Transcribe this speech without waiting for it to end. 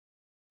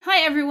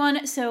Hi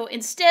everyone, so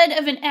instead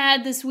of an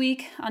ad this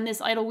week on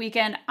this idle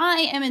weekend,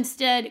 I am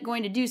instead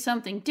going to do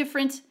something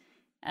different,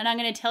 and I'm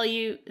going to tell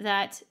you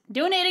that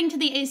donating to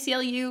the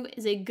ACLU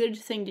is a good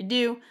thing to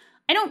do.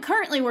 I don't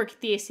currently work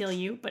at the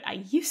ACLU, but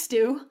I used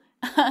to,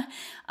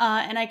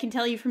 and I can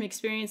tell you from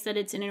experience that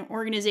it's an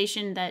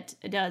organization that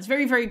does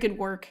very, very good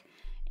work,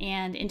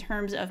 and in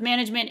terms of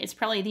management, it's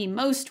probably the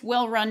most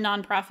well-run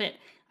nonprofit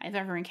I've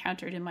ever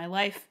encountered in my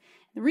life.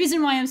 The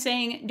reason why I'm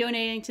saying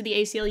donating to the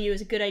ACLU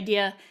is a good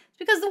idea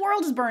because the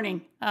world is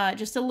burning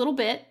just a little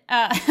bit,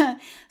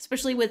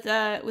 especially with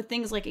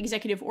things like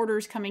executive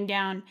orders coming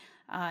down.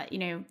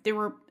 There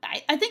were,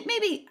 I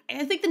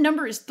think the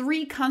number is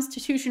 3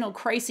 constitutional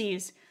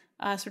crises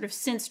sort of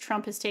since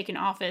Trump has taken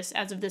office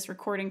as of this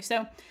recording.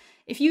 So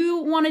if you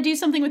want to do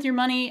something with your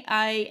money,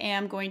 I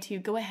am going to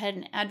go ahead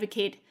and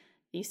advocate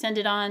that you send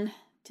it on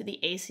to the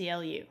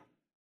ACLU.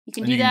 You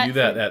can do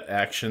that at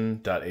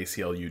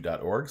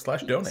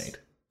action.aclu.org/donate.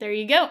 There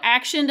you go,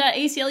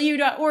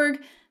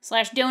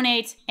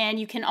 action.aclu.org/donate. And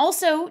you can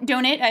also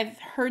donate. I've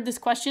heard this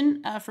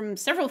question from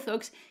several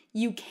folks.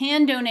 You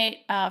can donate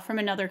from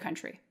another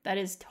country. That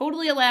is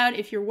totally allowed.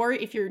 If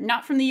you're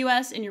not from the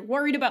U.S. and you're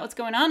worried about what's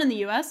going on in the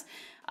U.S.,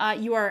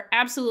 you are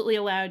absolutely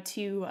allowed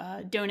to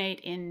donate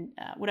in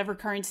whatever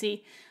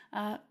currency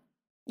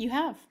you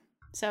have.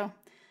 So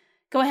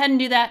go ahead and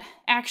do that.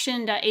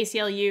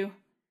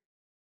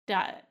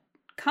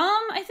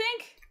 Action.aclu.com, I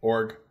think.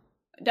 .org.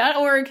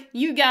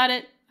 You got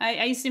it.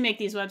 I used to make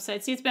these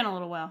websites. See, it's been a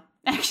little while.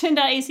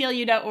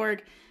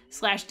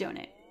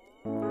 Action.aclu.org/donate.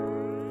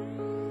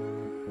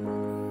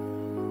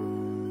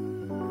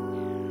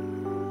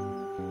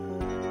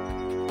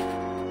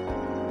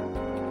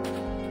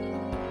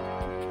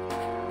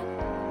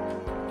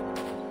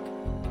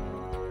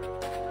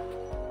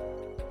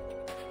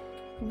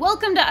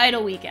 Welcome to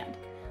Idle Weekend.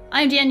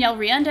 I'm Danielle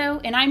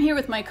Riendo, and I'm here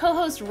with my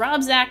co-host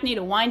Rob Zacny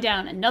to wind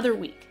down another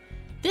week.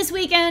 This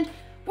weekend,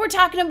 we're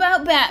talking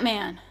about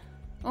Batman.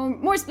 Or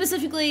more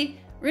specifically,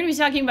 we're going to be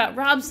talking about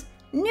Rob's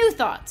new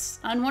thoughts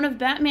on one of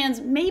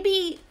Batman's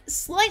maybe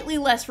slightly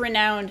less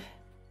renowned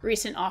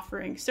recent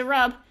offerings. So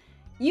Rob,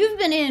 you've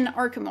been in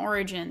Arkham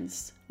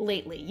Origins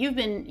lately. You've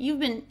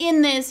been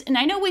in this, and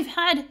I know we've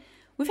had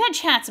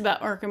chats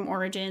about Arkham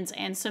Origins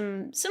and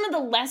some of the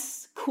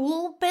less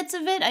cool bits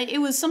of it.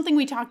 It was something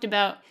we talked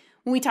about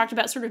when we talked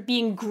about sort of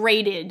being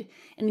graded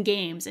in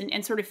games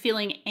and sort of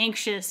feeling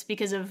anxious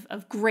because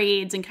of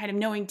grades and kind of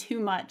knowing too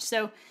much.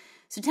 So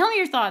tell me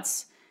your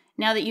thoughts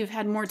now that you've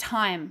had more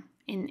time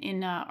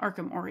in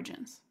Arkham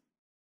Origins.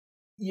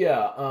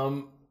 Yeah,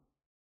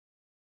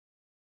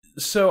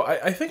 so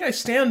I think I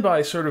stand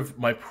by sort of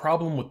my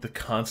problem with the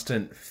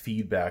constant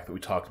feedback that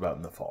we talked about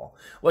in the fall.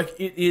 Like,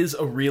 it is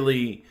a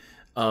really...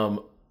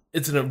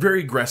 it's a very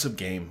aggressive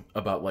game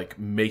about, like,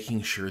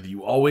 making sure that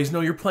you always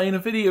know you're playing a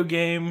video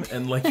game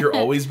and, like, you're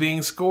always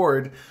being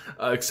scored,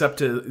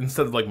 except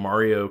instead of, like,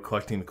 Mario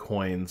collecting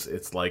coins,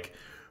 it's, like,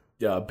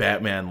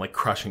 Batman, like,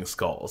 crushing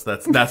skulls.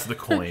 That's the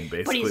coin,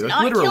 basically. But he's like,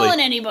 not killing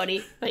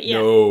anybody, but yeah.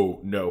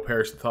 No,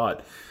 perish the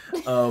thought.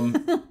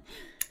 And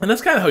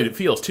that's kind of how it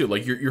feels, too.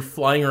 Like, you're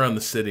flying around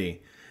the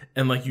city,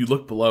 and, like, you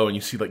look below and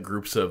you see, like,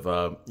 groups of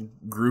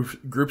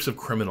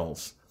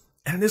criminals.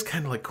 And it is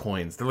kind of like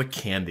coins. They're like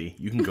candy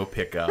you can go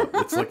pick up.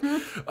 It's like,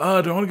 do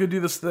I want to go do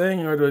this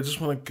thing, or do I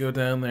just want to go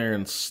down there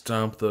and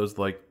stomp those,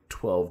 like,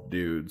 12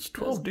 dudes?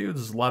 12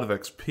 dudes is a lot of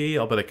XP.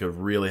 I'll bet I could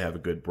really have a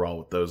good brawl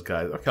with those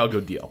guys. Okay, I'll go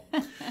deal.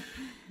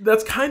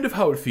 That's kind of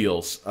how it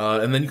feels.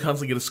 And then you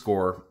constantly get a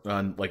score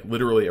on, like,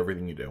 literally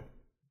everything you do.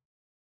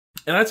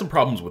 And I had some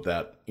problems with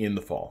that in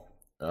the fall.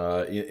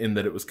 In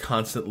that it was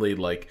constantly,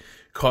 like,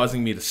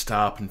 causing me to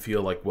stop and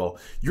feel like, well,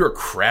 you're a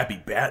crappy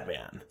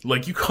Batman.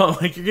 Like, you're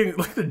getting,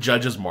 like, the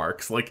judge's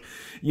marks. Like,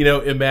 you know,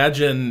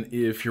 imagine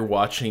if you're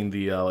watching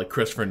the, like,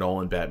 Christopher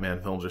Nolan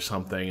Batman films or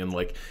something, and,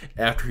 like,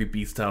 after he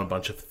beats down a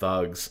bunch of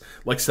thugs,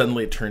 like,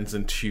 suddenly it turns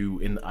into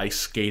an ice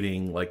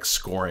skating, like,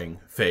 scoring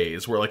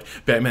phase, where, like,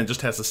 Batman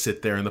just has to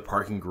sit there in the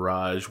parking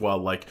garage while,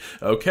 like,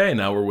 okay,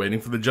 now we're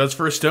waiting for the judge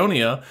for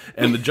Estonia,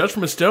 and the judge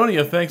from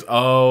Estonia thinks,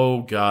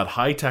 oh, God,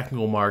 high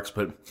technical marks,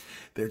 but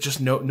there's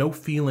just no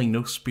feeling,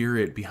 no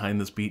spirit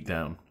behind this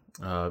beatdown.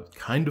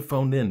 Kind of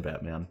phoned in,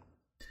 Batman.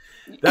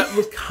 That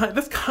was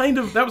kind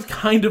of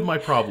my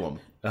problem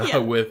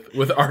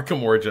with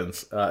Arkham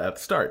Origins at the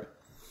start.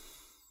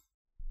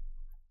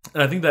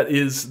 And I think that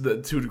is,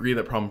 to a degree,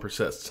 that problem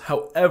persists.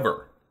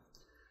 However,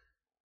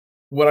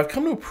 what I've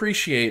come to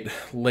appreciate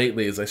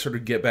lately as I sort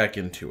of get back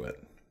into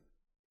it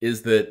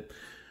is that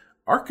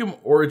Arkham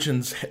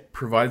Origins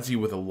provides you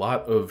with a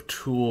lot of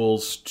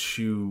tools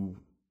to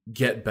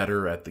get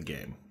better at the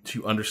game,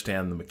 to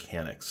understand the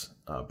mechanics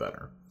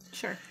better.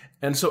 Sure.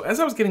 And so as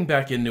I was getting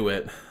back into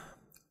it,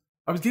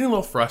 I was getting a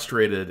little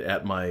frustrated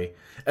at my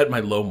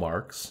low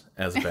marks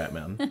as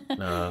Batman.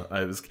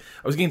 I was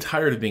getting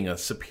tired of being a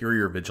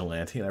superior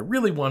vigilante, and I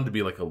really wanted to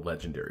be like a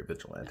legendary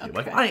vigilante. Okay.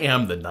 Like, I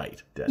am the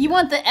knight. Daniel. You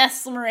want the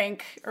S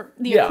rank, or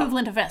the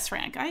equivalent of S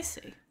rank. I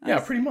see.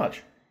 Pretty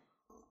much.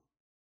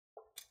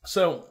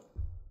 So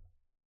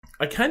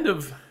I kind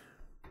of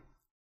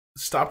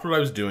stopped what I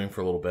was doing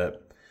for a little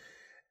bit,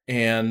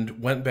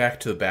 and went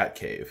back to the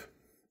Batcave,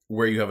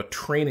 where you have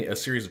a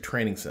series of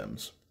training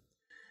sims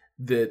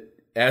that,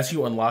 as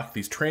you unlock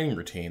these training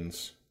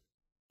routines,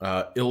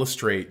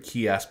 illustrate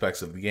key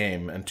aspects of the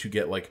game, and to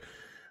get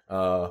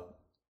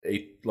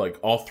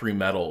all 3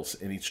 medals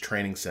in each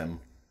training sim,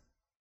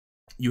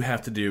 you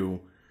have to do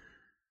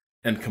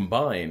and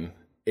combine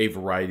a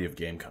variety of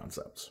game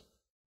concepts,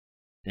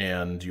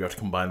 and you have to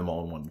combine them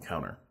all in one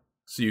encounter.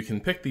 So you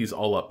can pick these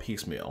all up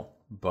piecemeal,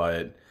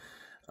 but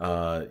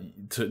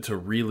to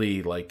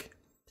really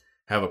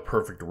have a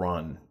perfect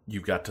run,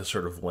 you've got to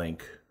sort of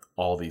link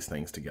all these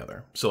things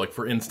together. So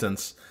for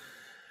instance,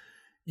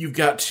 you've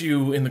got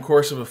to, in the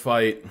course of a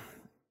fight,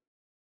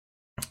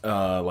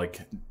 do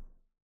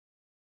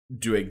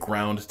a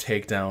ground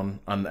takedown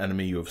on an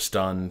enemy you have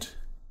stunned.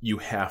 You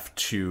have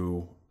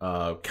to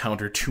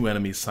counter 2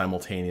 enemies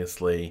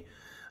simultaneously,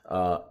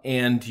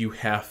 and you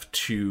have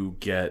to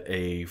get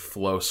a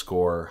flow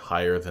score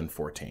higher than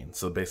 14.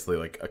 So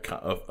basically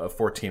a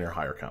 14 or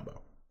higher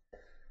combo.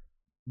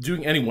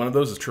 Doing any one of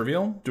those is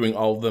trivial. Doing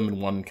all of them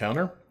in one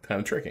encounter, kind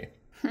of tricky.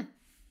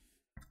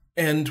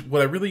 And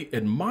what I really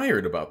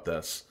admired about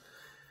this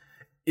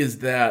is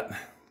that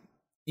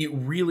it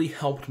really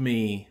helped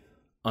me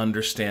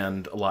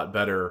understand a lot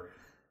better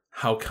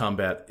how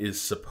combat is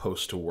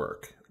supposed to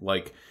work.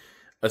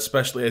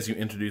 Especially as you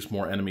introduce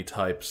more enemy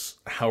types,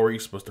 how are you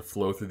supposed to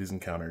flow through these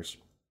encounters?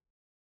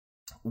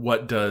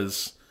 What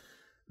does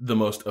the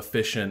most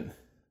efficient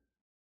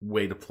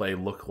way to play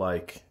look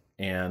like?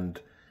 And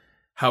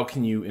how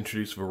can you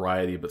introduce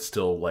variety but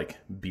still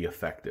be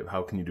effective?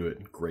 How can you do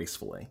it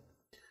gracefully?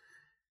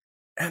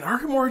 And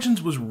Arkham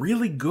Origins was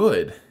really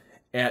good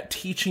at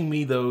teaching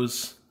me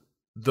those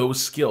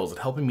skills, at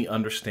helping me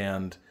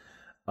understand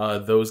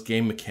those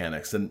game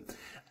mechanics. And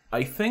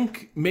I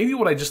think maybe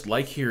what I just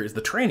like here is the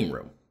training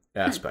room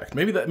aspect.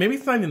 Maybe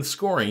it's not even the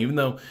scoring, even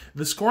though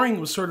the scoring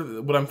was sort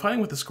of what I'm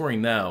finding with the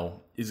scoring now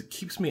is it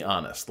keeps me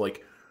honest.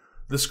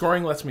 The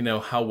scoring lets me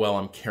know how well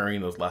I'm carrying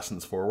those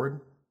lessons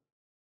forward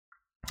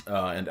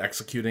and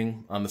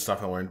executing on the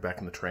stuff I learned back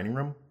in the training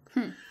room.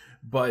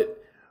 But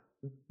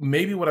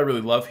maybe what I really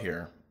love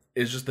here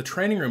is just the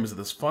training room is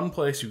this fun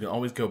place you can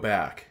always go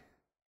back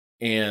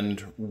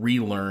and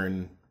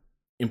relearn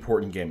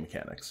important game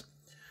mechanics.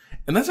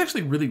 And that's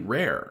actually really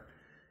rare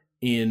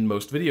in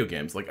most video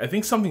games. I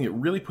think something that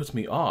really puts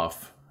me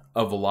off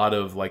of a lot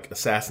of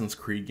Assassin's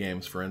Creed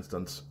games, for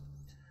instance,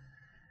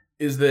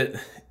 is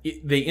that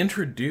they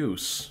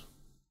introduce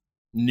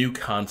new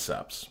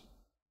concepts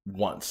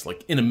once,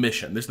 in a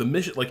mission. There's the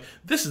mission,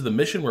 this is the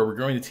mission where we're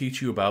going to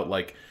teach you about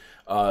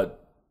a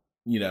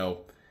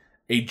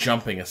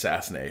jumping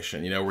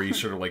assassination, where you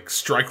sort of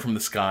strike from the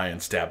sky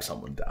and stab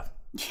someone to death.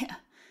 Yeah.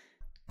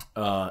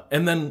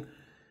 And then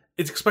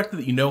it's expected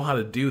that you know how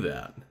to do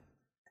that.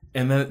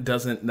 And then it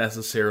doesn't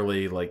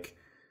necessarily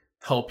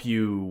help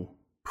you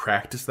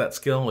practice that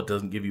skill. It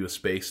doesn't give you a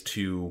space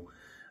to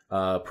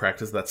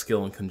practice that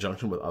skill in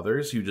conjunction with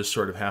others. You just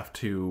sort of have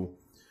to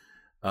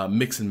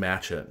mix and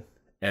match it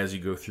as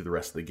you go through the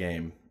rest of the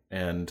game.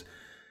 And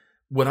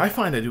what I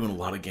find I do in a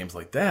lot of games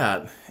like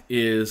that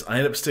is I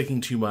end up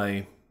sticking to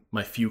my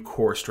few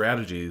core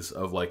strategies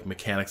of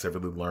mechanics I've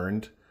really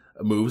learned,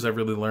 moves I've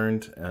really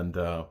learned, and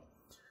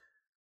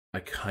I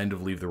kind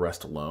of leave the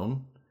rest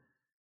alone.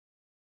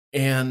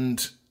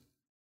 And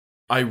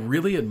I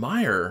really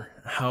admire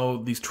how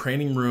these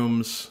training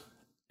rooms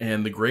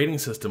and the grading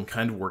system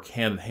kind of work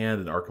hand in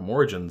hand in Arkham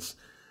Origins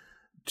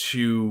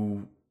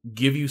to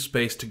give you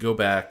space to go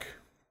back,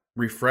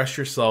 refresh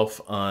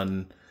yourself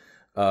on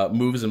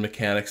moves and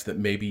mechanics that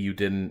maybe you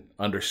didn't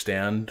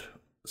understand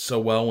so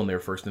well when they were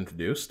first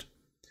introduced.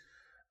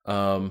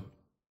 And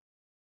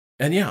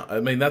yeah, I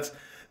mean, that's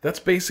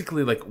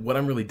basically what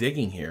I'm really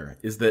digging here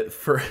is that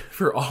for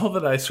all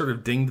that I sort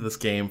of dinged this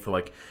game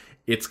for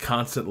its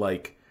constant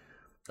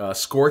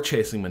score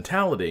chasing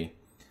mentality,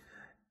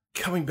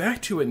 coming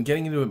back to it and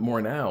getting into it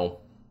more now,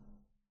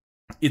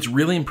 it's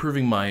really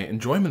improving my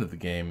enjoyment of the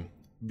game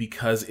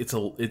because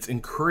it's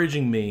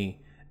encouraging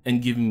me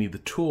and giving me the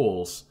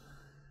tools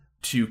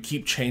to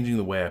keep changing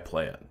the way I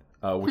play it,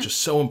 which is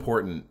so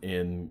important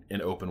in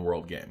an open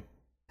world game.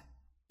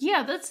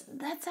 Yeah,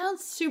 that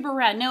sounds super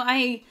rad. No,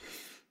 I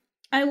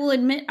will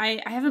admit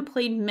I haven't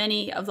played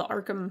many of the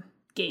Arkham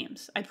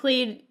games. I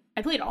played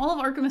all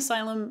of Arkham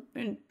Asylum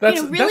and really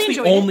enjoyed it. That's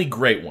the only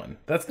great one.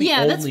 That's the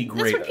only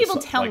great that's what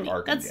people tell me.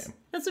 Arkham game.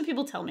 That's what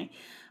people tell me.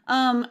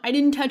 I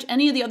didn't touch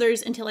any of the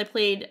others until I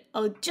played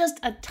just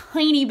a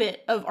tiny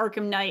bit of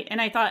Arkham Knight, and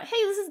I thought, hey,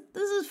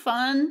 this is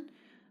fun,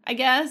 I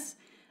guess.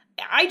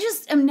 I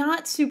just am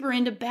not super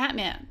into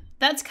Batman.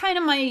 That's kind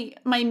of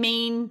my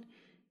main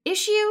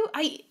issue.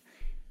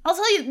 I'll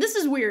tell you, this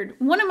is weird.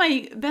 One of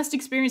my best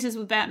experiences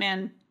with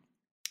Batman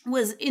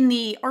was in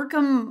the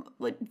Arkham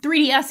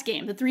 3DS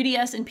game, the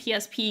 3DS and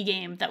PSP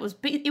game. It was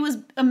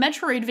a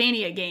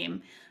Metroidvania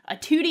game, a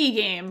 2D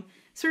game,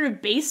 sort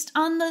of based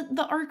on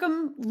the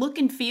Arkham look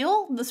and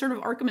feel, the sort of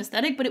Arkham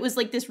aesthetic, but it was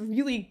this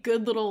really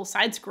good little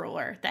side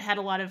scroller that had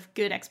a lot of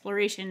good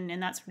exploration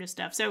and that sort of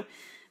stuff. So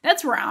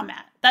That's where I'm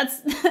at.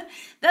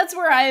 That's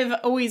where I've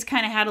always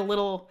kind of had a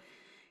little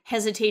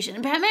hesitation.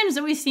 And Batman has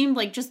always seemed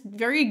like just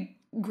very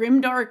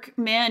grimdark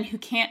man who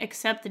can't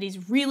accept that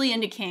he's really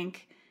into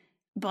kink,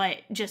 but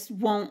just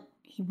won't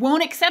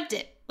accept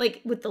it.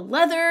 Like with the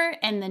leather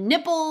and the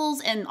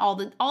nipples and all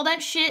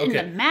that shit and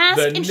the mask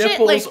and shit.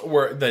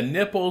 The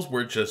nipples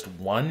were just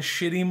one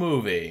shitty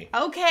movie.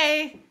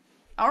 Okay.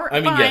 All right. I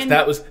mean, fine.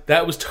 yes,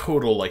 that was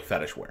total like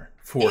fetish wear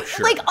for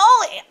sure. Like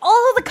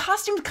all of the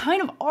costumes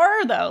kind of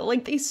are though.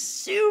 Like they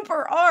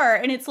super are,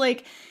 and it's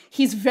like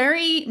he's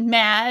very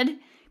mad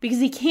because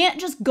he can't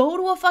just go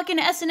to a fucking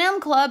S&M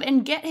club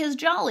and get his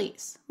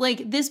jollies.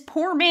 Like this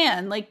poor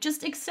man. Like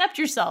just accept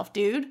yourself,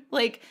 dude.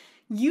 Like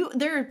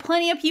there are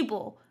plenty of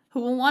people who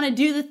will want to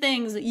do the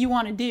things that you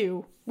want to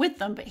do with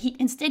them, but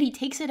instead he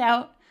takes it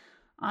out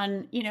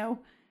on,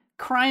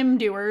 crime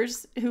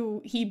doers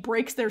who he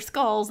breaks their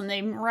skulls and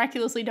they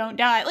miraculously don't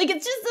die. Like,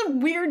 it's just a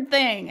weird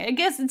thing. I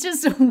guess it's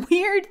just a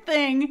weird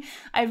thing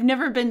I've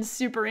never been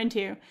super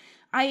into.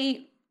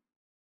 I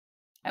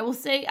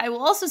will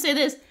also say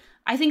this.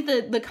 I think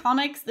the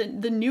comics, the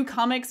new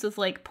comics with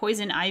like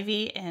Poison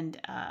Ivy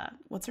and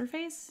what's her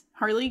face?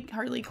 Harley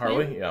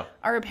Quinn, yeah,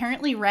 are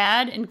apparently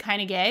rad and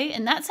kind of gay,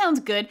 and that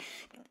sounds good.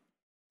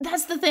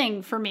 That's the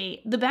thing for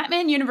me. The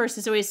Batman universe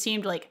has always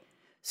seemed like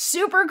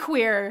super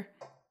queer,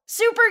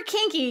 super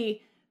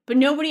kinky, but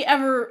nobody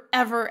ever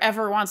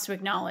wants to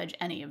acknowledge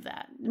any of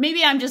that.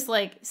 Maybe I'm just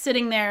like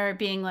sitting there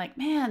being like,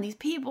 man, these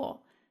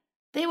people,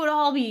 they would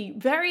all be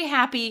very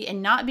happy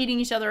and not beating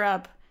each other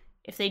up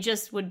if they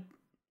just would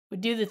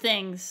do the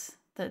things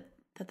that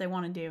they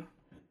want to do.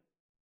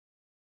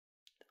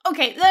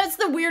 Okay, that's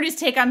the weirdest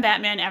take on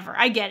Batman ever.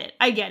 I get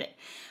it.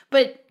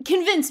 But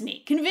convince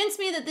me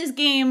that this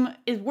game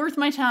is worth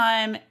my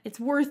time. It's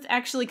worth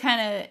actually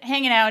kind of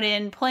hanging out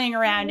in, playing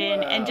around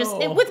in, and just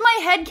with my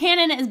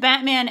headcanon as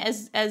Batman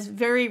as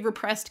very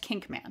repressed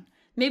kink man.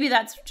 Maybe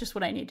that's just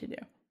what I need to do.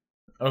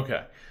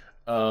 Okay.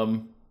 I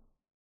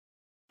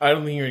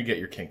don't think you're gonna get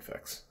your kink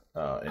fix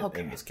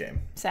in this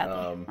game.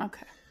 Sadly.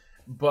 Okay.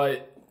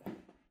 But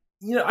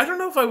I don't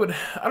know if I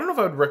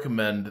would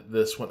recommend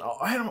this one.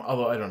 I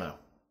don't know.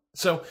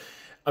 So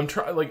I'm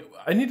trying. Like,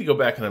 I need to go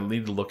back and I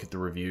need to look at the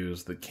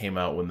reviews that came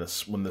out when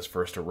this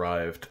first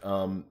arrived. I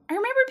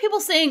remember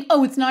people saying,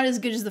 "Oh, it's not as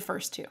good as the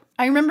first two."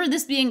 I remember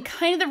this being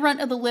kind of the runt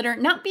of the litter,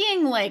 not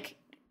being like,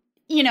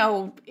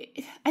 I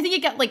think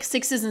it got like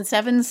 6s and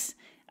 7s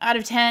out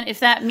of 10, if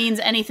that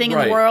means anything in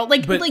the world.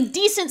 Like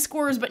decent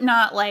scores, but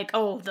not like,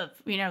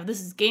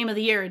 this is Game of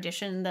the Year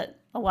edition that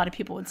a lot of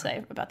people would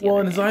say about the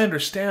other games. As I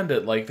understand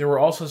it, like there were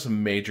also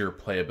some major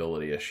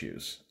playability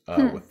issues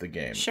with the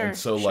game. Sure, and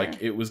so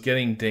like it was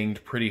getting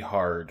dinged pretty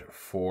hard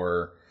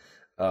for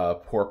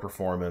poor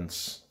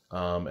performance.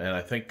 And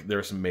I think there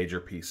are some major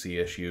PC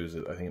issues.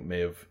 I think it may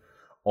have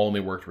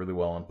only worked really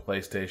well on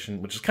PlayStation,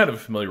 which is kind of a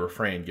familiar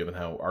refrain given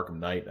how Arkham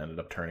Knight ended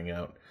up turning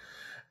out.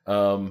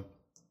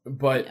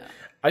 But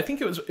I think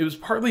it was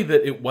partly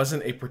that it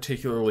wasn't a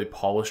particularly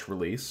polished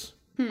release.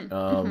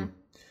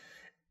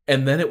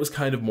 And then it was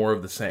kind of more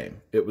of the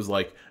same. It was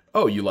like,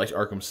 oh, you liked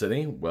Arkham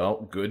City?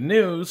 Well, good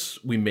news.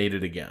 We made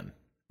it again.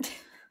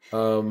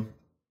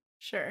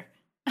 Sure.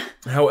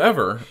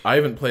 However, I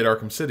haven't played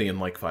Arkham City in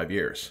like 5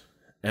 years.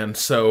 And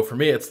so for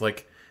me, it's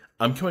like,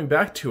 I'm coming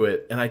back to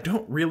it, and I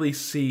don't really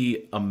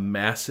see a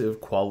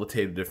massive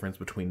qualitative difference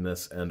between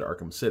this and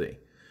Arkham City.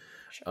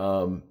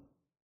 Sure.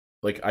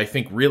 I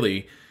think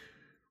really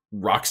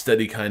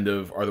Rocksteady kind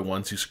of are the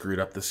ones who screwed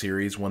up the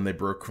series when they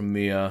broke from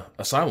the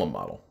Asylum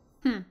model.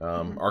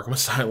 Arkham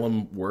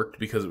Asylum worked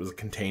because it was a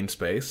contained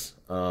space.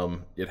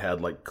 It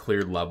had like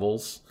clear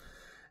levels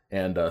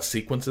and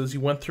sequences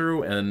you went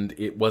through, and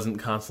it wasn't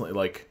constantly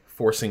like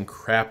forcing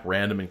crap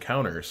random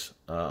encounters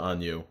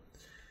on you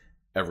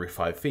every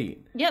 5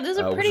 feet. Yeah, this is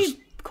a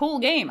pretty cool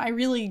game. I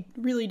really,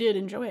 really did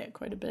enjoy it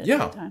quite a bit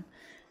at the time.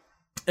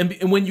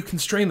 And when you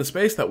constrain the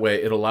space that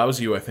way, it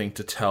allows you, I think,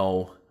 to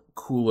tell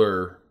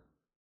cooler,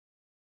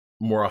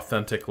 more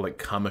authentic, like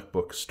comic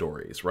book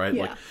stories, right?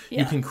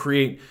 You can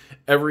create,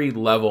 every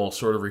level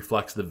sort of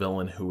reflects the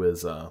villain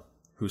who's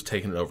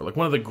taken it over. Like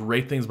one of the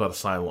great things about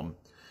Asylum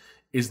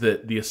is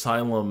that the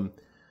Asylum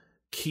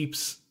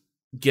keeps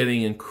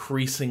getting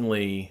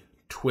increasingly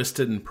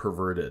twisted and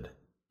perverted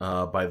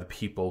by the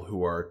people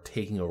who are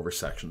taking over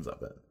sections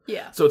of it.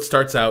 Yeah. So it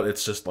starts out,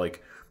 it's just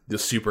like the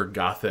super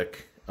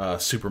gothic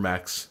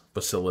Supermax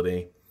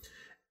facility.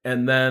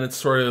 And then it's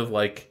sort of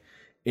like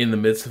in the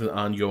midst of an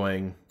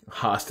ongoing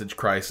hostage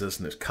crisis,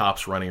 and there's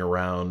cops running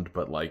around,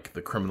 but like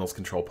the criminals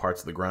control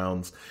parts of the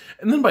grounds.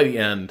 And then by the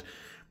end,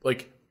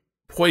 like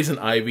Poison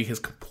Ivy has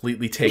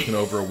completely taken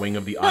over a wing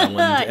of the island,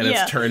 and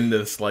it's turned into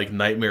this like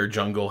nightmare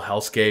jungle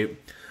hellscape.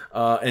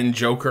 And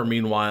Joker,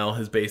 meanwhile,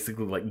 has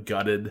basically like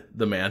gutted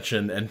the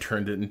mansion and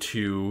turned it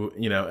into,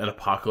 an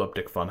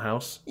apocalyptic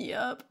funhouse.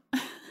 Yep.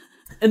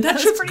 And that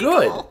shit's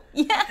good. Cool.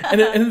 Yeah.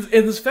 And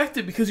it's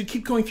effective because you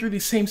keep going through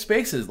these same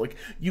spaces. Like,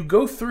 you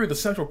go through the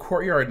central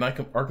courtyard in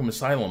Arkham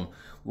Asylum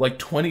like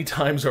 20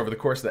 times over the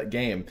course of that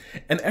game.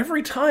 And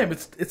every time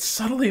it's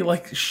subtly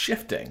like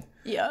shifting.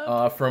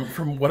 Yeah.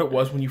 From what it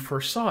was when you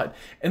first saw it.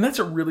 And that's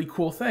a really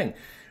cool thing.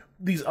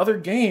 These other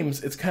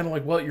games, it's kind of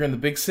like, well, you're in the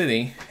big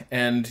city,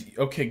 and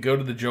okay, go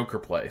to the Joker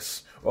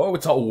place. Oh,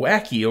 it's all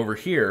wacky over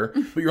here,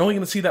 but you're only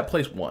going to see that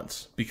place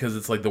once, because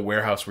it's like the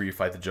warehouse where you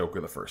fight the Joker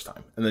the first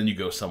time, and then you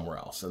go somewhere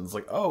else, and it's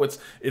like, oh, it's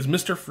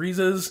Mr.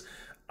 Freeze's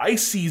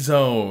icy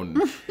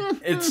zone.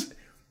 it's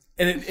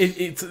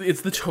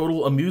the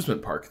total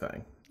amusement park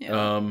thing.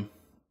 Yeah.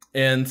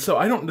 And so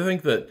I don't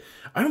think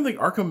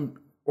Arkham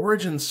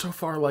Origins so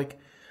far, like,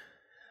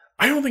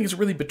 I don't think it's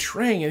really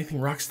betraying anything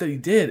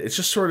Rocksteady did. It's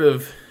just sort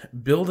of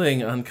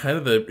building on kind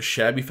of the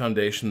shabby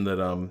foundation that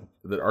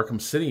Arkham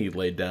City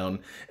laid down.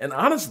 And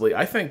honestly,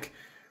 I think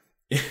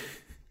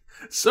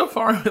so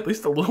far I'm at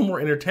least a little more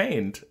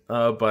entertained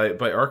by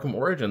Arkham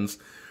Origins,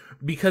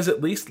 because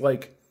at least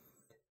like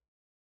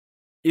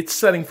its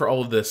setting for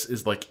all of this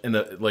is like in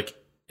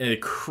a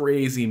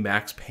crazy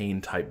Max Payne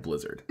type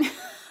blizzard.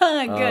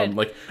 Good.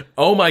 Like,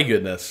 oh my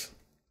goodness,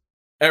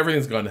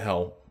 everything's gone to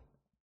hell.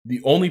 The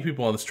only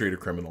people on the street are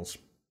criminals.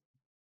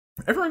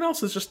 Everyone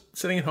else is just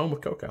sitting at home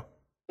with Coco.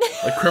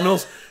 Like,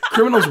 criminals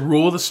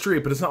rule the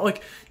street, but it's not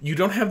like you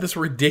don't have this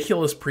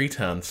ridiculous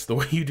pretense the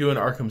way you do in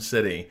Arkham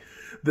City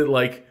that,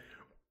 like,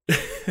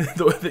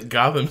 the way that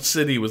Gotham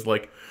City was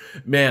like,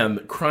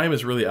 man, crime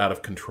is really out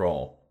of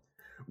control.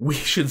 We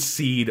should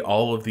cede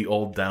all of the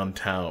old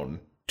downtown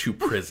to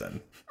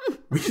prison.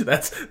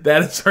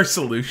 That is our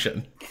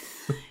solution.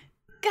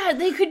 God,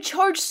 they could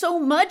charge so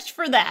much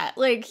for that.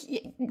 Like,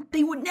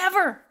 they would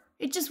never.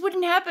 It just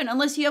wouldn't happen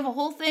unless you have a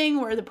whole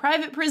thing where the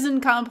private prison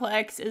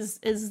complex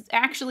is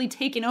actually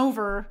taking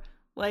over,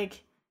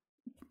 like,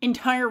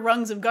 entire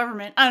rungs of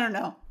government. I don't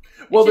know.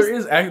 Well, look,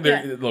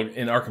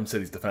 in Arkham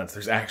City's defense,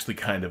 there's actually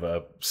kind of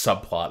a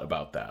subplot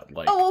about that.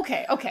 Like, oh,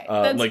 okay.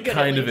 That's like good,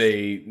 kind of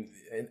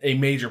a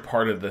major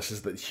part of this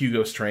is that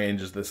Hugo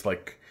Strange is this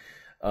like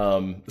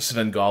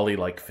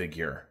Svengali-like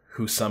figure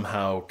who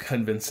somehow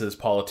convinces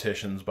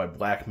politicians by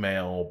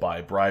blackmail,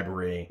 by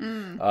bribery,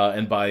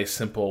 and by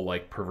simple,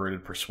 like,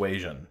 perverted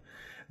persuasion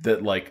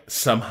that, like,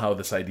 somehow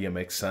this idea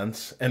makes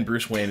sense. And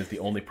Bruce Wayne is the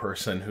only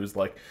person who's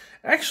like,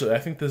 actually, I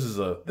think this is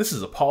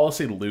a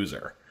policy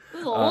loser.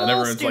 And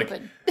everyone's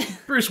stupid.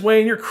 like, Bruce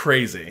Wayne, you're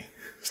crazy.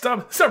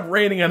 Stop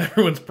raining on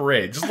everyone's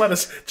parade. Just let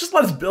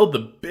us build the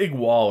big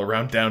wall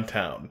around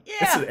downtown. Yeah.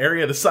 It's an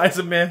area the size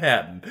of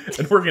Manhattan,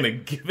 and we're gonna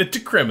give it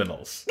to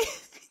criminals.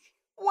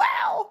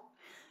 Wow.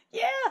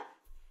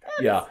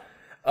 Yeah.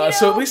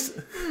 So at least...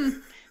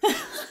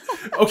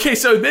 Okay,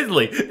 so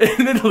admittedly,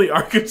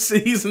 Arkham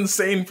City's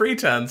insane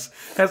pretense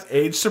has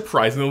aged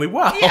surprisingly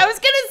well. Yeah, I was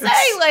gonna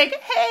say, like,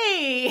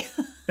 hey...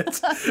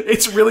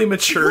 It's really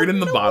matured in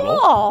the bottle.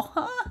 Wall,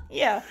 huh?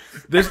 Yeah.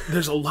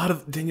 There's a lot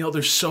of... Danielle,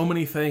 there's so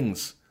many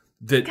things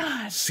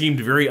that seemed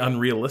very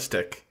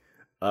unrealistic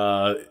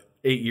 8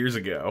 years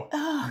ago.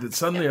 That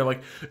suddenly are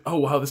like, oh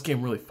wow, this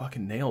game really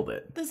fucking nailed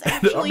it. This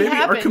actually maybe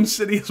happened. Arkham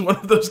City is one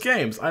of those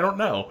games. I don't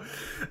know.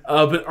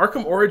 But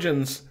Arkham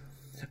Origins,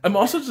 I'm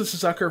also just a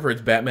sucker for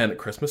its Batman at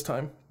Christmas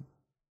time.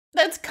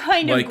 That's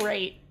kind of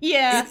great.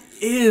 Yeah.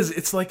 It is.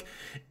 It's like,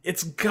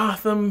 it's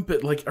Gotham,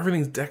 but like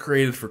everything's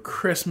decorated for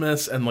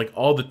Christmas, and like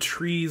all the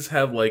trees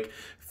have like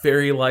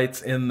fairy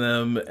lights in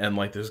them, and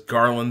like there's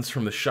garlands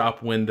from the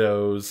shop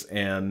windows,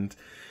 and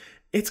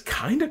it's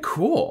kind of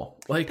cool.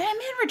 Like, Batman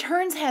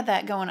Returns had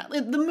that going on.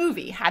 The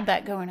movie had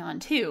that going on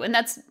too, and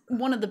that's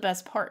one of the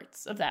best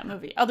parts of that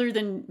movie, other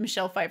than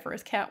Michelle Pfeiffer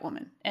as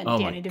Catwoman and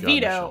Danny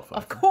DeVito,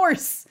 of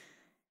course,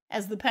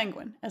 as the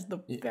Penguin, as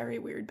the very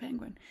weird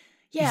Penguin.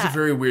 Yeah, he's a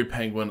very weird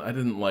Penguin. I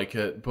didn't like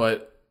it,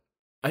 but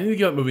I need to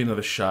give that movie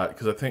another shot,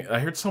 because I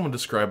heard someone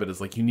describe it as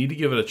like, you need to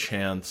give it a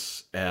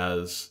chance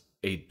as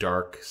a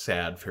dark,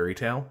 sad fairy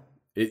tale.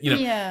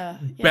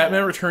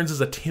 Batman Returns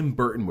is a Tim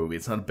Burton movie.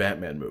 It's not a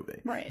Batman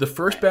movie. Right. The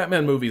first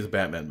Batman movie is a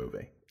Batman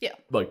movie. Yeah.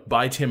 Like,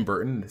 by Tim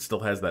Burton, it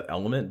still has that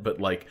element, but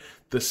like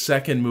the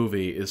second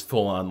movie is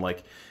full on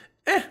like,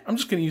 I'm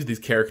just going to use these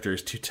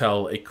characters to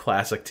tell a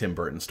classic Tim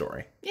Burton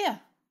story. Yeah.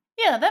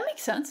 Yeah, that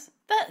makes sense.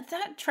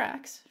 That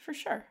tracks for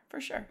sure.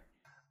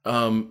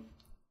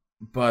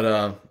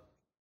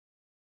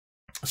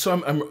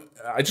 So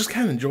I just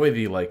kind of enjoy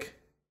the, like,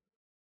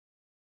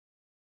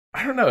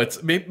 I don't know,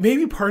 it's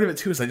maybe part of it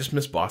too is I just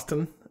miss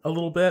Boston a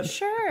little bit.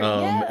 Sure.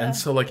 And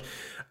so like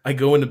I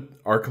go into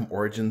Arkham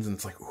Origins and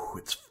it's like, ooh,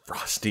 it's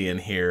frosty in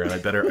here, and I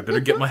better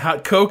get my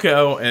hot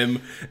cocoa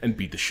and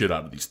beat the shit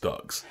out of these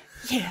thugs.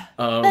 Yeah.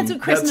 That's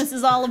what Christmas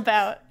is all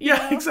about. Yeah,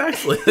 know?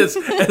 Exactly. As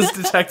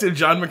Detective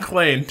John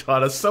McClane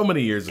taught us so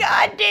many years ago.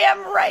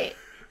 Goddamn right.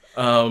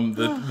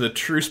 The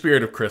true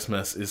spirit of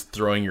Christmas is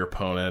throwing your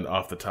opponent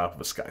off the top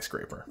of a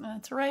skyscraper.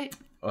 That's right.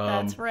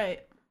 That's right.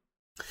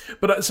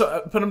 But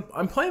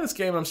I'm playing this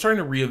game and I'm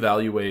starting to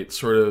reevaluate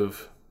sort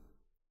of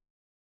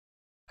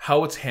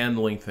how it's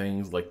handling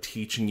things, like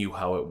teaching you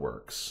how it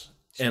works.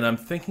 And I'm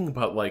thinking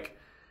about, like,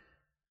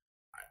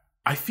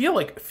 I feel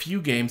like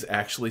few games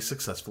actually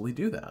successfully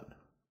do that.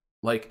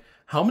 Like,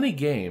 how many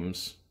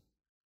games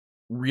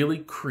really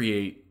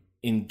create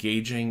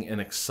engaging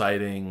and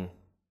exciting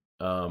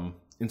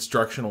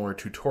instructional or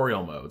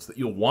tutorial modes that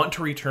you'll want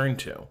to return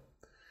to,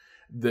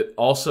 that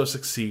also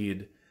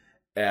succeed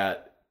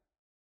at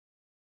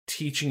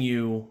teaching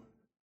you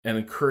and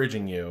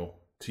encouraging you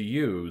to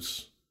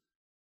use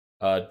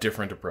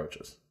different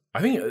approaches.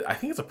 I think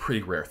it's a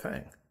pretty rare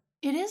thing.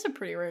 It is a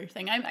pretty rare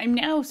thing. I'm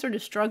now sort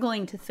of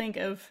struggling to think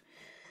of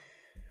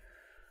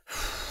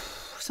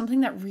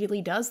something that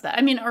really does that.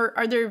 I mean,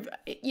 are there?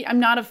 I'm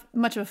not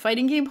much of a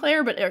fighting game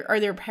player, but are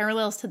there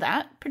parallels to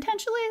that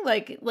potentially?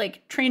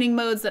 Like training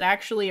modes that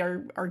actually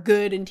are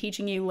good in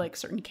teaching you like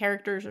certain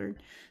characters or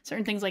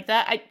certain things like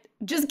that.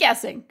 Just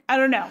guessing. I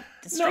don't know.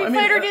 Does Street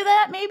Fighter do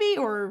that maybe,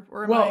 or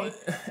am I?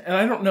 And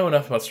I don't know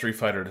enough about Street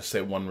Fighter to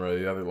say one way or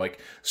the other. Like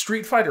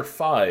Street Fighter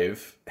V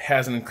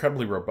has an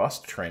incredibly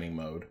robust training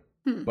mode,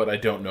 but I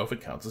don't know if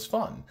it counts as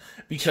fun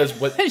because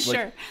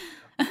Sure.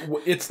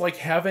 It's like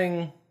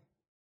having.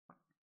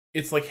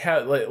 It's like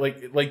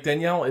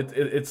Danielle.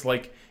 It's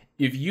like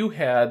if you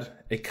had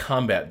a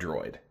combat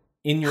droid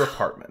in your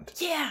apartment,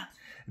 yeah,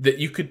 that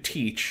you could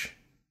teach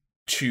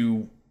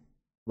to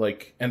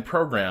and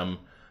program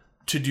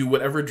to do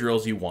whatever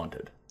drills you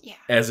wanted,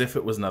 as if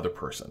it was another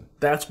person.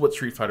 That's what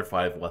Street Fighter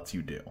V lets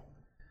you do.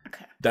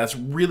 Okay, that's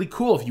really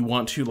cool if you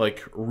want to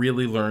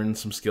really learn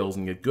some skills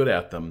and get good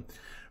at them.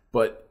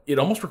 But it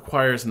almost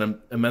requires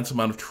an immense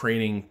amount of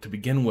training to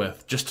begin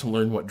with, just to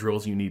learn what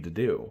drills you need to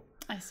do.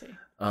 I see.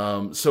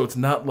 So it's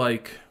not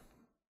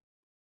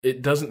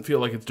it doesn't feel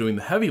like it's doing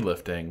the heavy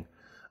lifting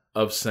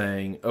of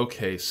saying,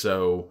 okay,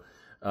 so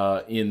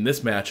in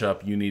this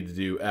matchup you need to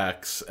do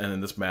X, and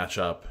in this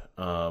matchup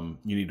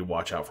you need to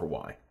watch out for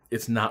Y.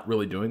 It's not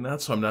really doing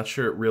that, so I'm not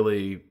sure it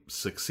really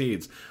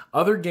succeeds.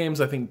 Other games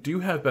I think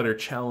do have better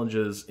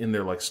challenges in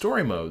their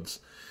story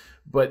modes,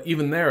 but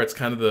even there it's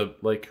kind of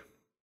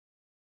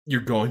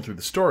you're going through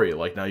the story.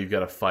 Now you've got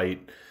to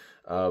fight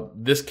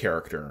this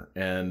character,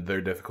 and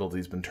their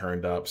difficulty's been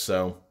turned up.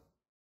 So,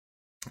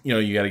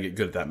 you got to get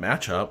good at that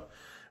matchup.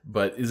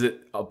 But is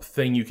it a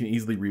thing you can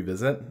easily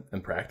revisit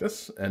and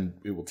practice, and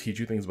it will teach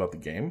you things about the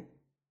game?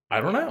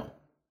 I don't know.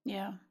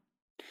 Yeah.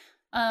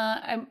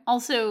 I'm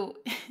also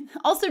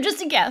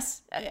just a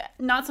guess.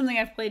 Not something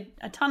I've played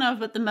a ton of,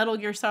 but the Metal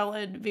Gear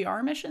Solid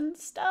VR mission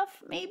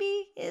stuff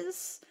maybe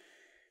is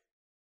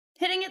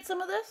hitting at some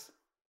of this.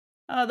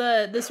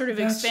 The sort of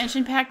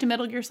expansion pack to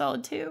Metal Gear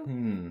Solid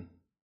 2.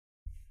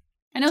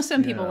 I know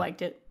some people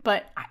liked it,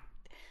 but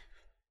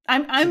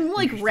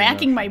I'm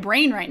racking my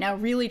brain right now,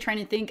 really trying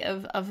to think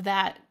of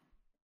that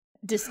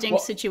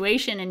distinct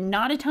situation, and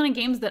not a ton of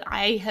games that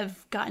I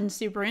have gotten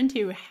super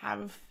into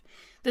have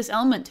this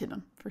element to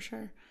them, for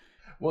sure.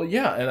 Well,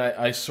 yeah, and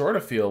I sort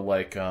of feel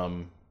like,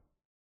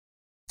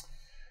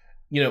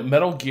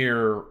 Metal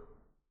Gear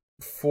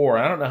 4,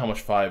 I don't know how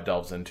much 5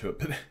 delves into it,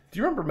 but do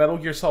you remember Metal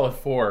Gear Solid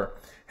 4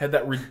 had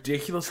that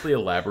ridiculously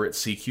elaborate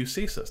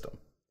CQC system?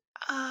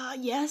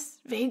 Yes,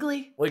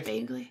 vaguely.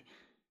 Vaguely.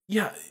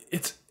 Yeah,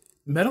 it's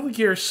Metal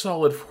Gear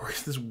Solid 4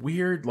 is this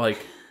weird,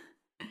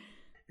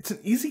 it's an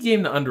easy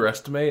game to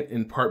underestimate,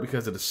 in part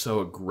because it is so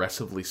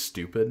aggressively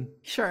stupid.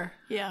 Sure,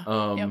 yeah.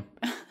 Yep.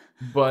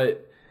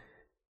 But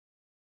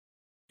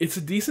it's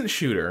a decent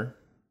shooter.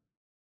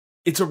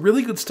 It's a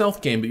really good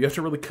stealth game, but you have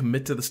to really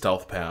commit to the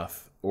stealth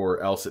path,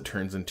 or else it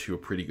turns into a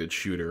pretty good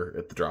shooter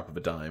at the drop of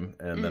a dime,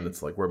 and then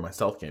it's where'd my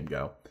stealth game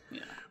go?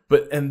 Yeah.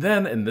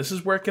 And this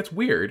is where it gets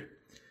weird,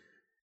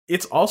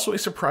 it's also a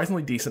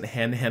surprisingly decent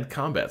hand-to-hand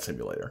combat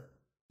simulator.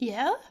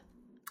 Yeah?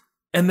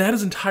 And that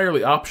is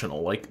entirely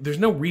optional. There's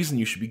no reason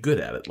you should be good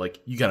at it.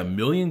 You got a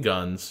million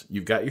guns,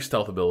 you've got your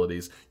stealth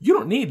abilities, you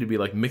don't need to be,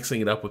 mixing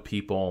it up with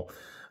people,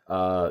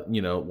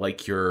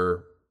 like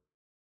your...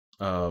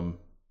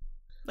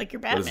 like your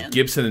Batman.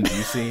 Gibson and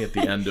Busey at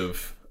the end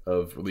of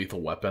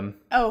Lethal Weapon.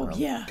 Oh,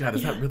 yeah. God,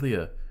 is that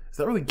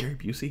really Gary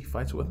Busey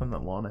fights with on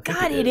that lawn? I think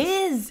God, it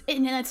is.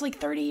 And that's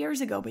 30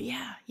 years ago, but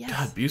yeah. Yes.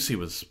 God, Busey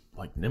was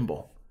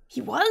nimble. He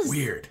was.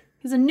 Weird.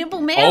 He's a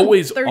nimble man.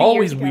 Always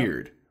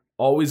weird.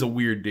 Always a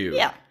weird dude.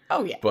 Yeah.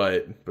 Oh, yeah.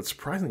 But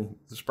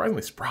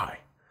surprisingly spry.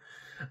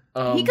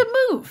 He could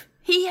move.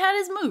 He had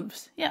his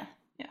moves. Yeah.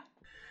 Yeah.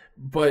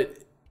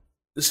 But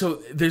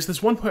so there's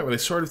this one point where they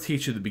sort of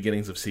teach you the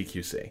beginnings of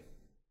CQC.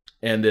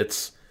 And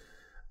it's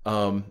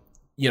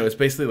it's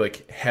basically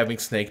having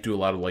Snake do a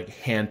lot of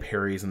hand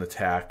parries and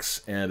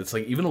attacks, and it's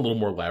even a little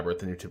more elaborate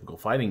than your typical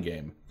fighting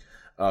game,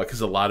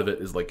 because a lot of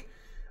it is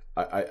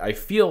I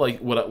feel like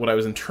what I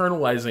was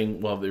internalizing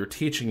while they were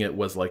teaching it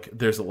was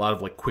there's a lot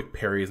of quick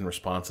parries and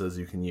responses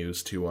you can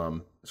use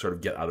to sort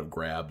of get out of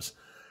grabs,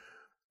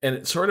 and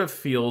it sort of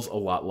feels a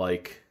lot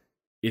like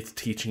it's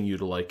teaching you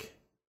to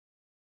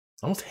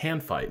almost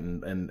hand fight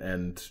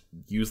and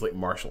use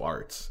martial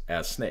arts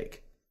as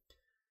Snake.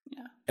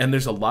 Yeah. And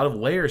there's a lot of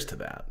layers to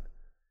that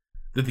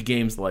the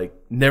game's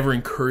never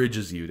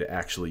encourages you to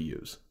actually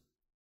use,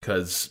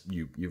 because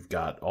you've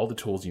got all the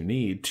tools you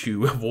need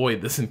to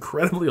avoid this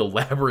incredibly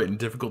elaborate and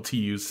difficult to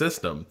use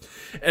system.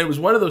 And it was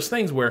one of those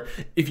things where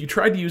if you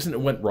tried to use it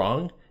and it went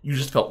wrong, you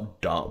just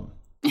felt dumb.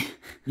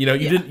 You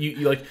didn't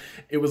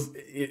it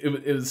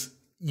was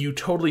you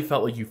totally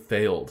felt like you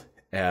failed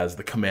as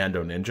the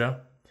Commando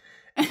Ninja,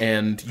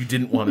 and you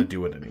didn't want to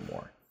do it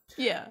anymore.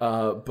 Yeah.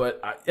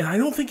 And I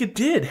don't think it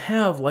did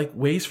have like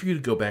ways for you to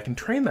go back and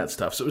train that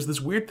stuff. So it was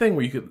this weird thing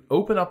where you could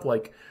open up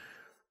like,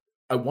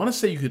 I want to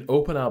say you could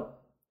open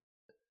up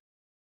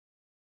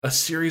a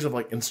series of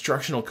like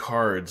instructional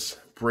cards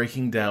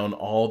breaking down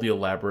all the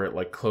elaborate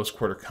like close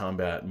quarter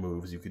combat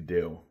moves you could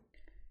do.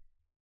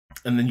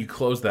 And then you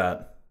close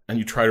that and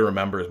you try to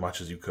remember as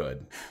much as you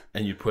could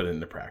and you put it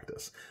into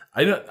practice.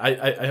 I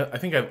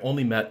think I've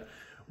only met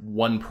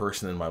one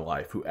person in my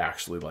life who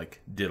actually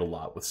like did a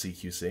lot with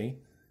CQC.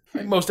 I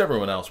think most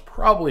everyone else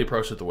probably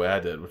approached it the way I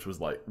did, which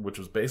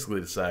was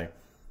basically to say,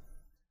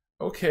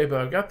 okay,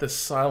 but I've got this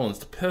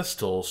silenced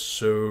pistol,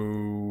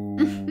 so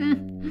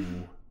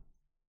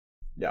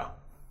yeah.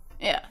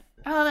 Yeah.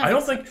 Oh,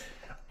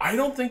 I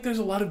don't think there's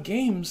a lot of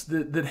games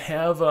that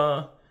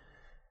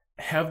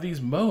have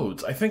these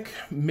modes. I think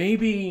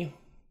maybe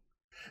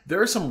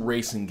there are some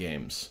racing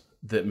games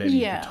that maybe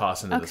you could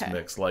toss into this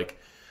mix. Like,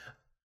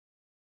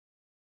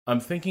 I'm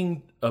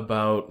thinking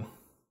about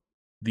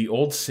the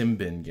old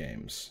Simbin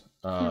games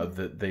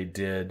that they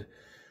did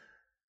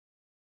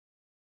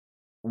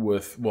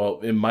with,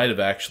 well, it might have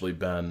actually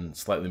been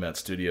Slightly Mad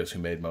Studios who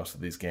made most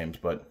of these games,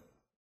 but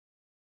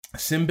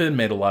Simbin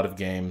made a lot of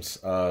games.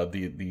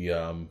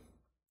 The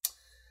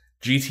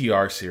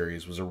GTR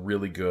series was a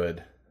really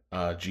good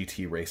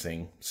GT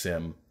racing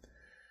sim,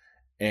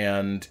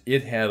 and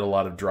it had a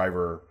lot of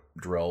driver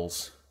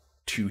drills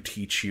to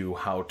teach you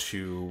how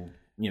to,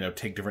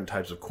 take different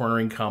types of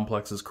cornering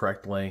complexes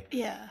correctly.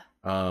 Yeah.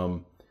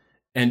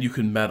 And you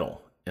can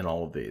medal in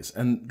all of these,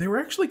 and they were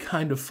actually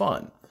kind of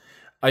fun.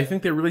 I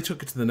think they really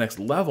took it to the next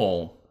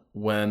level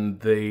when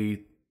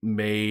they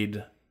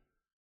made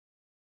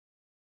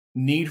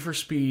Need for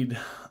Speed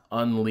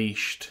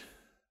Unleashed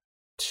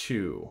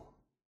 2.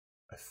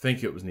 I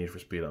think it was Need for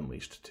Speed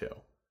Unleashed 2.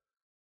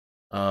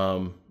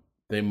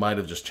 They might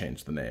have just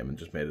changed the name and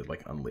just made it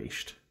like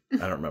Unleashed. I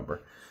don't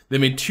remember. They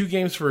made two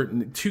games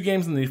in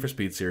the Need for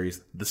Speed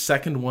series. The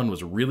second one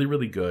was really,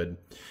 really good.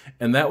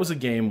 And that was a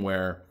game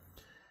where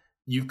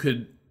you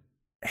could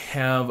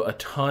have a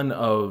ton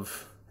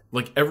of,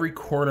 like, every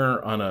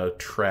corner on a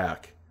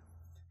track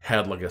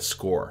had like a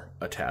score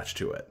attached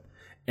to it.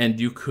 And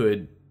you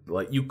could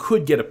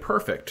get a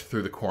perfect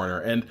through the corner.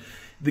 And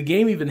the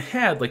game even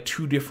had like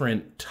two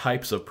different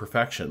types of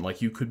perfection.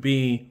 Like, you could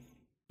be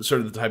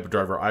sort of the type of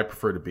driver I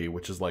prefer to be,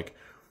 which is like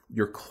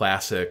your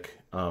classic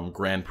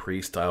Grand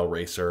Prix style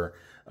racer,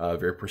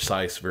 very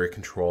precise, very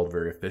controlled,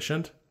 very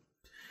efficient.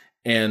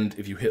 And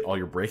if you hit all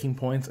your braking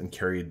points and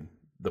carried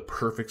the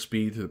perfect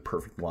speed to the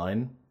perfect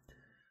line,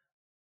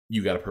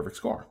 you got a perfect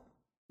score.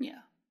 Yeah.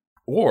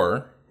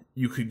 Or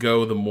you could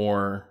go the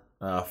more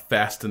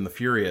Fast and the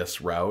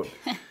Furious route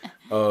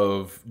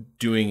of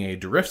doing a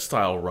drift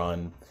style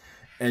run,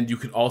 and you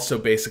could also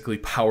basically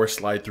power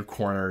slide through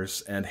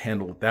corners and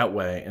handle it that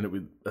way, and it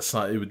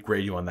would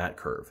grade you on that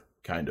curve,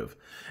 kind of.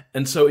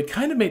 And so it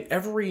kind of made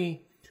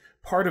every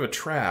part of a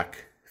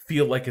track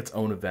feel like its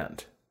own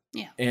event.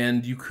 Yeah.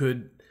 And you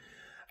could,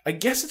 I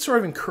guess it sort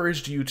of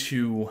encouraged you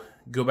to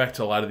go back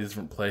to a lot of these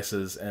different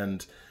places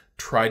and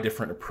try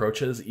different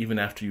approaches even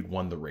after you'd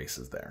won the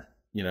races there.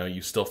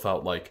 You still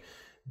felt like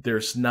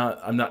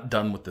I'm not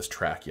done with this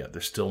track yet.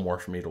 There's still more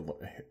for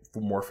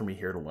me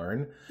here to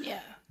learn. Yeah.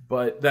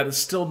 But that is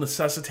still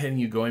necessitating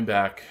you going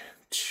back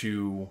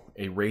to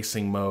a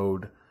racing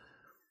mode.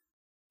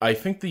 I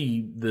think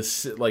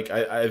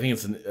I think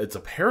it's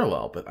a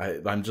parallel, but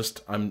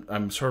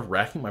I'm sort of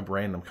racking my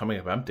brain. I'm coming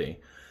up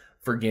empty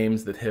for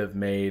games that have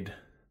made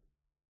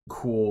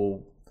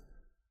cool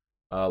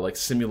like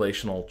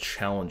simulational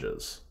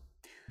challenges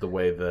the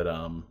way that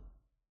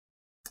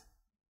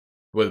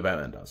the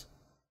Batman does.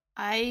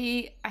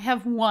 I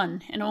have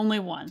one and only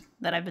one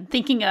that I've been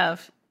thinking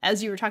of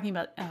as you were talking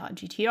about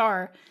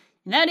GTR,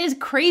 and that is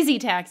Crazy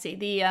Taxi.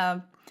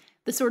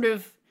 The sort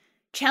of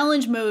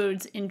challenge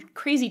modes in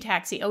Crazy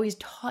Taxi always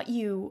taught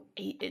you,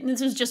 and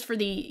this was just for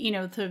the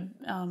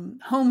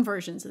home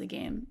versions of the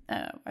game.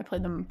 I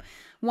played them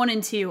 1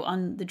 and 2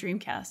 on the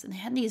Dreamcast, and they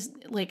had these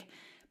like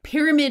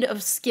pyramid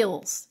of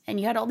skills, and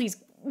you had all these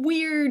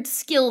weird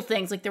skill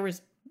things. Like there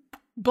was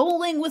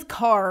bowling with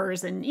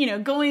cars and,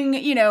 doing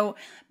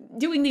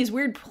these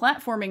weird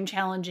platforming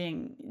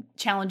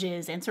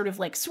challenges and sort of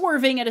like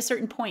swerving at a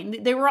certain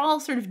point. They were all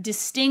sort of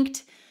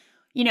distinct,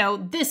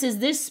 this is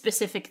this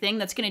specific thing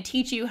that's going to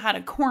teach you how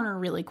to corner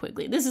really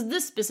quickly. This is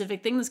this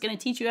specific thing that's going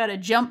to teach you how to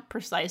jump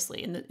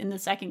precisely in the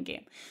second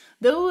game.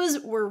 Those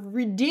were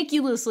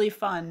ridiculously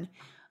fun.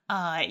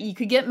 You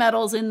could get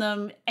medals in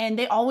them, and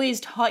they always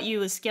taught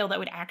you a skill that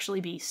would actually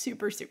be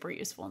super, super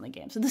useful in the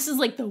game. So this is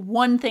like the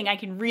one thing I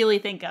can really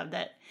think of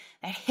that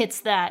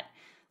hits that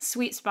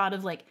sweet spot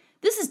of like,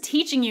 this is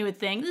teaching you a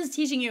thing. This is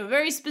teaching you a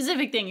very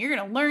specific thing. You're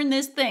going to learn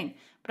this thing.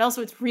 But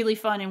also it's really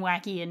fun and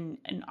wacky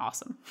and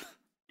awesome.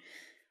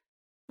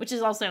 Which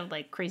is also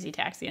like Crazy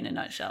Taxi in a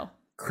nutshell.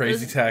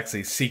 Crazy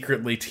Taxi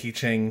secretly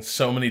teaching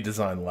so many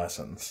design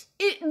lessons.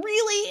 It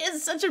really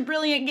is such a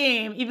brilliant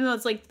game, even though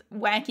it's like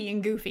wacky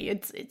and goofy.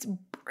 It's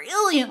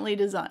brilliantly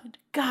designed.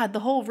 God,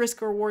 the whole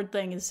risk reward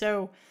thing is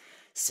so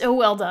so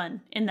well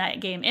done in that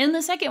game. And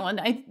the second one,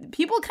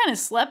 people kind of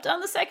slept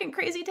on the second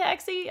Crazy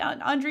Taxi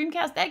on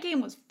Dreamcast. That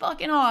game was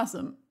fucking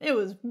awesome. It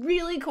was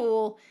really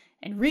cool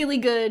and really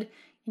good,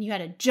 and you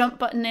had a jump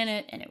button in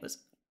it, and it was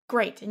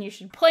great. And you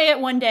should play it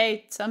one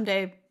day,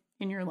 someday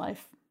in your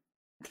life,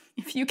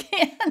 if you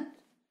can.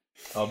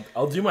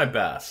 I'll do my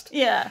best.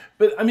 Yeah.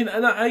 But I mean,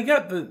 and I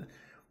get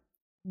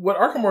what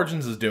Arkham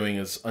Origins is doing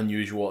is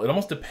unusual. It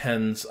almost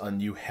depends on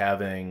you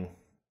having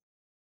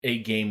a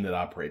game that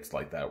operates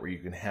like that, where you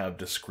can have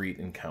discrete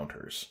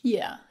encounters.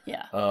 Yeah.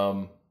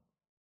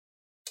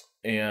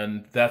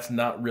 And that's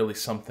not really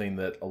something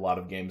that a lot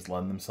of games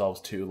lend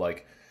themselves to.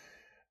 Like,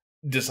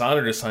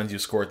 Dishonored assigns you a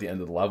score at the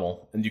end of the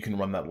level, and you can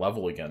run that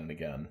level again and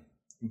again.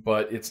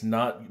 But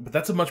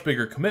that's a much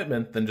bigger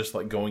commitment than just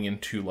like going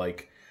into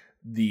like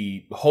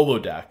the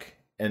holodeck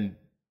and,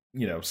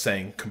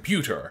 saying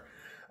computer,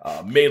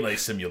 melee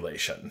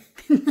simulation,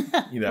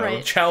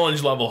 Right.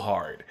 challenge level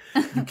hard.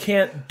 You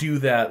can't do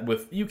that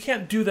with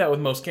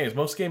most games.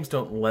 Most games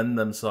don't lend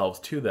themselves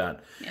to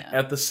that. Yeah.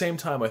 At the same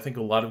time, I think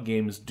a lot of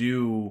games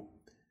do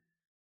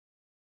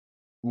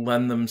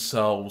lend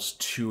themselves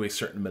to a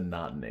certain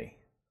monotony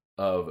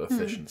of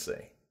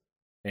efficiency.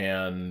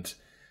 And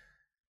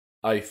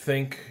I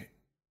think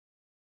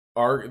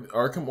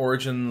Arkham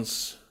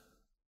Origins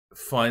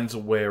finds a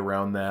way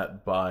around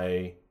that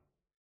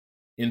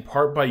in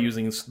part by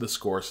using the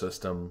score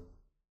system,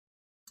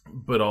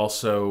 but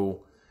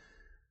also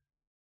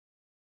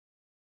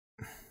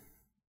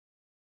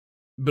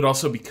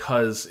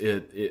because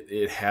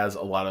it has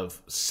a lot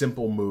of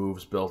simple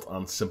moves built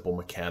on simple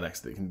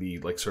mechanics that can be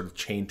like sort of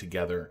chained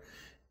together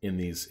in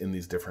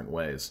these different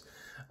ways.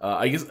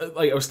 I guess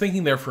like I was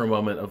thinking there for a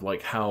moment of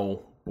like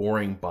how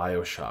boring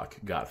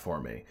BioShock got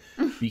for me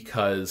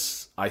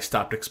because I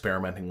stopped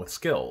experimenting with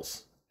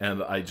skills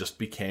and I just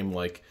became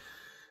like,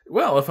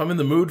 well, if I'm in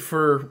the mood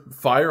for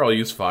fire, I'll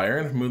use fire,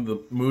 and if I'm in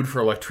the mood for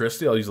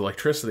electricity, I'll use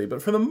electricity.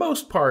 But for the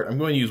most part, I'm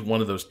going to use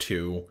one of those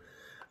two.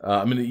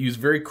 I'm going to use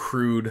very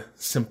crude,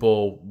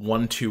 simple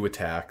 1-2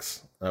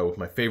 attacks with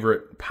my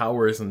favorite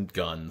powers and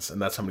guns, and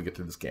that's how I'm going to get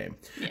through this game.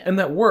 Yeah. And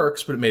that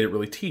works, but it made it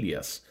really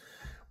tedious.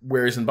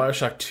 Whereas in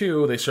BioShock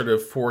 2, they sort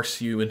of force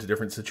you into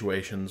different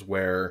situations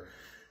where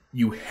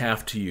you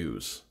have to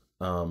use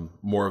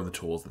more of the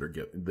tools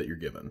that you're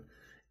given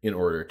in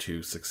order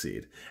to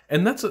succeed.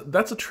 And that's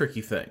a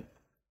tricky thing.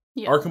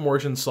 Yeah. Arkham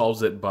Origins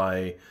solves it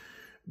by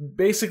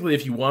basically,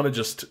 if you want to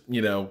just,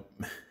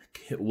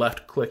 hit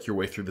left click your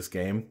way through this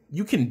game,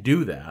 you can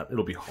do that.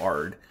 It'll be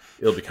hard.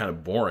 It'll be kind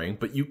of boring,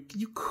 but you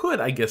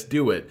could, I guess,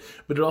 do it.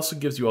 But it also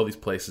gives you all these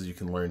places you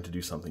can learn to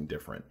do something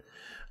different.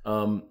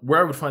 Where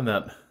I would find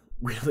that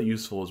really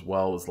useful as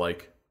well is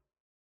like,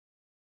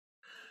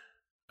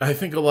 I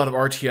think a lot of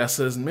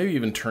RTSs and maybe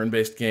even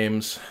turn-based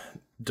games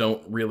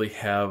don't really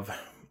have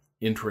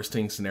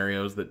interesting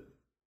scenarios that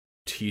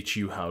teach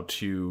you how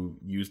to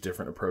use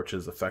different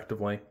approaches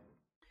effectively.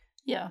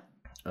 Yeah.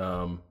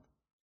 And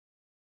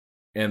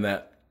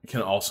that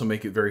can also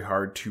make it very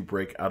hard to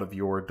break out of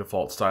your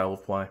default style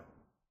of play.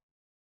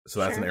 So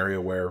that's an area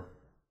where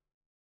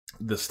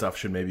this stuff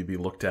should maybe be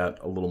looked at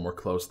a little more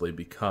closely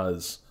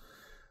because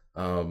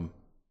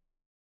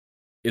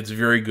it's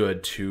very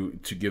good to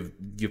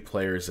give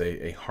players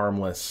a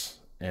harmless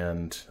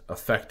and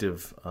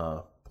effective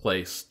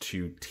place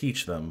to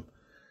teach them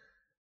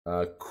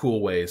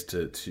cool ways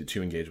to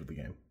engage with the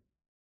game.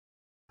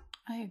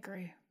 I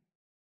agree.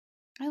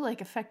 I like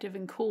effective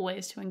and cool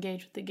ways to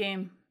engage with the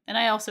game. And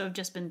I also have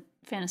just been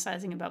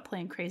fantasizing about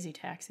playing Crazy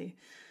Taxi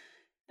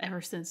ever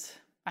since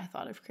I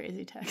thought of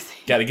Crazy Taxi.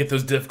 Gotta get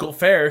those difficult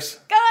fares.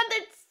 God,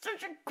 that's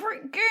such a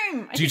great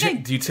game. Do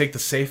you take the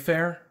safe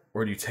fare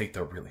or do you take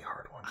the really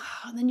hard one?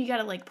 Oh, then you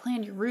gotta like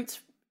plan your routes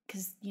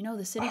because you know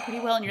the city pretty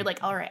well, and you're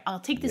like, all right, I'll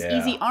take this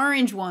easy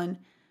orange one,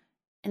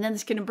 and then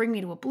it's gonna bring me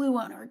to a blue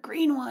one or a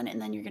green one,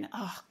 and then you're gonna,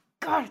 oh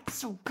God, it's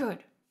so good.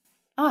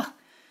 Oh,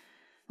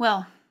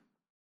 well,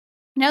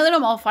 now that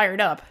I'm all fired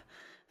up,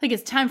 I think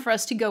it's time for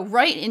us to go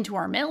right into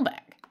our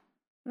mailbag.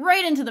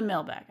 Right into the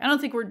mailbag. I don't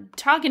think we're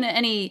talking to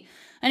any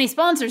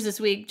sponsors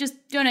this week. Just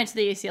donate to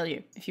the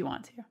ACLU if you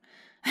want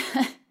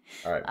to.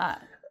 All right.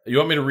 You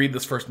want me to read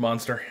this first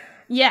monster?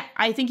 Yeah,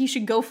 I think you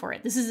should go for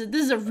it. This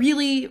is a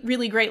really,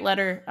 really great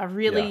letter. A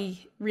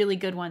really, really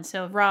good one.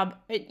 So, Rob,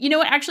 you know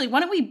what? Actually, why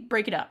don't we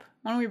break it up?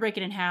 Why don't we break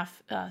it in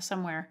half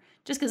somewhere?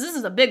 Just because this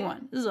is a big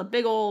one. This is a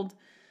big old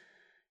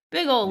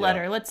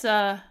letter. Let's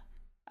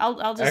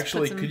I'll just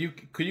actually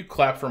could you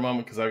clap for a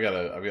moment because I've got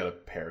to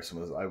pair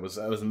some of this. I was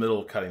in the middle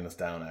of cutting this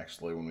down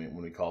actually when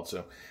we called.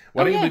 So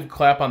why don't you leave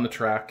clap on the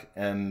track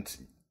and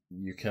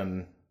you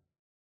can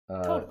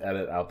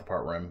edit out the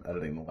part where I'm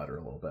editing the letter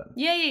a little bit.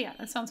 Yeah.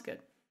 That sounds good.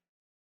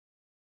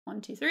 1,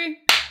 2, 3.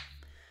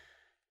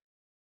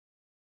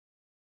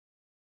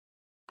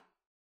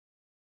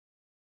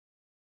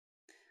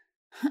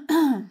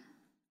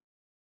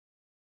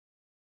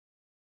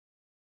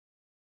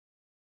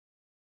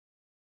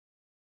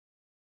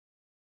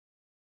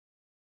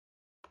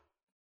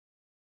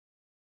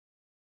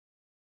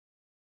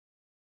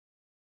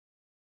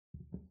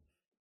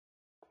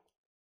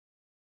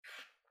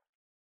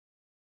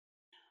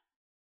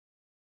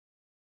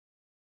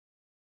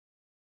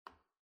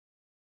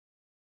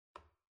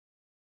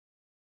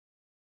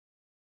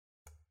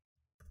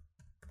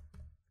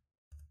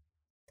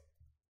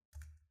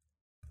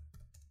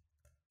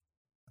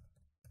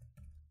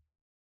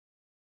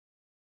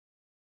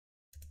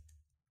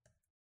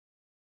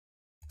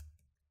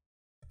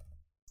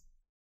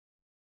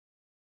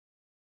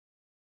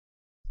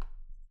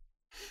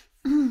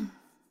 All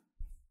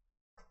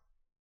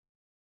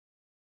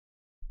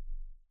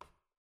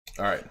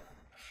right.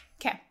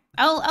 Okay.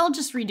 I'll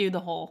just redo the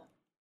whole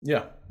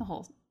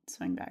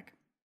swing back.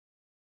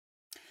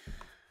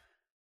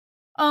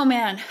 Oh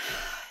man.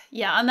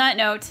 Yeah, on that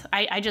note,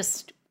 I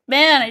just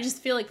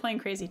feel like playing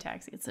Crazy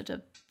Taxi. It's such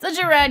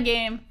a rad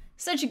game,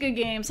 such a good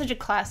game, such a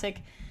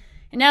classic.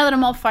 And now that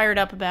I'm all fired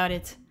up about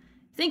it,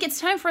 I think it's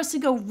time for us to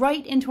go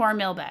right into our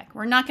mailbag.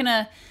 We're not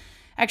gonna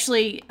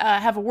actually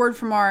have a word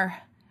from our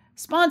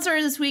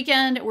sponsor this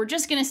weekend. We're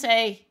just gonna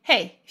say,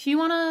 hey, if you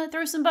wanna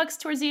throw some bucks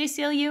towards the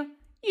ACLU,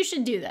 you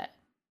should do that.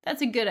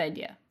 That's a good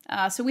idea.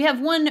 So we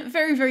have one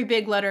very, very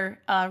big letter,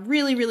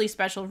 really, really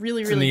special,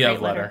 really, really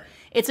great letter.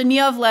 It's a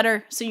Niev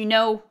letter, so you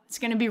know it's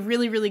going to be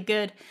really, really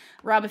good.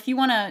 Rob, if you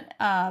want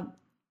to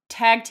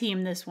tag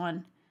team this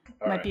one,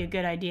 it might be a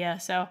good idea.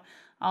 So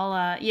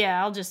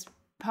I'll just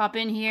pop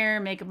in here,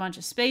 make a bunch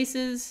of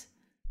spaces.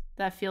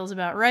 That feels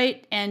about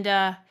right. And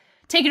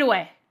take it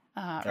away,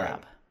 Rob. Right.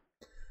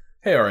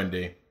 Hey,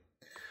 R&D.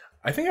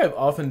 I think I've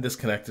often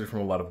disconnected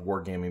from a lot of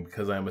wargaming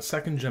because I am a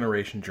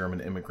second-generation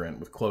German immigrant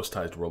with close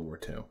ties to World War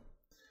II.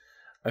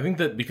 I think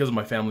that because of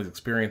my family's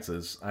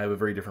experiences, I have a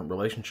very different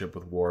relationship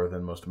with war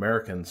than most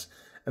Americans,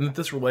 and that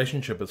this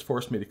relationship has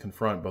forced me to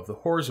confront both the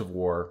horrors of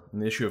war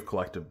and the issue of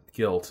collective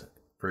guilt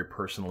very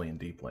personally and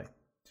deeply.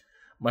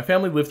 My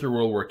family lived through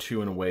World War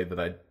II in a way that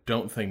I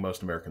don't think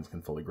most Americans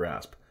can fully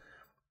grasp.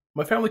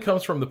 My family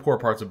comes from the poor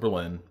parts of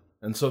Berlin,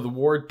 and so the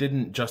war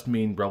didn't just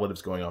mean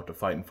relatives going off to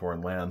fight in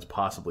foreign lands,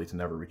 possibly to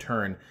never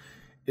return.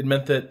 It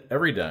meant that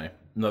every day,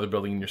 another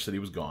building in your city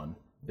was gone.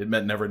 It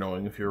meant never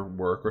knowing if your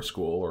work or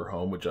school or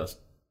home would just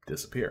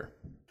disappear.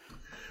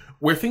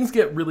 Where things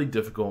get really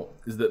difficult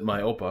is that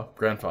my Opa,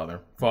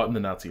 grandfather, fought in the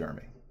Nazi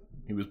army.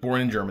 He was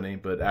born in Germany,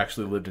 but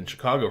actually lived in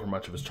Chicago for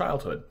much of his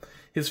childhood.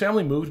 His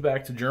family moved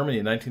back to Germany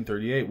in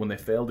 1938 when they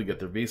failed to get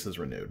their visas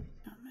renewed.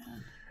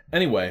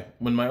 Anyway,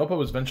 when my Opa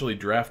was eventually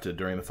drafted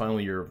during the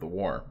final year of the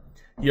war,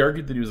 he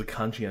argued that he was a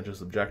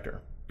conscientious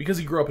objector. Because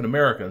he grew up in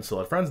America and still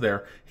had friends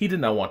there, he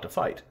did not want to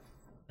fight.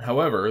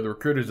 However, the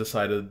recruiters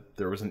decided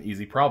this was an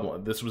easy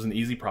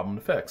problem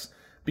to fix,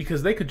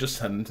 because they could just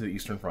send him to the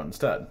Eastern Front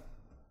instead.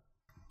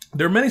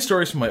 There are many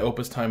stories from my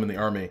Opa's time in the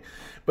army,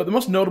 but the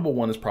most notable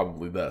one is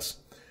probably this.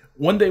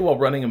 One day while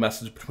running a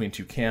message between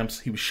two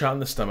camps, he was shot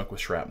in the stomach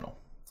with shrapnel.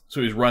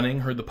 So he was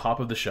running, heard the pop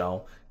of the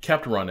shell,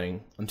 kept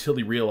running, until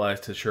he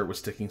realized his shirt was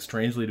sticking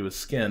strangely to his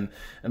skin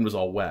and was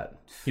all wet.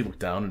 He looked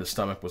down and his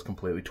stomach was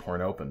completely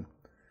torn open.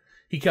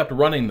 He kept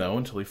running, though,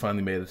 until he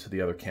finally made it to the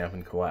other camp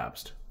and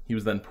collapsed. He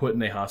was then put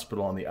in a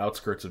hospital on the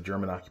outskirts of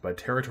German-occupied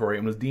territory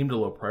and was deemed a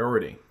low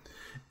priority.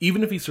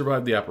 Even if he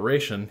survived the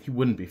operation, he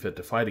wouldn't be fit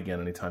to fight again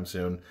anytime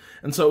soon,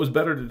 and so it was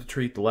better to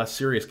treat the less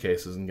serious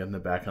cases and get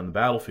them back on the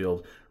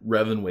battlefield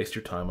rather than waste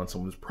your time on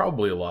someone who's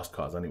probably a lost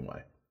cause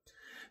anyway.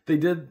 They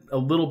did a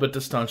little bit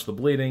to staunch the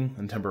bleeding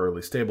and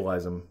temporarily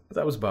stabilize him, but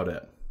that was about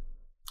it.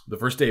 The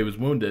first day he was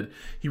wounded,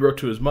 he wrote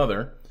to his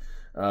mother,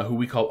 who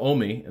we call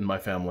Omi in my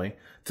family,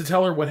 to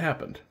tell her what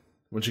happened.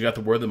 When she got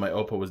the word that my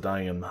Opa was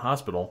dying in the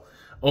hospital,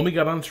 Omi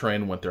got on a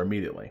train and went there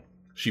immediately.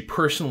 She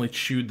personally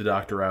chewed the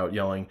doctor out,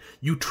 yelling,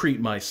 "You treat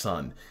my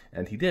son,"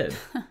 and he did.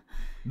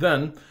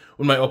 Then,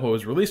 when my Opa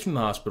was released from the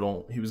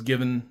hospital, he was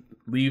given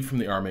leave from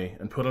the army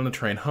and put on a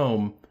train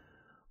home,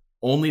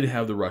 only to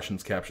have the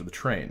Russians capture the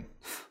train.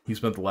 He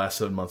spent the last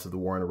 7 months of the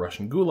war in a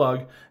Russian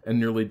gulag and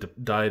nearly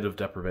died of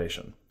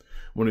deprivation.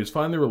 When he was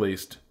finally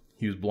released,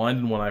 he was blind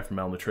in one eye from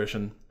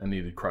malnutrition and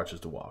needed crutches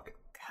to walk.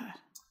 God.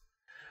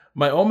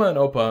 My Oma and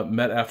Opa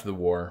met after the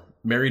war,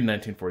 married in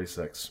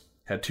 1946,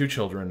 had 2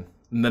 children,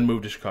 and then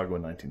moved to Chicago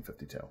in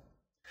 1952.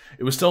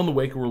 It was still in the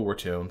wake of World War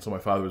II, and so my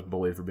father was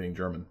bullied for being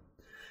German.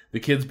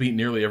 The kids beat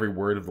nearly every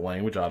word of the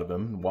language out of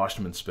him and washed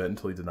him in spit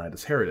until he denied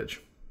his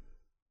heritage.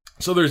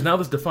 So there's now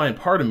this defiant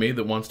part of me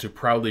that wants to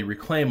proudly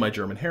reclaim my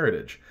German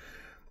heritage.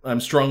 I'm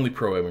strongly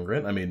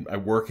pro-immigrant. I mean, I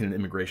work in an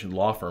immigration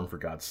law firm, for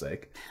God's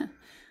sake.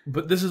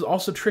 But this is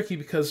also tricky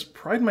because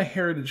pride in my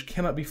heritage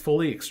cannot be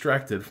fully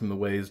extracted from the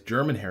ways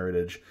German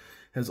heritage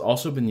has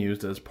also been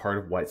used as part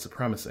of white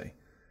supremacy.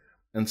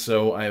 And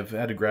so I have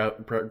had to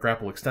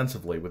grapple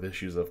extensively with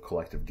issues of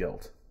collective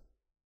guilt.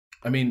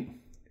 I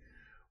mean,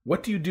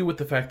 what do you do with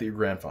the fact that your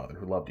grandfather,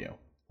 who loved you,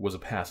 was a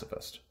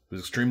pacifist,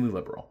 was extremely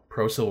liberal,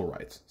 pro-civil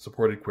rights,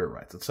 supported queer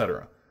rights,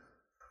 etc.,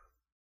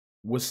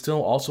 was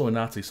still also a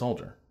Nazi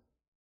soldier?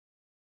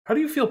 How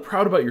do you feel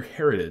proud about your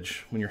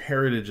heritage when your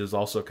heritage is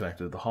also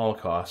connected to the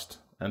Holocaust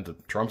and to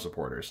Trump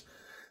supporters,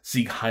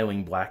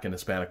 Sieg-heiling black and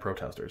Hispanic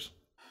protesters?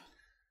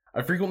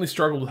 I frequently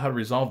struggled with how to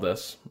resolve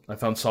this. I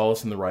found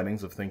solace in the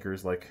writings of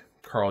thinkers like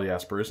Karl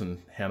Jaspers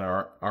and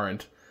Hannah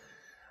Arendt.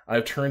 I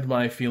have turned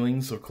my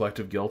feelings of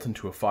collective guilt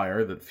into a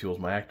fire that fuels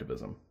my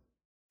activism.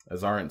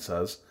 As Arendt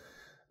says,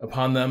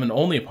 upon them and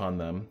only upon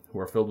them, who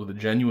are filled with a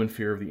genuine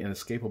fear of the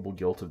inescapable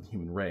guilt of the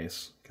human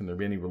race, can there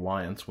be any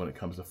reliance when it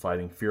comes to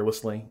fighting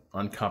fearlessly,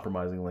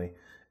 uncompromisingly,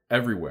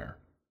 everywhere,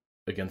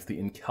 against the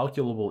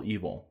incalculable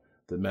evil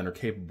that men are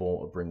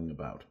capable of bringing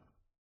about.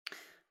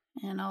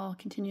 And I'll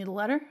continue the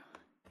letter.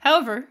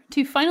 However,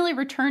 to finally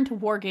return to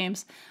war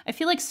games, I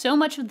feel like so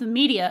much of the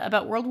media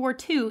about World War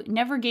II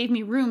never gave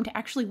me room to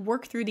actually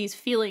work through these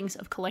feelings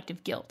of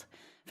collective guilt.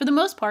 For the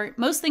most part,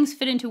 most things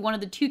fit into one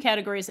of the two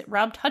categories that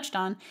Rob touched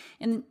on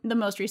in the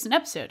most recent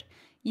episode.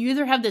 You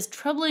either have this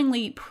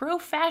troublingly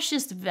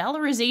pro-fascist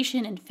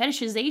valorization and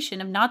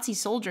fetishization of Nazi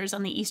soldiers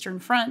on the Eastern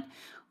Front,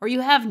 or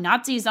you have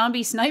Nazi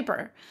zombie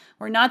sniper,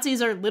 where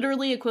Nazis are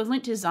literally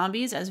equivalent to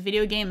zombies as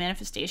video game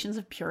manifestations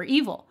of pure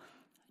evil.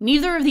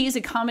 Neither of these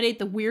accommodate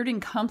the weird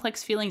and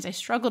complex feelings I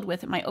struggled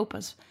with at my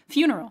Opa's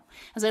funeral,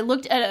 as I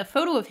looked at a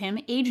photo of him,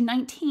 age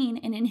 19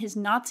 and in his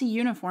Nazi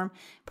uniform,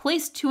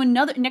 placed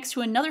next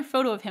to another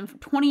photo of him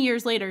 20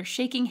 years later,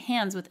 shaking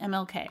hands with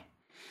MLK.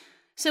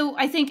 So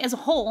I think as a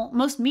whole,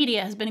 most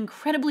media has been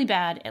incredibly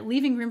bad at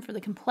leaving room for the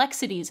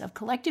complexities of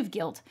collective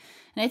guilt,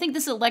 and I think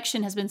this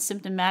election has been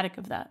symptomatic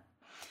of that.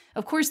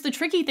 Of course, the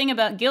tricky thing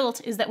about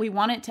guilt is that we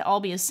want it to all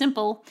be as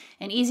simple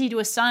and easy to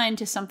assign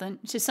to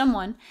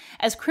someone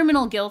as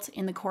criminal guilt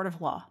in the court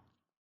of law.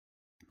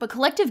 But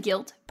collective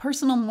guilt,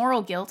 personal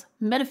moral guilt,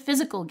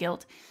 metaphysical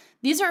guilt,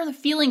 these are the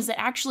feelings that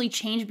actually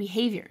change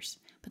behaviors.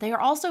 But they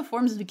are also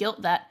forms of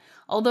guilt that,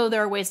 although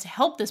there are ways to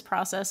help this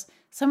process,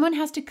 someone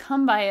has to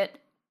come by it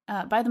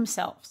by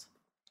themselves.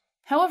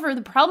 However,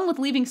 the problem with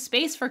leaving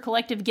space for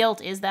collective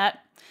guilt is that,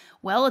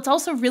 well, it's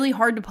also really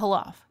hard to pull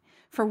off.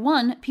 For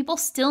one, people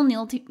still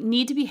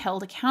need to be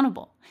held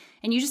accountable,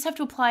 and you just have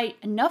to apply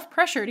enough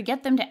pressure to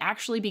get them to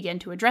actually begin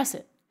to address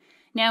it.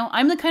 Now,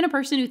 I'm the kind of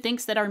person who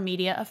thinks that our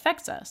media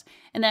affects us,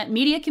 and that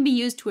media can be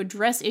used to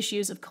address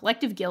issues of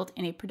collective guilt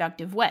in a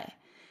productive way.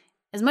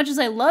 As much as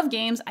I love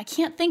games, I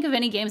can't think of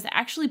any games that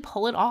actually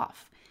pull it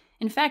off.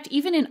 In fact,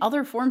 even in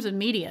other forms of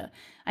media,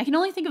 I can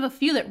only think of a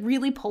few that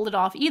really pulled it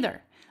off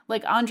either,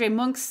 like Andre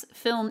Munch's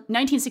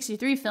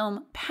 1963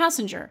 film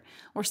Passenger,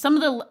 or some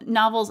of the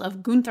novels of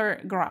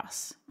Günter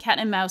Grass. Cat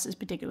and Mouse is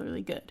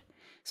particularly good.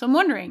 So I'm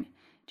wondering,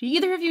 do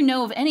either of you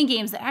know of any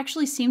games that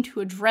actually seem to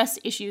address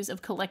issues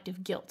of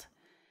collective guilt?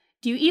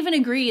 Do you even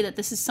agree that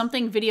this is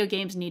something video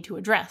games need to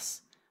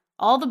address?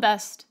 All the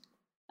best,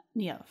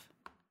 Niev.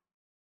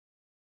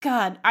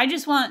 God, I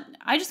just want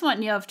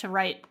Niev to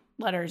write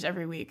letters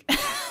every week.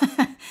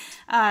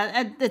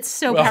 It's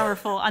so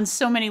powerful on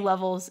so many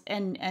levels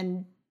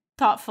and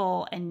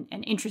thoughtful and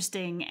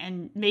interesting,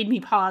 and made me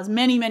pause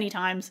many, many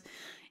times,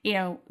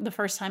 the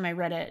first time I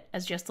read it,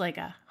 as just like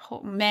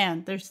oh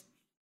man, there's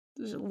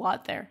a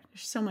lot there.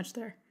 There's so much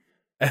there.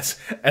 As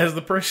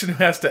the person who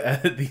has to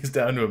edit these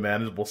down to a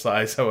manageable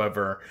size,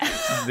 however,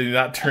 they do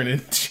not turn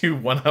into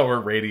 1-hour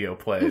radio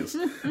plays.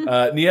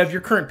 Niev,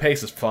 your current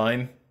pace is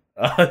fine.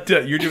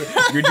 You're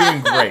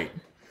doing great.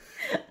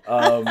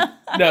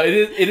 No,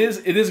 it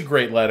is a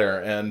great letter,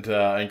 and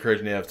I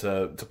encourage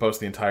Niev to post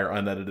the entire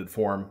unedited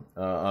form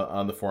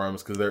on the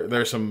forums, because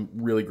there are some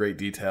really great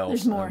details.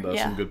 There's more, and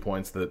some good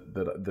points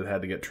that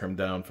had to get trimmed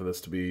down for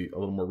this to be a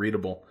little more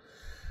readable.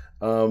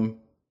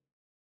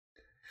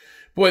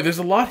 Boy, there's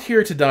a lot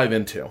here to dive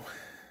into.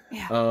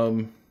 Yeah.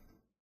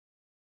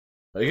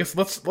 I guess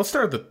let's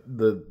start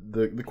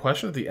the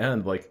question at the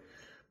end. Like,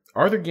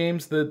 are there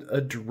games that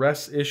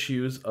address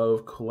issues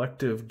of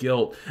collective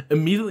guilt?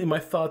 Immediately, my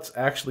thoughts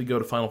actually go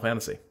to Final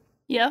Fantasy.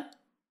 Yeah.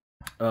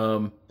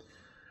 I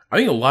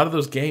think a lot of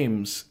those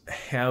games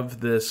have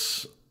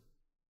this.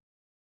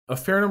 A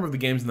fair number of the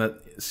games in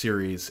that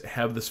series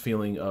have this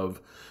feeling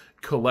of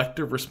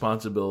collective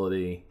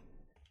responsibility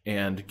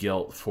and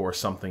guilt for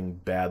something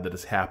bad that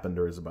has happened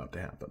or is about to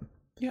happen.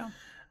 Yeah.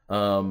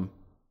 Final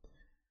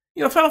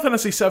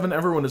Fantasy VII,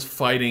 everyone is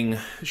fighting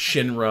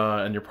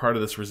Shinra, and you're part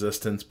of this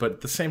resistance, but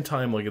at the same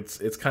time, like,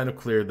 it's kind of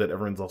clear that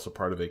everyone's also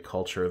part of a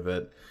culture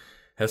that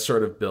has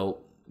sort of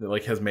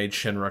has made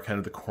Shinra kind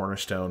of the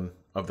cornerstone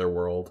of their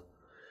world.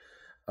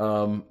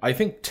 I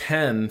think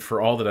 10, for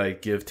all that I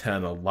give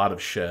 10 a lot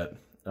of shit,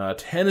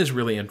 10 is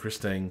really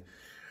interesting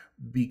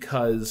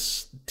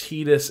because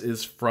Tidus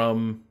is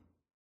from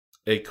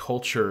a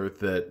culture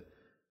that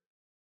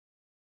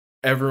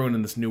everyone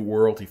in this new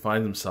world he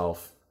finds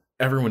himself,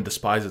 everyone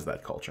despises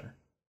that culture.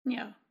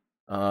 Yeah.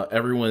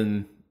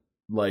 Everyone,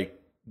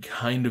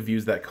 kind of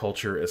views that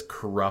culture as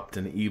corrupt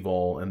and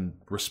evil and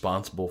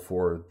responsible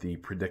for the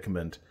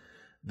predicament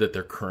that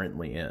they're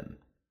currently in.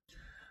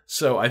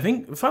 So I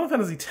think Final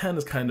Fantasy X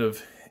is kind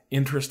of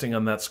interesting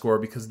on that score,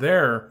 because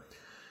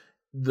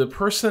the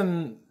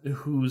person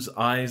whose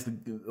eyes,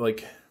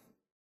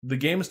 the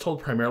game is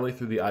told primarily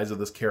through the eyes of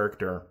this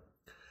character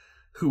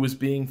who is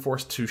being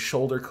forced to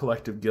shoulder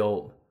collective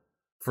guilt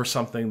for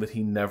something that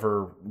he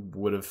never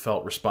would have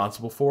felt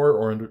responsible for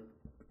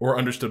or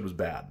understood was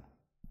bad.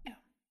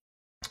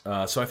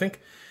 Yeah. So I think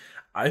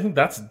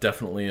that's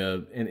definitely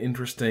an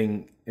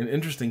interesting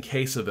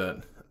case of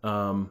it.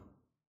 Though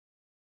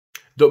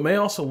it may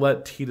also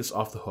let Tidus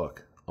off the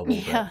hook a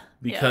little bit,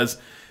 because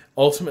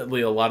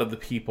ultimately a lot of the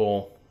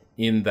people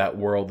in that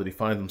world that he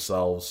finds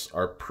themselves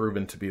are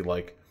proven to be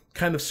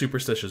kind of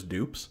superstitious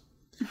dupes,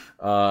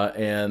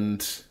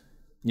 and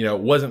it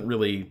wasn't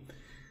really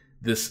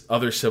this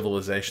other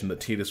civilization that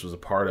Tidus was a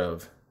part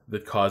of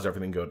that caused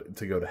everything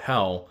to go to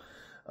hell.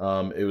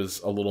 It was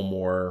a little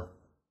more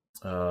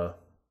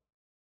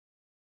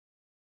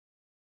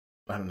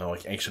I don't know,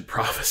 like ancient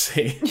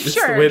prophecy.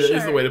 Sure,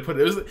 Is the way to put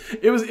it.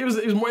 It was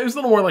a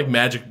little more like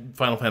Magic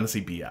Final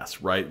Fantasy BS,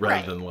 right?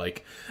 Rather than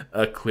like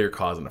a clear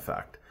cause and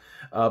effect.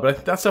 But I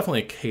think that's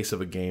definitely a case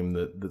of a game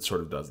that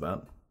sort of does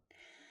that.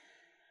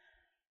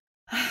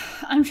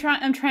 I'm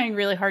trying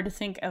really hard to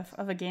think of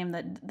a game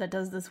that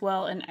does this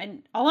well,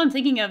 and all I'm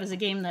thinking of is a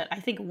game that I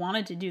think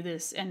wanted to do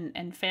this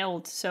and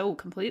failed so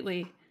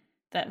completely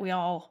that we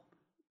all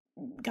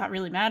got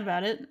really mad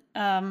about it.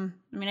 I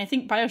mean, I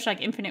think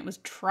BioShock Infinite was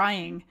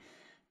trying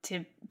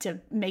to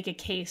make a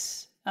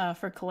case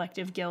for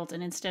collective guilt,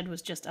 and instead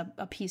was just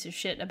a piece of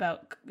shit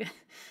about,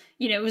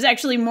 it was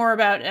actually more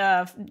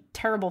about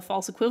terrible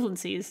false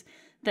equivalencies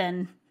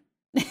than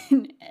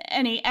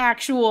any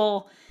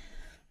actual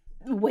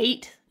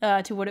weight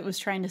to what it was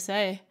trying to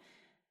say.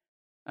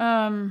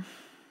 I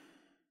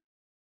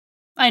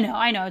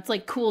know. It's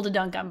like cool to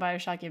dunk on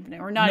BioShock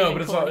Infinite. We're not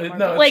even cool anymore.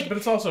 But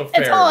it's also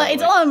fair.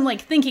 It's all I'm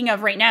like thinking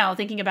of right now.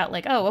 Thinking about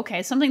like, oh,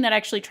 okay, something that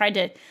actually tried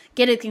to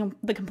get at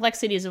the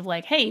complexities of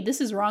like, hey, this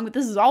is wrong, but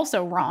this is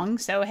also wrong.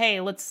 So hey,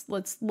 let's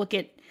look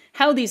at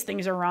how these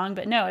things are wrong.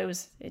 But no,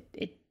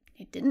 it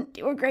didn't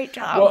do a great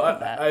job. Well, of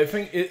that. I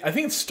think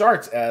it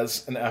starts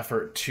as an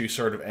effort to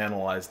sort of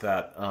analyze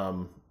that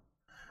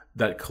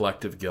that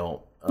collective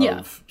guilt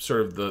of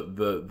sort of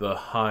the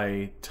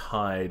high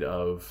tide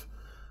of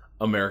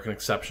American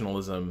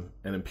exceptionalism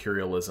and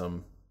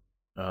imperialism.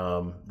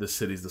 The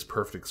city's this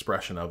perfect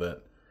expression of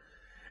it.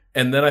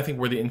 And then I think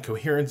where the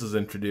incoherence is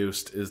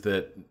introduced is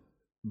that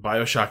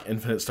BioShock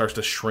Infinite starts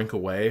to shrink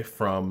away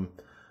from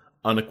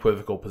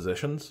unequivocal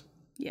positions.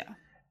 Yeah.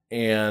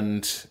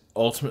 And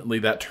ultimately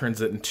that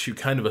turns it into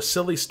kind of a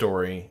silly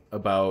story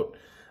about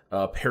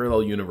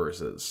parallel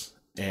universes.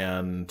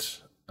 And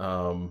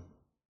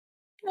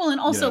well,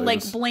 and also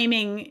like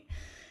blaming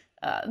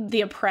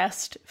the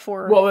oppressed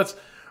for. Well,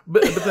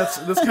 but that's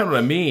kind of what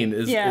I mean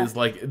is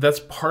like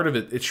that's part of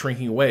it. It's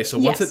shrinking away. So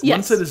once it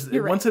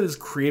has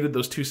created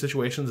those two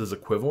situations as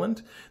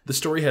equivalent, the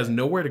story has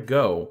nowhere to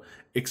go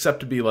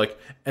except to be like,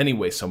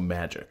 anyway, so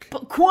magic.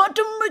 But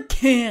quantum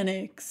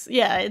mechanics.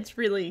 Yeah, it's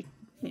really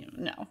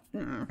no.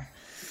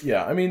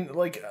 Yeah, I mean,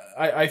 like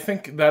I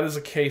think that is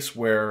a case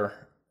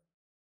where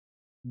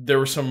there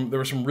were some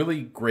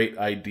really great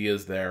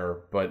ideas there,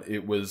 but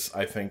it was,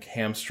 I think,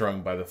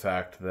 hamstrung by the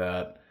fact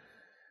that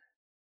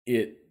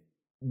it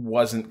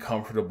wasn't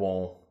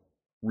comfortable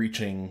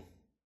reaching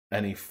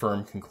any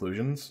firm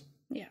conclusions.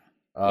 Yeah.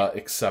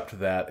 Except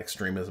that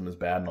extremism is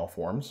bad in all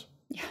forms.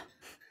 Yeah.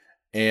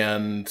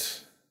 And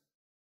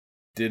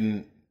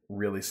didn't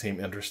really seem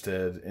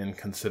interested in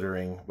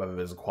considering whether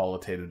there's a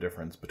qualitative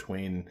difference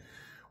between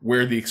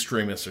where the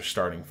extremists are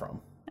starting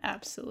from.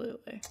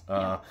 Absolutely.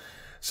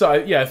 So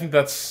I think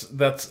that's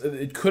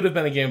it could have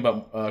been a game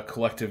about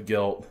collective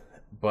guilt,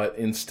 but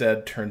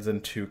instead turns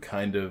into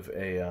kind of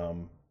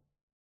an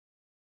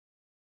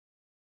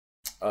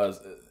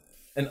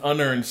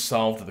unearned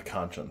salve to the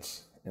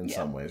conscience in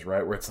some ways,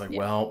 right? Where it's like,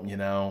 well,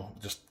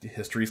 just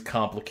history's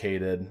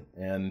complicated,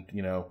 and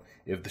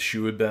if the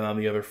shoe had been on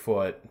the other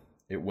foot,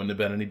 it wouldn't have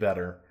been any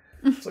better.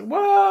 It's like,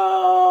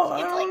 well, I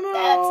don't know.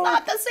 That's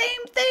not the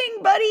same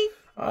thing, buddy.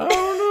 I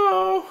don't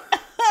know.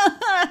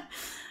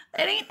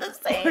 It ain't the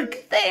same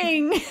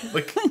thing.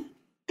 Like,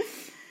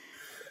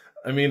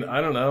 I mean, I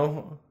don't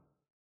know.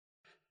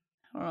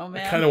 Oh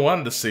man, I kind of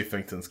wanted to see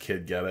Finkton's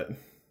kid get it.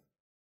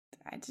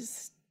 I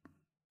just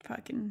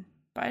fucking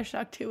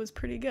BioShock 2 was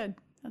pretty good.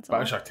 That's all.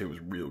 BioShock 2 was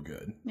real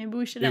good. Maybe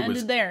we should have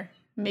ended there.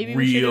 Maybe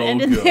we should have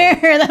ended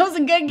there. That was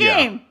a good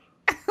game.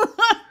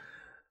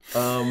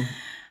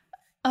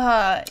 Yeah.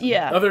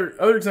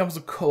 Other examples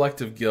of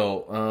collective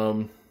guilt.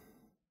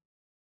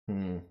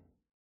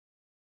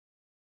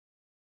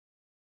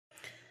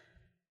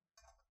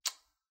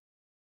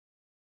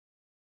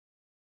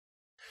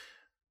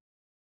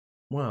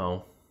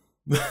 Well,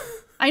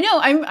 I know.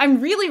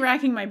 I'm really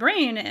racking my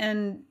brain,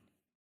 and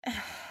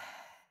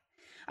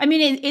I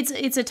mean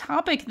it's a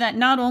topic that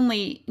not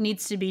only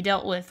needs to be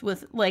dealt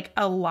with like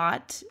a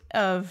lot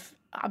of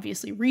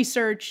obviously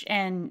research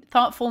and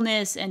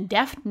thoughtfulness and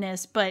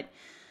deftness, but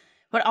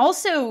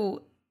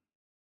also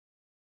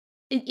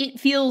it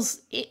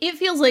feels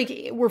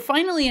like we're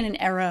finally in an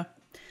era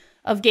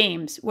of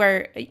games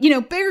where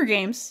bigger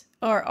games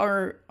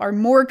are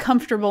more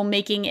comfortable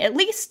making at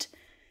least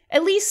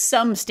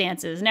some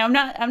stances. Now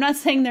I'm not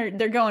saying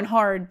they're going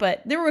hard,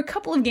 but there were a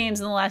couple of games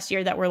in the last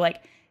year that were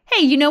like,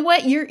 hey, you know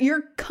what?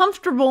 You're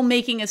comfortable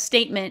making a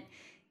statement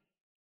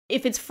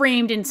if it's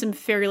framed in some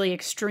fairly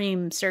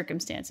extreme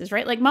circumstances,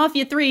 right? Like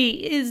Mafia 3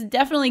 is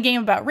definitely a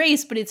game about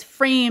race, but it's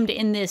framed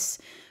in this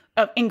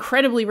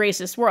incredibly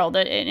racist world,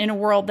 in a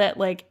world that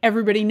like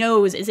everybody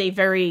knows is a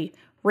very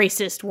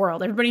racist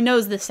world. Everybody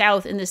knows the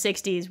South in the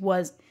 60s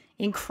was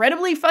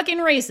incredibly fucking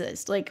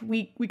racist. Like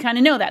we kind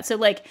of know that. So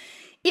like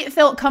it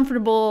felt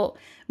comfortable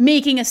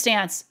making a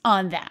stance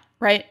on that,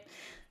 right?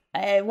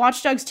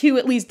 Watch Dogs 2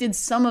 at least did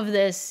some of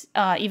this,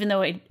 even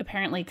though it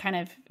apparently kind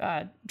of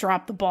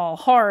dropped the ball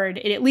hard.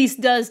 It at least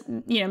does,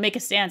 make a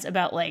stance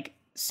about like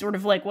sort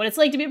of like what it's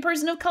like to be a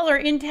person of color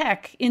in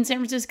tech in San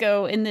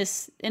Francisco in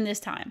this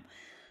time.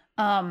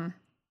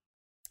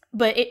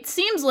 But it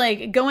seems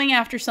like going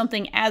after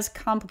something as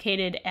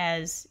complicated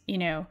as,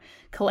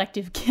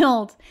 collective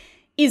guilt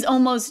is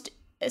almost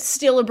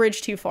still a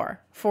bridge too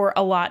far for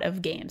a lot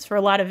of games, for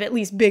a lot of at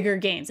least bigger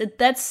games.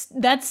 That's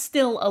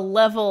still a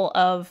level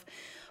of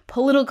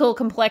political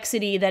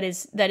complexity that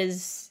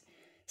is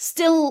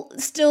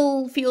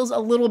still feels a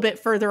little bit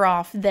further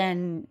off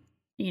than,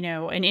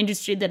 an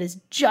industry that is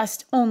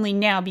just only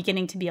now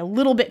beginning to be a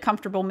little bit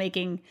comfortable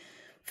making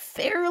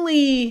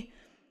fairly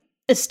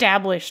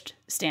established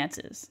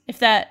stances. If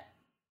that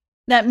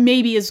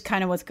maybe is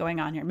kind of what's going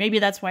on here. Maybe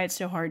that's why it's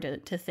so hard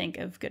to think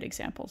of good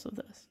examples of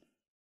this.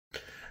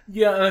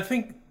 Yeah, and I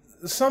think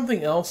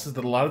something else is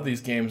that a lot of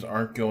these games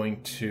aren't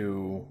going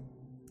to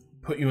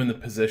put you in the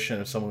position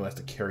of someone who has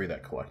to carry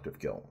that collective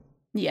guilt.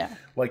 Yeah.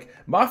 Like,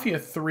 Mafia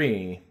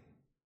 3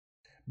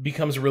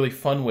 becomes a really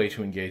fun way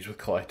to engage with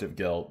collective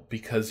guilt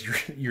because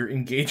you're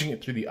engaging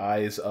it through the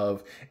eyes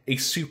of a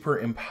super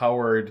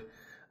empowered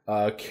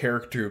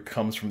character who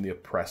comes from the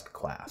oppressed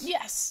class.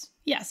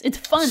 Yes, it's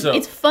fun.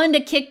 It's fun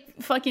to kick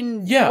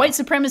fucking white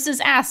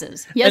supremacists'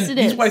 asses. Yes, and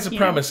it is. These white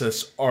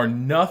supremacists are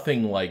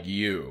nothing like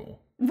you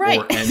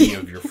or any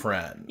of your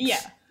friends.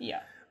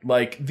 Yeah.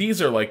 Like,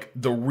 these are like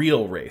the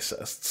real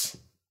racists,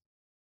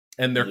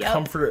 and they're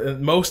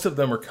most of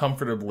them are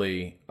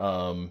comfortably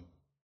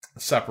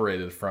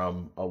separated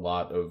from a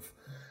lot of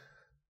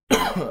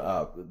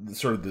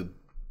sort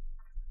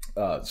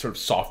of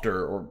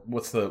softer, or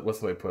what's the way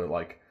to put it,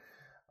 like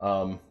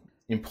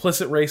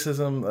implicit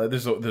racism.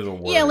 There's a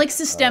word. Yeah, like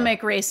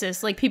systemic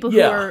racist, like people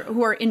who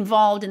are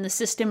involved in the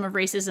system of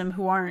racism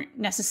who aren't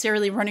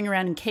necessarily running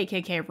around in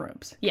KKK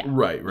robes. Yeah.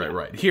 Right.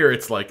 Here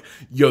it's like,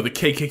 the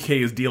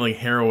KKK is dealing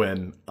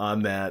heroin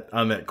on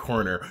that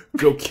corner.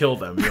 Go kill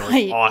them. You're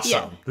like,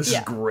 awesome. This is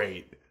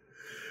great.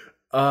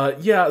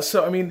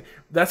 So I mean,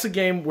 that's a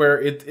game where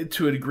it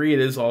to a degree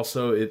it is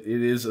also it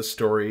is a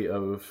story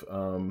of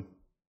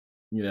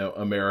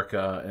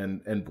America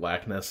and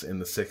blackness in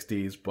the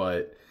 60s,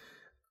 but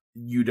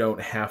you don't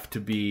have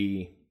to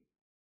be.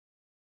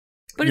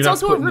 But it's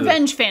also a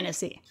revenge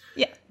fantasy.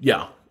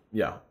 Yeah.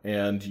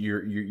 And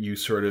you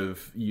sort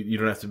of you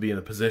don't have to be in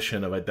the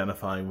position of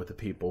identifying with the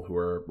people who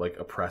are like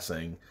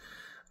oppressing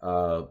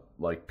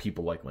like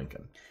people like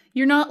Lincoln.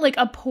 You're not like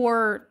a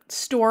poor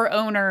store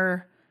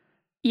owner,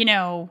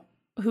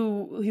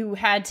 who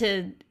had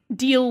to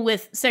deal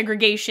with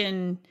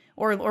segregation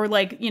or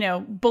like,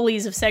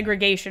 bullies of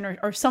segregation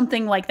or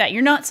something like that.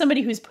 You're not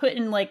somebody who's put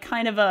in like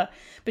kind of a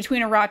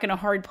between a rock and a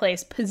hard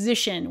place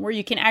position where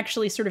you can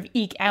actually sort of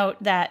eke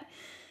out that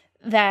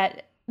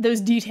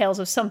those details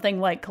of something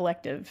like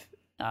collective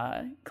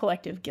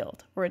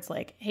guilt, where it's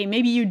like, hey,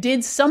 maybe you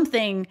did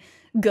something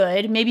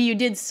good, maybe you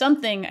did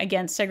something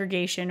against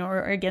segregation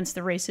or against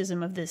the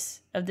racism of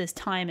this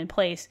time and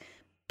place,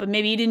 but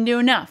maybe you didn't do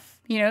enough.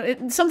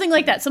 Something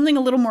like that, something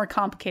a little more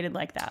complicated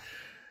like that.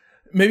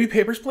 Maybe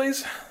Papers,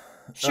 Please.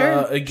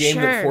 Sure. A game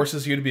that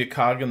forces you to be a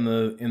cog in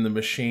the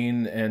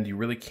machine, and you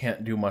really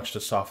can't do much to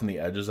soften the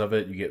edges of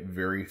it. You get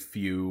very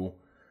few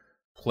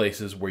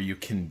places where you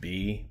can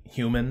be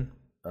human,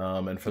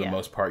 and for the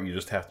most part, you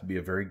just have to be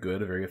a very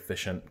good, a very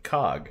efficient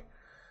cog.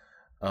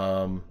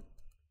 That's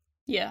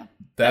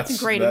a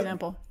great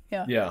example.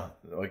 Yeah,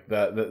 like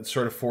that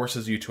sort of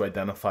forces you to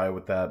identify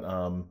with that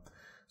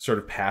sort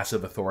of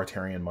passive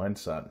authoritarian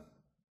mindset.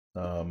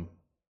 So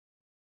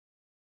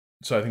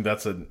I think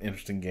that's an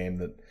interesting game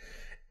that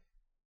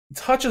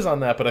touches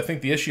on that, but I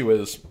think the issue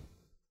is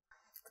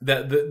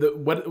that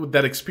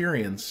that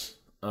experience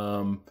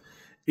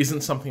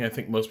isn't something I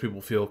think most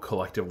people feel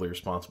collectively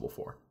responsible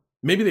for.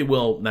 Maybe they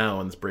will now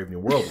in this Brave New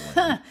World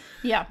one.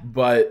 Yeah.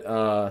 But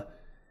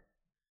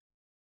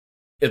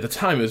at the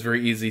time, it was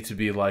very easy to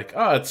be like,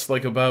 it's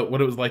like about what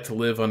it was like to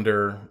live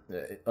under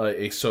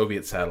a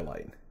Soviet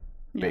satellite,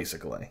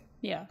 basically.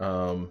 Yeah.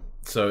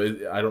 So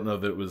I don't know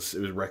that it was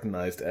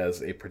recognized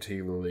as a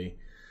particularly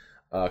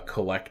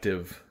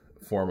collective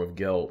form of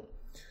guilt.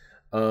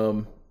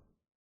 Oh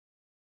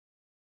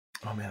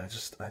man, I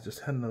just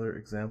had another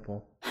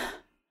example.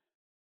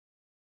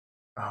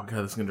 Oh god,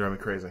 this is gonna drive me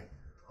crazy.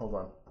 Hold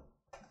on.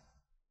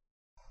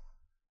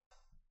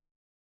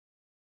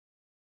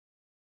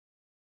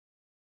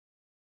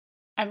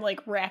 I'm like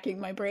racking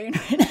my brain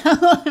right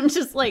now. I'm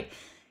just like,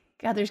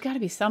 God, there's got to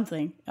be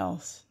something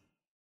else,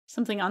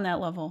 something on that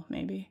level,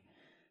 maybe.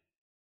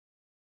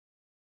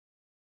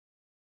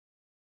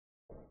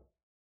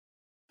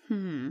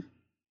 I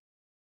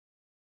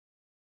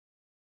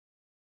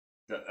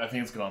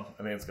think it's gone.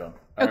 All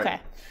okay.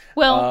 Right.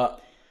 Well,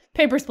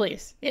 Papers,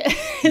 Please.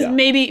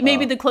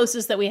 Maybe the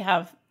closest that we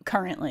have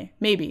currently.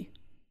 Maybe,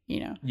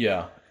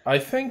 Yeah. I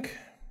think...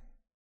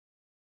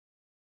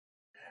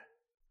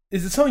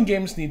 Is it something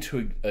games need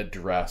to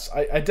address?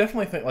 I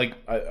definitely think, like,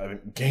 I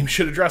mean, games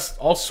should address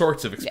all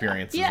sorts of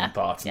experiences and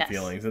thoughts and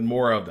feelings, and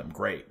more of them.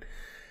 Great.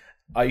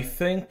 I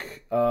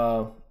think...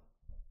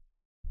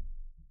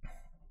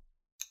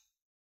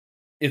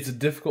 it's a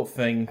difficult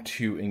thing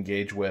to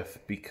engage with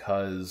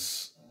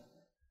because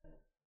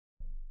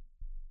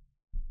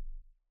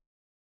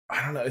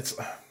I don't know.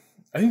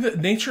 I think the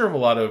nature of a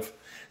lot of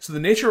So the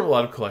nature of a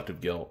lot of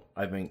collective guilt,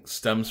 I think,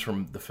 stems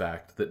from the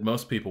fact that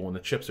most people, when the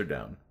chips are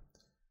down,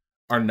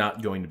 are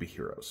not going to be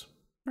heroes.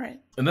 Right.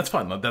 And that's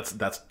fine.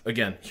 That's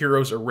again,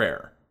 heroes are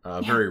rare,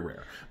 very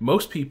rare.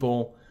 Most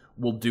people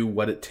will do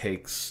what it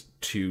takes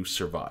to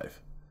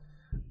survive.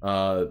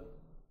 So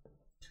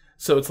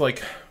it's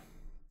like,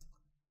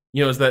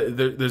 is that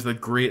there's the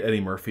great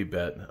Eddie Murphy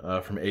bit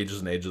from ages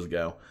and ages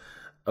ago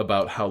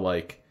about how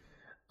like,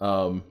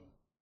 when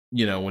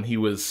he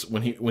was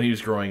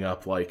growing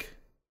up, like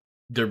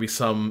there'd be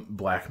some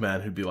black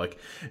man who'd be like,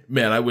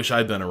 man, I wish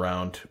I'd been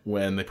around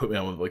when they put me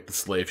on with like the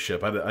slave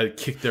ship. I'd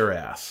kick their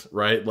ass,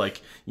 right?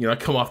 Like, I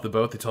come off the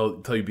boat, they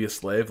tell you be a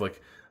slave,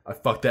 like I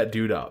fucked that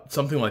dude up,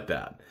 something like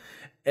that.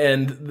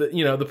 And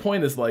the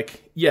point is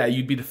like, yeah,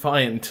 you'd be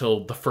defiant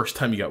until the first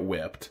time you got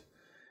whipped,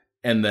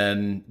 and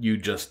then you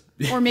just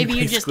or maybe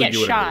you just get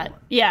shot.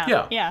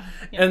 Yeah.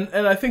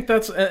 And I think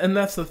that's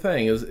the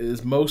thing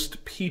is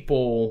most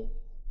people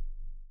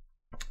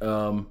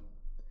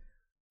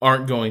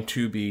aren't going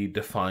to be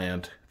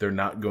defiant. They're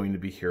not going to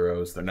be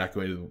heroes. They're not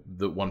going to be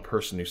the one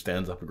person who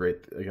stands up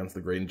against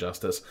the great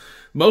injustice.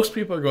 Most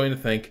people are going to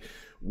think,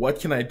 what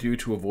can I do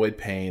to avoid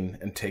pain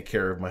and take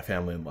care of my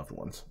family and loved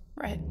ones?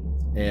 Right.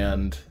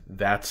 And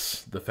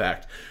that's the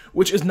fact,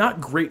 which is not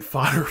great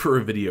fodder for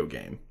a video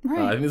game.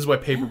 Right. I think this is why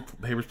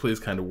Papers, Please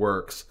kind of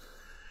works.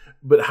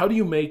 But how do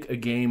you make a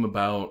game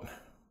about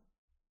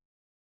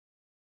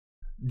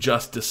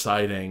just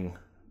deciding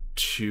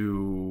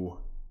to,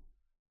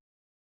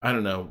 I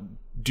don't know,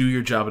 do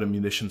your job at a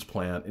munitions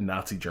plant in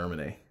Nazi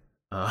Germany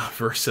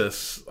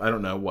versus, I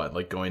don't know what,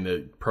 like going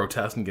to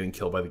protest and getting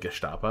killed by the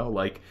Gestapo?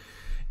 Like,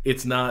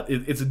 it's not.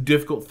 It's a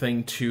difficult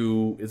thing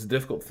to. It's a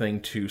difficult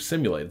thing to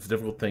simulate. It's a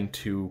difficult thing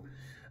to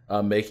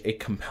make a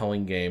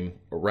compelling game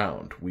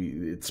around.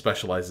 It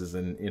specializes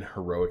in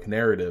heroic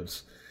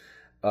narratives,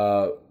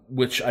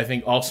 which I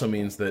think also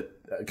means that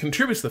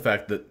contributes to the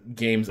fact that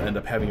games end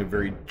up having a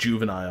very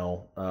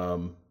juvenile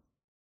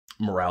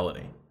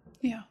morality.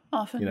 Yeah,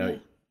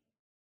 often.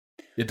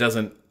 It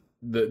doesn't.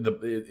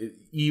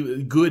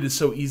 Good is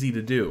so easy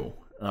to do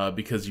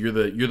because you're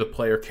the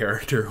player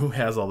character who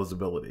has all those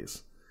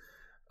abilities.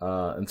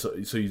 And so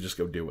you just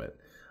go do it.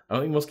 I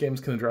don't think most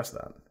games can address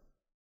that.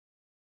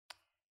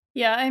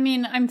 Yeah, I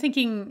mean, I'm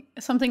thinking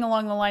something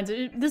along the lines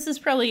of, this is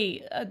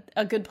probably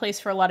a good place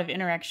for a lot of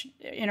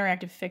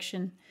interactive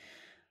fiction.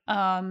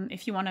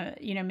 If you want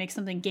to, make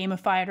something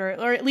gamified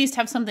or at least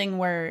have something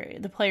where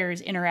the player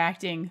is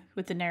interacting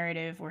with the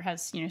narrative or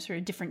has, sort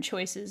of different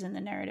choices in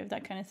the narrative,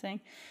 that kind of thing.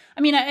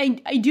 I mean,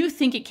 I do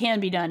think it can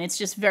be done. It's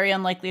just very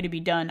unlikely to be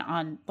done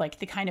on like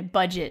the kind of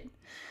budget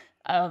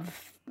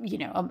of,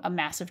 a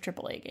massive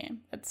AAA game.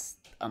 That's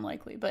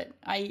unlikely, but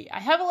I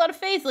have a lot of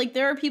faith. Like,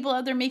 there are people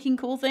out there making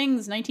cool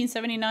things.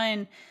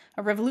 1979,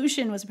 A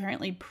Revolution was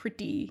apparently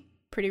pretty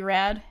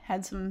rad.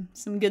 Had some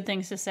good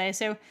things to say.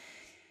 So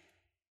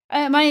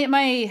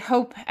my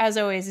hope, as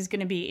always, is going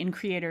to be in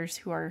creators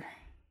who are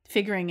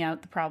figuring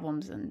out the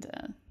problems, and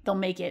they'll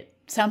make it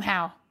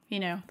somehow.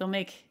 They'll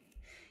make.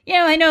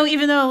 I know,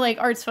 even though like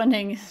arts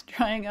funding is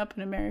drying up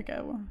in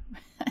America,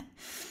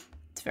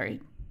 it's very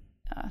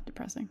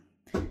depressing.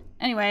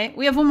 Anyway,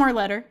 we have one more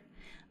letter,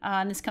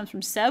 and this comes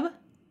from Seb.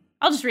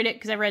 I'll just read it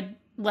because I read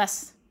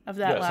less of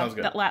that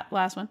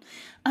last one.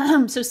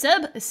 So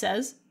Seb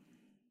says,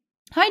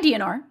 "Hi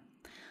DNR.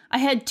 I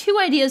had two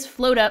ideas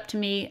float up to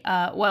me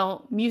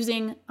while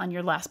musing on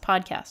your last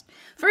podcast.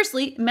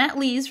 Firstly, Matt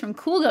Lees from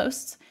Cool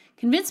Ghosts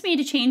convinced me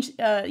to change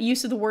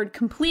use of the word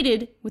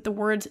completed with the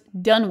words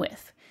done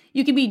with.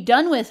 You can be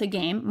done with a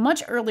game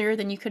much earlier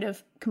than you could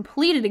have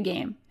completed a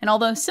game. And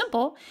although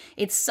simple,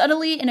 it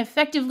subtly and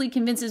effectively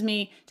convinces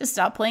me to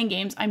stop playing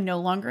games I'm no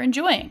longer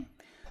enjoying.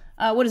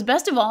 What is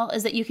best of all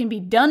is that you can be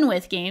done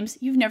with games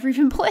you've never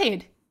even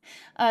played.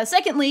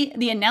 Secondly,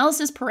 the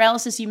analysis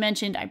paralysis you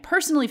mentioned, I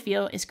personally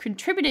feel, is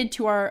contributed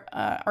to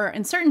our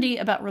uncertainty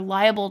about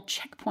reliable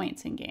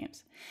checkpoints in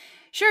games.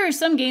 Sure,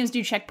 some games do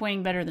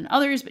checkpointing better than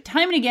others, but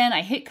time and again,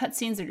 I hit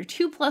cutscenes that are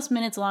 2+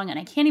 minutes long and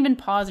I can't even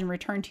pause and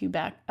return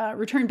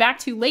back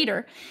to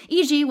later,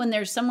 e.g. when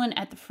there's someone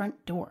at the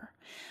front door.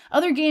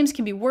 Other games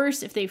can be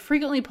worse if they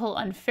frequently pull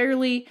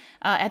unfairly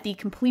at the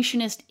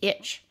completionist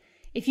itch.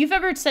 If you've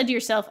ever said to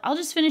yourself, I'll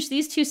just finish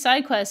these 2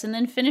 side quests and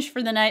then finish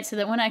for the night so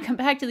that when I come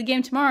back to the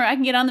game tomorrow, I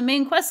can get on the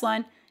main quest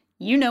line,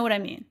 you know what I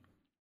mean.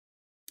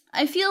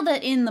 I feel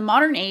that in the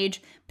modern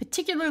age,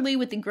 particularly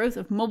with the growth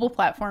of mobile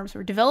platforms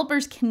where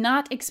developers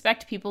cannot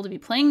expect people to be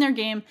playing their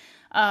game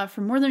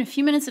for more than a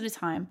few minutes at a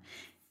time,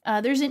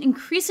 there's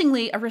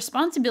increasingly a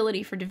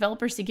responsibility for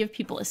developers to give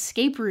people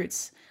escape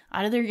routes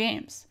out of their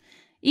games.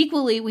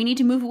 Equally, we need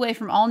to move away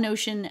from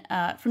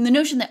the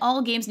notion that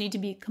all games need to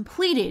be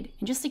completed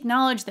and just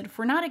acknowledge that if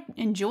we're not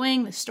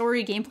enjoying the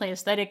story, gameplay,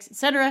 aesthetics,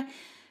 etc.,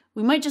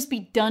 we might just be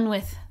done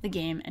with the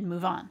game and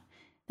move on.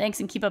 Thanks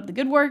and keep up the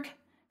good work,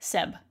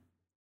 Seb."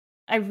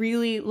 I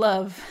really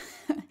love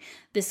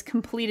this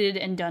completed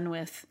and done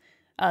with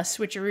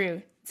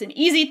switcheroo. It's an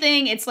easy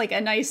thing. It's like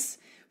a nice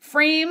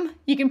frame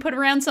you can put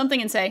around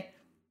something and say,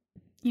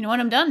 you know what,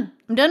 I'm done.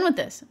 I'm done with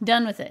this. I'm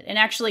done with it. And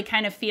actually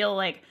kind of feel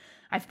like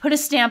I've put a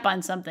stamp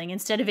on something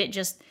instead of it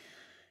just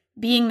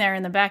being there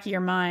in the back of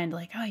your mind,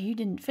 like, oh, you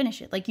didn't finish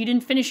it. Like, you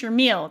didn't finish your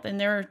meal. Then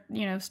there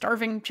are,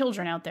 starving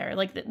children out there.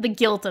 Like, the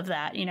guilt of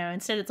that,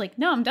 Instead, it's like,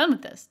 no, I'm done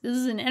with this. This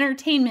is an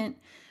entertainment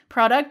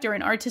product or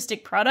an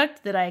artistic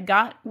product that I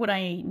got what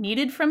I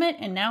needed from it,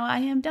 and now I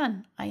am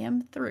done. I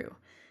am through.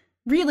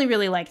 Really,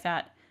 really like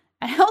that.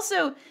 I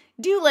also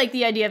do like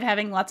the idea of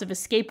having lots of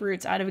escape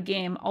routes out of a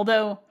game,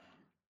 although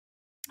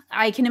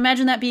I can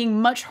imagine that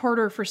being much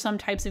harder for some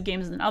types of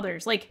games than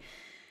others. Like,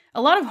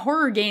 a lot of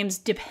horror games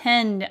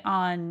depend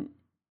on,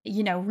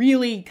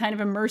 really kind of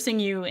immersing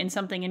you in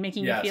something and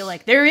making you feel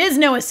like there is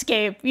no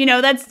escape.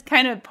 That's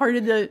kind of part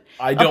of the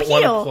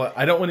appeal.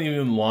 I don't want to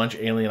even launch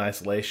Alien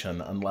Isolation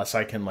unless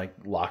I can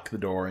lock the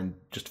door and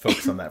just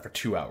focus on that for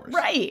 2 hours.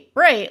 Right.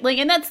 Like,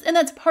 and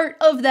that's part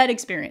of that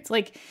experience.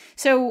 Like,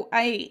 so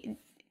I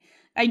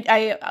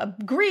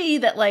agree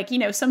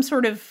that some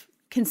sort of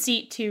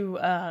conceit to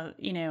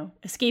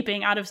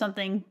escaping out of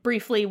something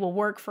briefly will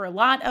work for a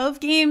lot of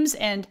games,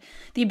 and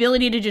the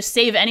ability to just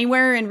save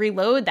anywhere and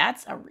reload,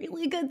 that's a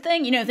really good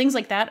thing. Things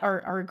like that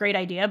are a great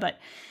idea, but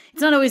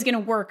it's not always going to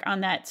work on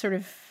that sort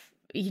of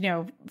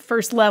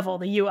first level,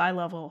 the UI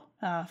level,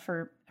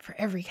 for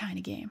every kind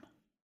of game.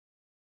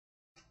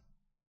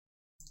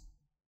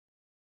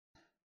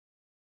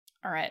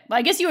 All right. Well,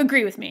 I guess you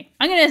agree with me.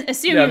 I'm going to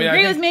assume you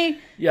agree with me.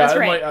 Yeah, that's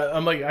right.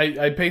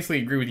 I basically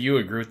agree with you.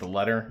 Agree with the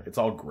letter. It's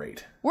all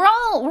great. We're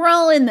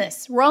all in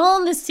this. We're all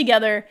in this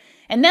together,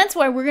 and that's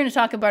why we're going to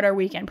talk about our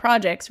weekend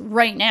projects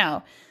right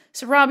now.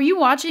 So, Rob, are you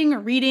watching or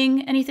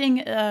reading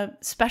anything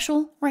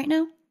special right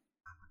now?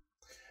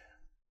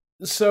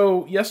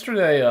 So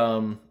yesterday,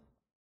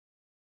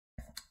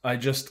 I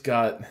just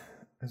got.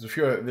 There's a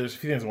few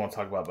things I want to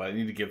talk about, but I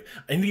need to give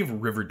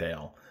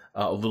Riverdale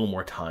a little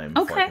more time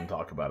before I can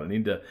talk about it. I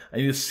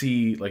need to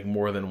see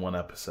more than one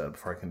episode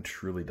before I can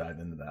truly dive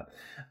into that.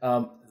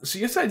 So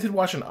yes, I did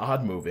watch an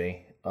odd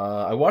movie.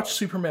 I watched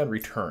Superman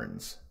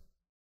Returns.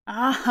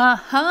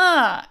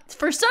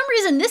 For some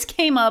reason, this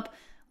came up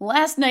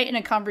last night in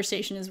a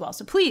conversation as well.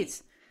 So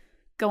please,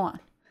 go on.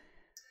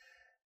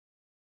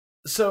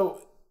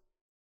 So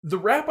the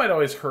rap I'd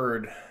always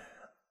heard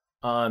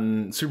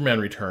on Superman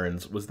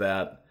Returns was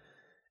that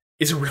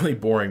it's a really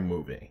boring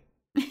movie.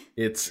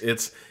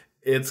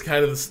 It's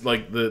kind of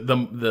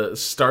the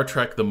Star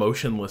Trek, the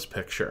motionless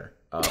picture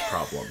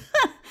problem.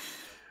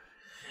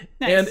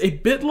 Nice. And a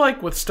bit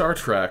like with Star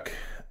Trek,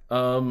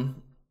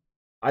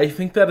 I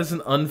think that is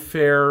an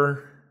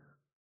unfair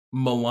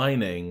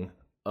maligning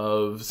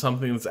of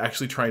something that's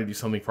actually trying to do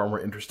something far more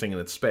interesting in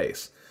its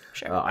space.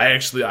 Sure. I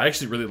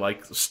actually really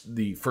like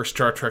the first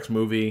Star Trek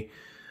movie.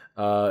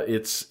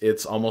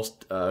 It's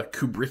almost a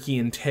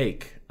Kubrickian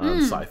take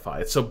on sci-fi.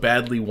 It so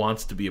badly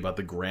wants to be about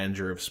the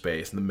grandeur of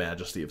space and the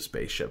majesty of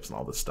spaceships and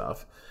all this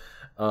stuff.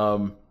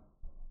 The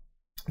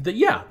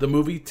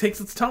movie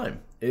takes its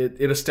time. It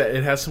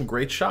has some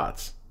great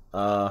shots.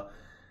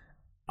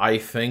 I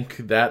think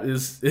that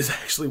is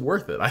actually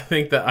worth it. I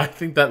think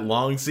that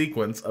long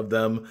sequence of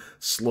them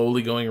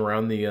slowly going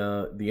around the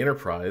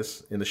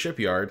Enterprise in the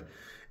shipyard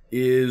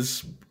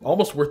is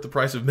almost worth the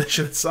price of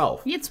admission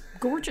itself. It's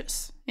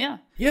gorgeous. Yeah.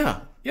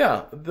 Yeah.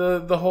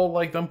 The whole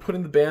them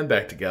putting the band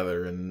back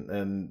together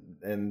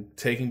and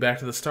taking Back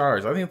to the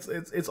Stars. I think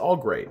it's all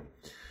great.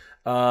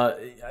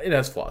 It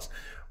has flaws.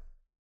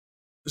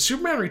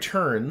 Superman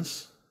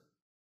Returns.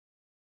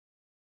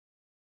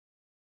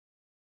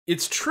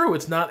 It's true.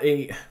 It's not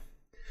it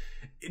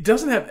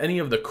doesn't have any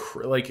of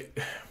the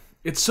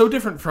it's so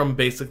different from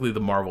basically the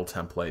Marvel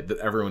template that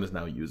everyone is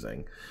now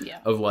using. Yeah.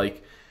 Of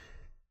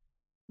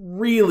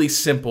really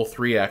simple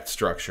 3-act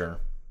structure.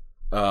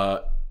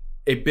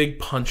 A big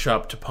punch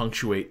up to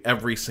punctuate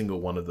every single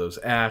one of those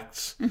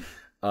acts.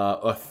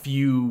 A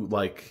few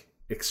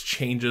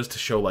exchanges to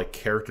show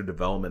character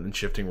development and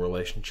shifting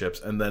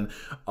relationships, and then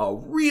a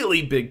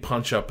really big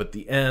punch up at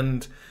the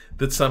end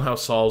that somehow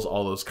solves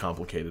all those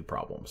complicated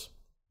problems.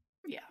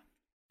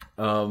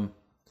 Yeah.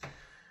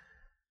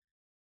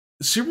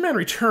 Superman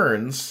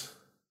Returns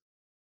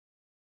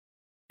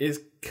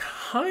is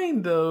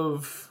kind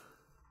of...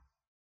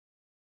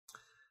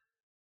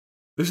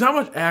 There's not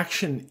much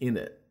action in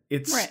it.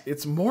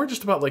 It's more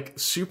just about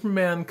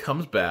Superman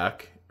comes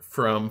back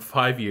from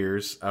 5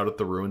 years out at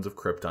the ruins of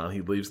Krypton. He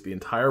leaves the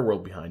entire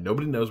world behind.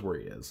 Nobody knows where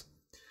he is.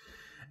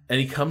 And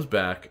he comes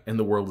back and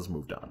the world has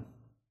moved on.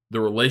 The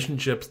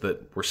relationships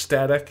that were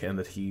static and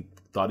that he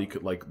thought he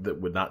could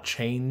that would not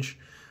change,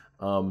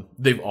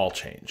 they've all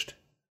changed.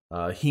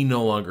 He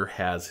no longer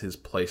has his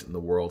place in the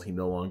world. He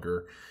no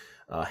longer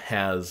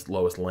has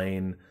Lois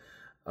Lane.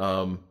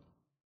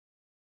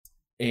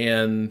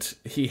 And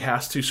he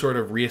has to sort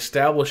of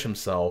reestablish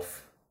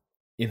himself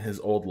in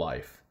his old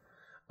life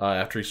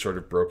after he's sort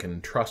of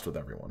broken trust with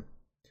everyone.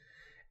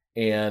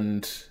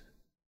 And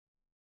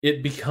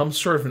it becomes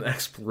sort of an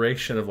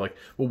exploration of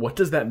what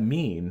does that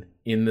mean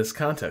in this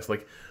context?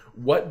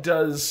 What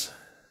does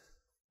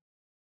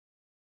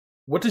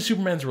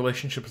Superman's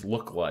relationships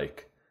look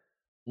like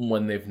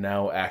when they've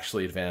now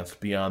actually advanced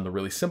beyond the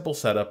really simple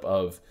setup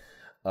of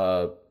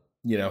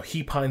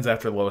he pines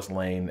after Lois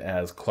Lane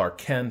as Clark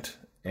Kent,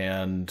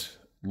 and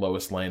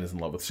Lois Lane is in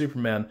love with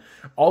Superman.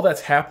 All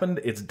that's happened.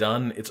 It's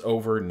done. It's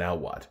over. Now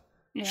what?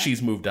 Yeah.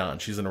 She's moved on.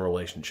 She's in a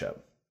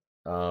relationship.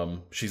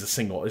 She's a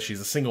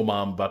single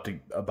mom about to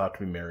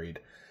be married.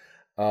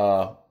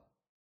 And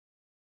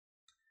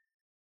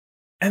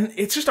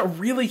it's just a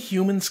really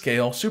human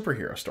scale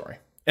superhero story.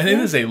 And it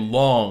is a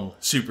long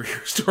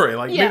superhero story.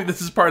 Like, maybe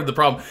this is part of the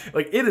problem.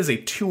 Like, it is a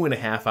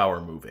 2.5 hour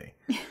movie.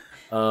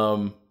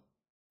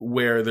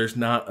 Where there's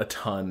not a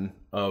ton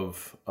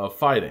of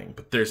fighting,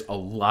 but there's a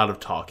lot of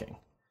talking.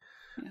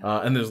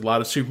 And there's a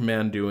lot of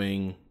Superman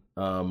doing,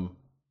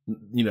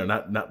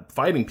 not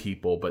fighting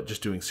people, but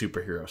just doing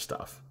superhero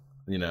stuff.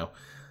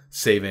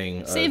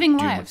 Saving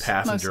lives,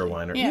 passenger mostly.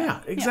 liner. Yeah,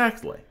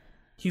 exactly.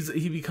 Yeah.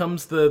 He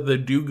becomes the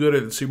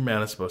do-gooder that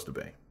Superman is supposed to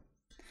be.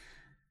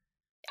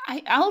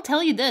 I'll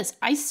tell you this.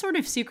 I sort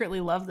of secretly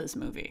love this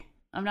movie.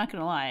 I'm not going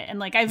to lie.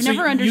 And I've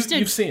never understood.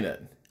 You've seen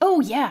it. Oh,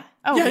 yeah.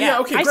 Oh, yeah.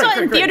 Okay, I saw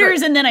it in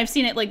theaters, and then I've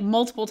seen it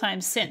multiple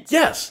times since.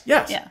 Yes.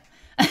 Yeah.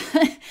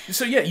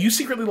 So, you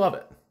secretly love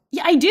it.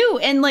 Yeah, I do.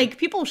 And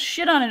people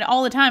shit on it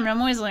all the time. And I'm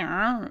always like,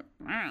 I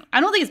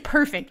don't think it's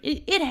perfect.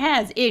 It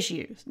has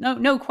issues.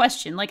 No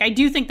question. I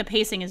do think the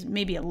pacing is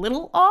maybe a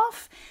little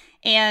off.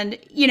 And,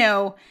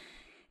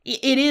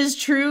 it is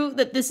true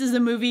that this is a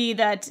movie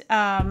that,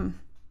 On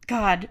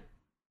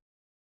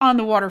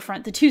the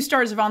Waterfront, the 2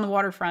 stars of On the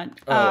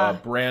Waterfont.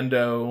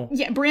 Brando.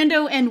 Yeah,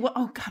 Brando and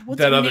what's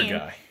that his other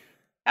name?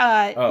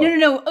 guy?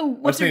 No. Oh,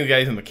 what's the guy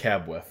he's in the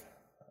cab with?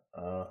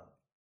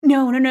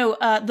 No.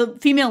 The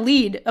female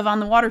lead of On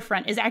the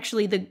Waterfront is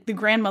actually the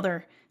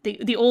grandmother,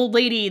 the old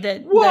lady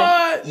that.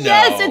 What? No.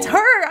 Yes, it's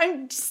her.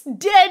 I'm just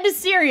dead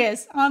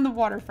serious. On the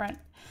Waterfront.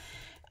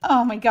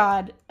 Oh my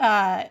God.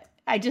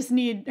 I just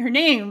need her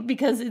name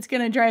because it's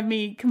gonna drive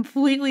me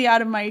completely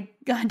out of my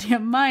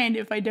goddamn mind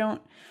if I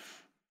don't.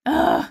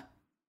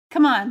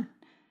 Come on,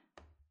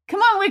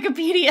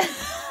 Wikipedia.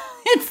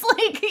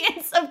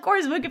 It's of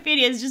course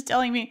Wikipedia is just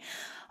telling me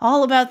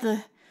all about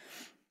the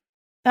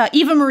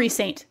Eva Marie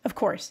Saint, of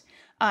course.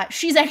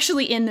 She's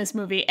actually in this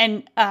movie,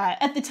 and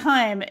at the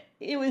time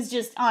it was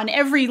just on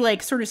every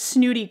sort of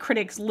snooty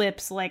critic's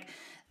lips,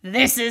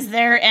 this is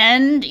their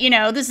end,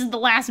 this is the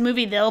last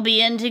movie they'll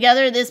be in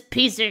together, this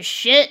piece of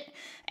shit.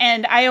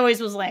 And I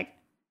always was like,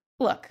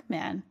 look,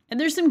 man, and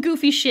there's some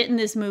goofy shit in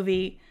this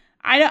movie.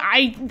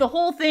 The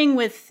whole thing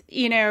with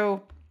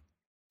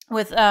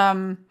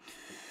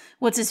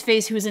what's his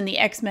face, who was in the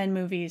X-Men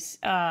movies,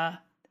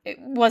 it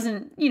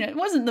wasn't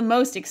the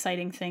most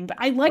exciting thing, but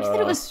I liked that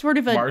it was sort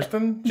of a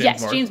Marsden?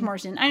 James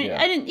Marsden.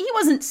 He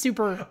wasn't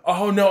super.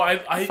 Oh no,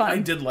 I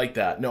did like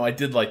that. No, I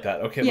did like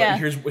that. Okay, yeah.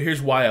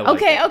 Here's why I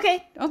like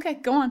it. Okay,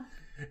 go on.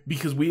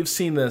 Because we have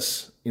seen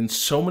this in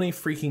so many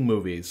freaking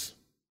movies.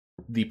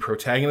 The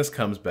protagonist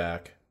comes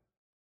back.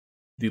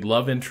 The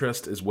love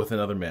interest is with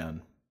another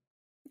man.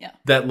 Yeah.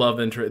 That love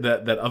interest,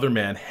 that other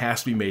man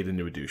has to be made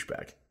into a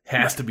douchebag.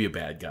 Has to be a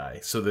bad guy,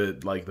 so that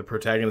the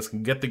protagonist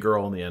can get the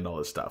girl in the end. All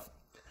this stuff.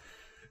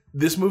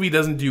 This movie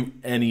doesn't do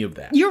any of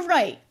that. You're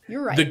right.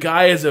 The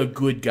guy is a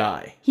good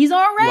guy. He's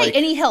all right,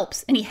 and he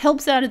helps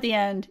out at the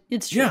end.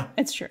 It's true. Yeah,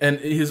 it's true. And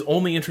his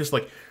only interest,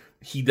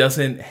 he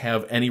doesn't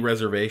have any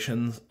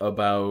reservations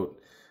about,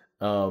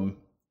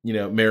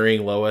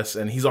 marrying Lois,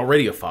 and he's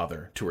already a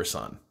father to her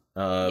son.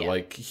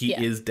 He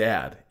is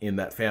dad in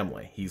that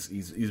family.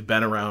 He's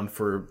been around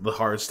for the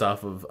hard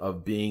stuff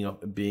of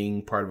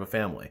being part of a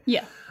family.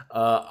 Yeah.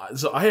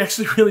 So I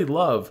actually really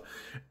love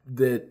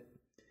that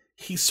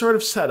he's sort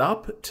of set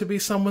up to be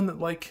someone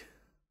that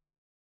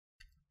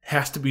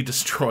has to be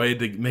destroyed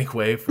to make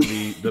way for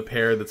the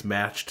pair that's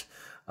matched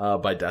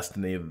by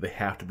destiny, that they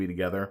have to be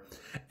together.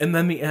 And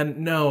then the end,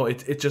 no,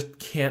 it just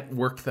can't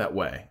work that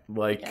way.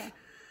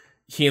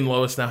 He and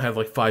Lois now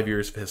have 5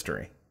 years of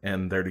history,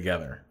 and they're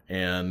together.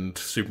 And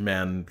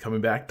Superman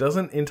coming back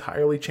doesn't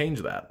entirely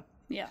change that.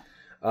 Yeah.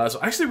 So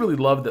I actually really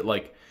love that,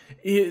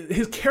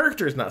 his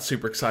character is not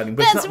super exciting,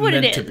 but that's it's not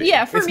meant to be.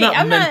 Yeah, for it's me,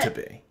 not meant to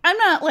be. I'm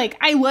not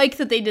I like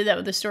that they did that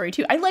with the story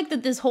too. I like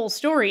that this whole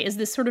story is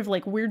this sort of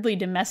weirdly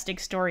domestic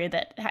story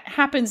that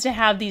happens to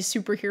have these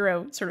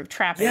superhero sort of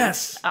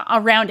trappings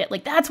around it.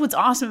 That's what's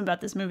awesome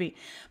about this movie.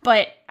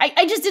 But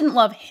I just didn't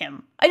love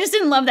him. I just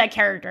didn't love that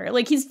character.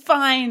 He's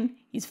fine.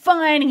 He's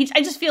fine.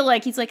 I just feel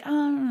he's I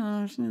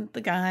don't know,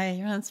 the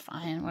guy. That's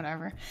fine,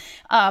 whatever.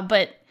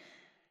 But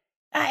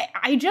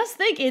I just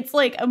think it's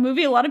a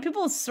movie a lot of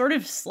people sort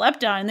of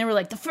slept on. And they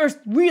were the first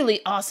really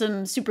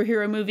awesome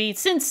superhero movie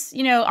since,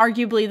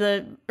 arguably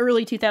the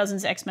early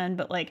 2000s X-Men.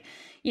 But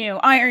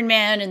Iron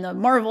Man and the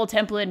Marvel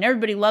template, and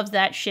everybody loves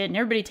that shit. And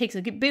everybody takes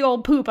a big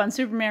old poop on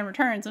Superman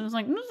Returns. And I was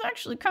this is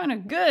actually kind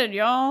of good,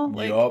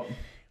 y'all. Yup.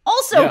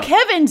 Also,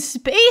 Kevin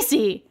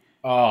Spacey.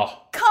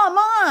 Oh, come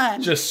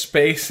on! Just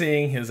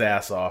spacing his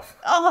ass off.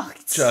 Oh,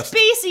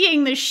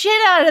 spacing the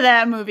shit out of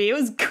that movie. It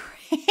was great.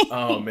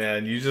 Oh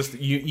man,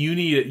 you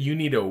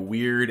need a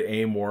weird,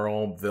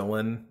 amoral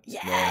villain.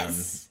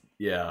 Yes.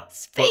 Yeah.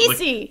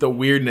 Spacey. The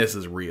weirdness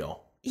is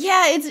real.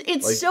 Yeah,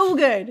 it's so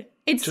good.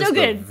 It's so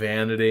good. The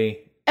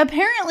vanity.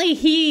 Apparently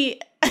he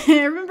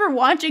I remember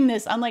watching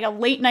this on like a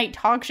late night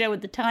talk show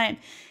at the time.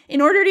 In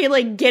order to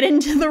like get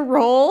into the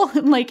role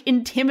and like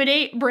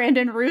intimidate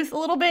Brandon Routh a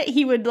little bit,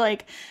 he would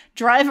like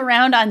drive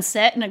around on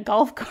set in a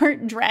golf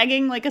cart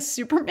dragging like a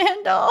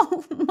Superman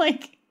doll.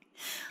 like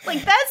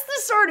that's the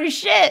sort of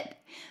shit.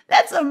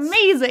 That's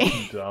amazing.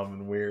 Dumb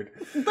and weird.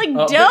 Like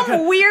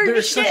dumb,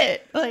 weird Such,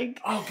 shit.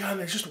 Like, oh god,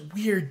 there's just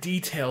weird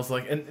details.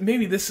 Like, and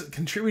maybe this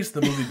contributes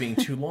to the movie being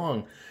too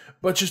long,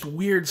 but just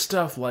weird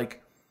stuff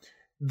like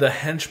the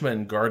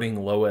henchman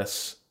guarding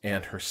Lois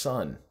and her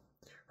son.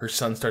 Her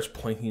son starts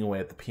plinking away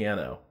at the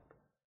piano.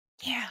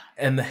 Yeah.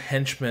 And the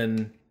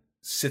henchman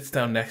sits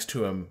down next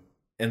to him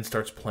and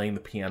starts playing the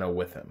piano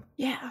with him.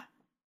 Yeah.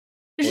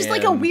 There's just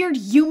like a weird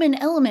human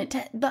element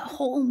to the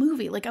whole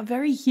movie. Like a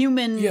very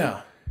human...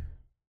 Yeah.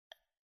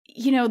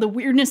 You know, the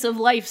weirdness of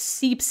life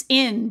seeps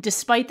in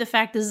despite the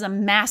fact this is a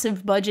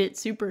massive budget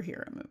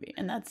superhero movie.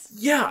 And that's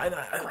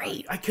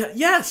great.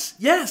 Yes,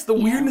 the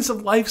weirdness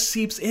of life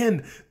seeps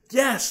in.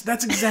 Yes,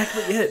 that's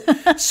exactly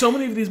it. So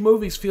many of these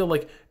movies feel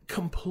like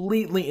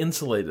completely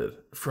insulated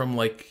from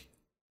like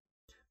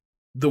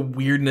the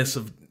weirdness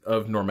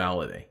of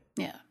normality.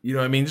 Yeah. You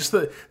know what I mean? Just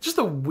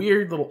the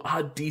weird little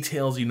odd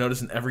details you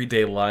notice in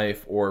everyday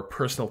life or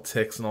personal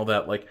tics and all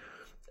that. Like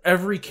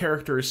every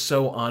character is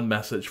so on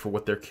message for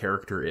what their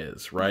character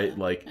is, right?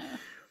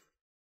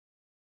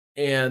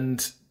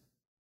 And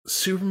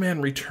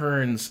Superman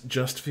Returns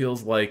just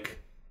feels like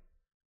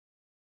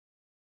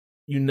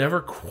you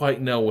never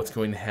quite know what's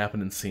going to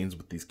happen in scenes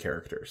with these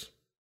characters.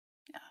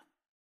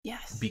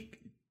 Yes.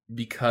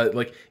 Because,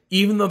 like,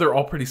 even though they're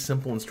all pretty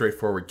simple and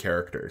straightforward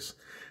characters,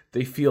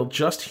 they feel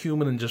just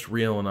human and just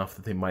real enough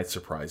that they might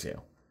surprise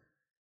you.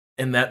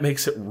 And that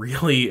makes it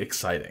really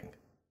exciting.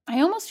 I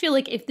almost feel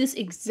like if this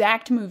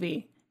exact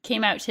movie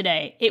came out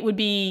today, it would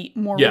be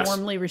more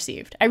warmly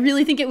received. I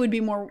really think it would be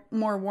more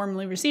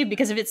warmly received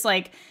because of its,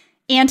 like,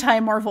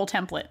 anti-Marvel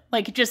template.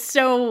 Like, just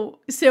so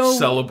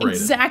celebrated.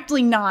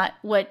 Exactly not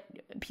what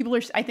people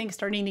are, I think,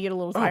 starting to get a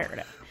little tired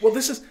of.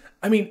 Well,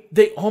 I mean,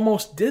 they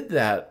almost did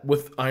that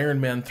with Iron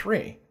Man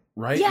 3,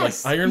 right?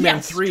 Yes, like Iron Man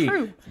 3,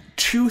 true.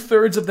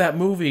 2/3 of that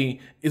movie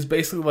is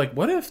basically like,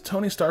 what if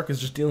Tony Stark is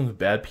just dealing with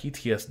bad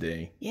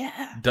PTSD?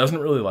 Yeah.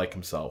 Doesn't really like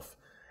himself,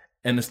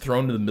 and is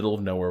thrown to the middle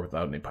of nowhere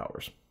without any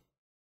powers.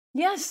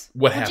 Yes.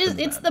 What happened?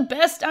 It's the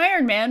best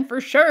Iron Man for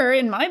sure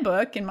in my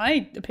book, in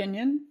my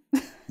opinion.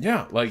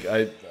 Yeah, like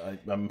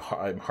I'm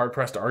hard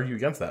pressed to argue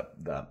against that.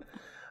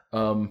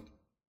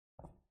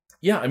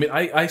 Yeah, I mean,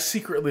 I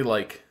secretly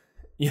like,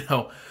 you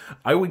know,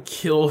 I would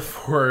kill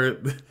for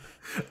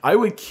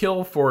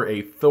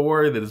a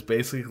Thor that is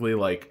basically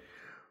like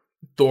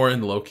Thor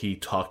and Loki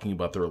talking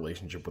about their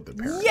relationship with their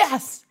parents.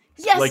 Yes.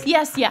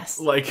 Yes.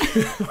 Like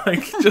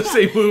just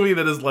a movie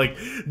that is like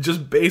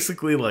just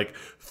basically like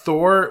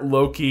Thor,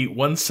 Loki,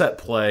 one set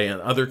play, and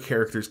other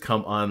characters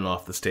come on and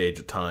off the stage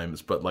at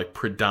times, but like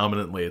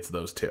predominantly it's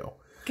those two.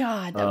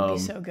 God, that would be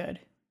so good.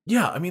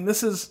 Yeah, I mean,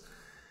 this is...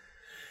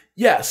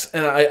 Yes,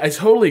 and I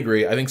totally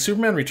agree. I think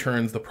Superman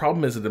Returns, the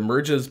problem is it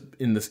emerges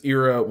in this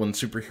era when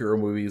superhero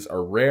movies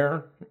are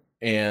rare,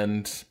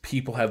 and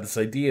people have this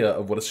idea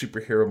of what a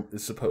superhero movie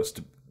is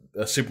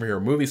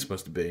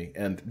supposed to be.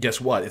 And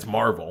guess what? It's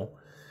Marvel.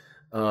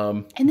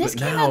 And this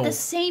came out the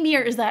same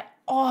year as that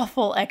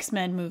awful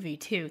X-Men movie,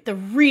 too. The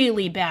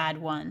really bad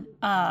one.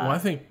 Well, I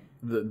think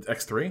the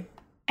X3?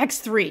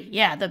 X3,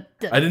 yeah.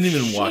 I didn't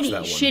even watch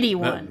that one. Shitty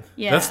one.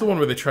 Yeah. That's the one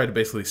where they tried to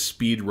basically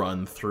speed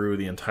run through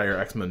the entire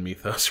X-Men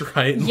mythos,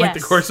 right? In like the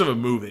course of a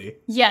movie.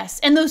 Yes,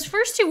 and those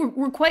first two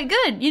were quite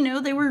good. You know,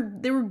 they were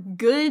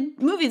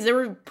good movies. They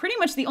were pretty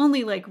much the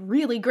only like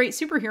really great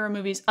superhero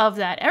movies of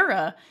that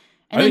era.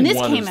 And then this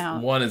came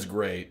out. One is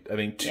great. I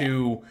think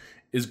two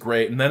is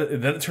great, and then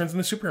it turns into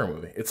a superhero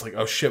movie. It's like,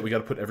 oh shit, we got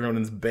to put everyone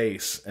in this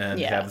base and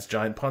have this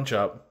giant punch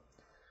up.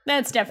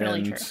 That's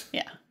definitely true.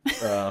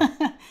 Yeah.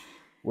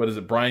 What is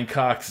it? Brian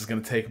Cox is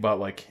going to take about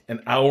like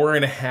an hour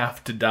and a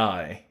half to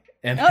die,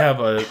 and have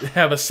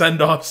a send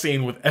off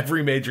scene with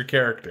every major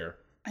character.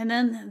 And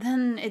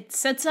then it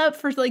sets up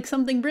for like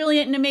something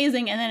brilliant and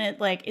amazing, and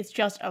then it's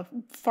just a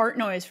fart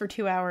noise for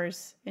 2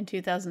 hours in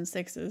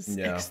 2006's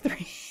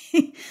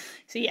X3.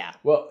 So yeah.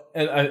 Well,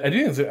 and I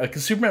do think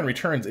because Superman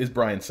Returns is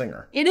Bryan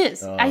Singer. It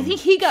is. I think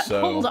he got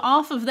pulled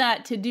off of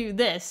that to do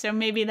this, so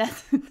maybe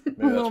that's a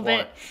little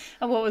bit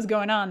of what was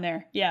going on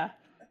there. Yeah.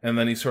 And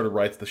then he sort of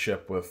rights the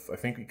ship with I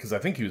think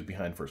he was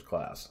behind First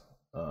Class.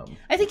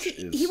 I think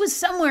he was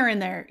somewhere in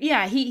there.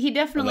 Yeah, he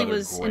definitely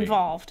was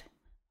involved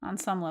on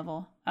some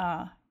level.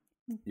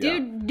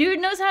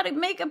 Dude knows how to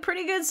make a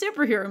pretty good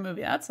superhero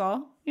movie. That's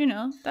all. You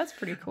know, that's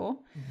pretty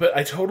cool. But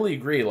I totally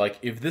agree. Like,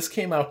 if this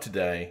came out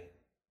today,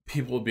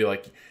 people would be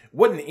like,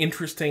 what an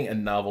interesting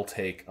and novel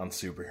take on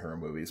superhero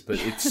movies. But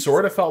it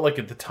sort of felt like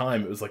at the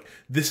time, it was like,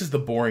 this is the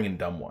boring and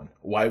dumb one.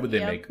 Why would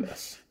they make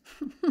this?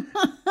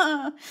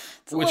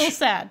 It's a little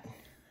sad.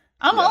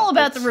 I'm all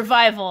about the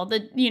revival,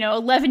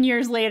 11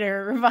 years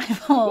later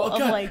revival of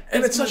like this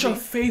and it's movie. Such a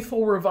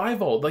faithful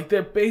revival. Like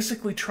they're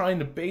basically trying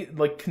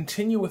to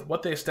continue with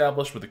what they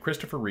established with the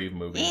Christopher Reeve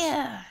movies.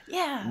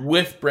 Yeah.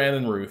 With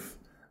Brandon Routh,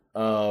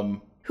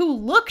 who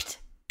looked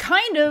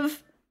kind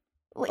of,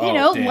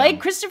 Damn. like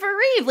Christopher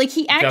Reeve. Like,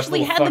 he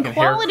actually had the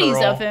qualities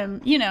of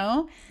him,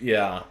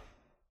 Yeah.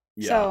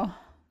 So.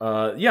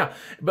 Yeah.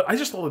 But I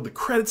just love the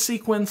credit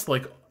sequence.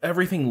 Like,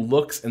 everything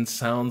looks and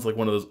sounds like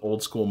one of those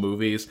old school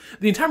movies.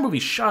 The entire movie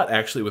shot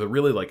actually with a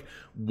really like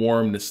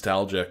warm,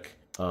 nostalgic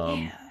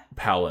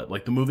palette.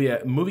 Like, the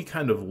movie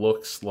kind of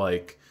looks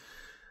like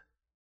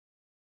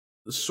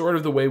sort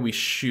of the way we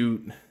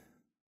shoot,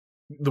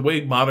 the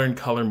way modern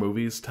color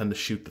movies tend to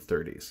shoot the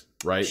 30s,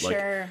 right?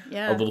 Sure,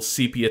 like a little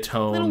sepia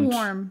toned, a little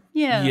warm,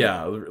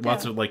 yeah,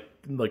 lots of like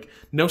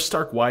no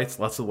stark whites,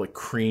 lots of like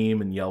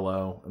cream and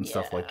yellow and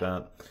stuff like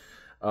that.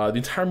 The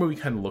entire movie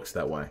kind of looks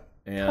that way,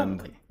 and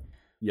totally.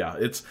 Yeah,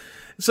 it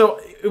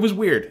was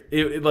weird.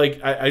 It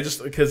like I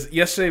just, because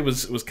yesterday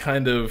was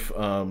kind of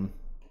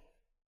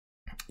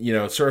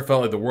it sort of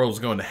felt like the world was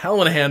going to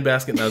hell in a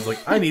handbasket, and I was like,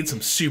 I need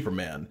some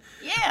Superman.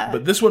 Yeah.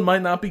 But this one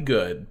might not be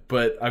good,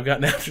 but I've got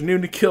an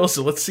afternoon to kill,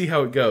 so let's see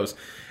how it goes.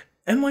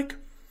 And like,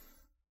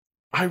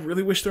 I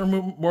really wish there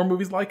were more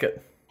movies like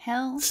it.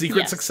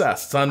 Secret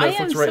Success. It's on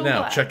Netflix right now.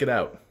 Glad. Check it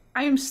out.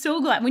 I am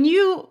so glad.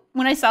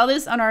 When I saw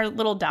this on our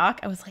little doc,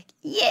 I was like,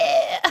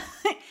 yeah.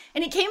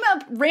 And it came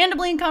up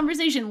randomly in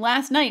conversation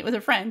last night with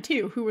a friend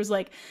too, who was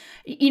like,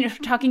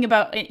 talking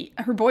about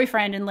her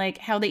boyfriend and like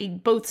how they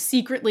both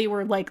secretly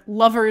were like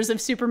lovers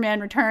of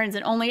Superman Returns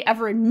and only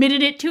ever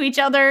admitted it to each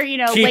other,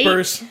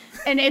 Keepers. late.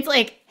 And it's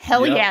like,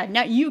 hell yeah.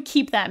 Now you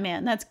keep that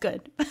man. That's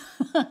good.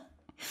 The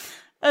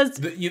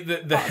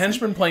awesome.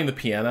 Henchman playing the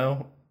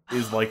piano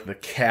is like the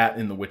cat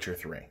in The Witcher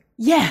 3.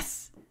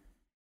 Yes.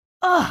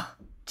 Oh,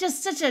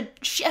 just such a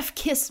chef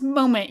kiss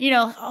moment,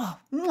 Oh,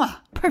 mwah,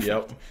 perfect.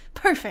 Yep.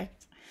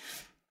 Perfect.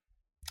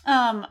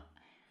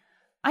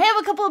 I have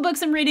a couple of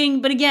books I'm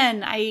reading, but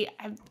again,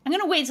 I'm going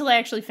to wait till I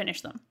actually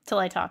finish them, till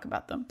I talk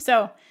about them.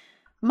 So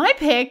my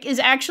pick is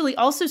actually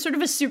also sort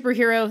of a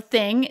superhero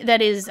thing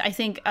that is, I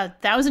think,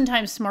 1,000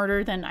 times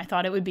smarter than I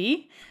thought it would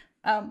be.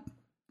 And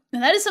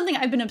that is something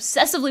I've been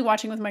obsessively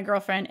watching with my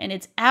girlfriend, and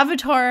it's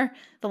Avatar: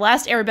 The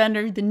Last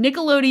Airbender, the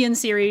Nickelodeon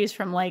series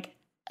from like,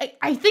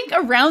 I think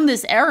around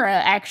this era,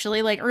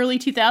 actually, like early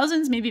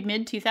 2000s, maybe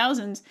mid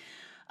 2000s.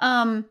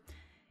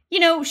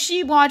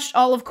 She watched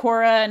all of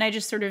Korra, and I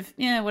just sort of,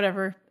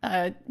 whatever.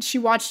 She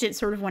watched it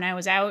sort of when I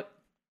was out.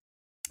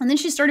 And then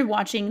she started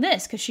watching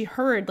this because she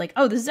heard like,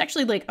 oh, this is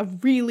actually like a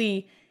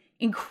really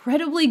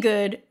incredibly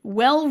good,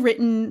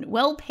 well-written,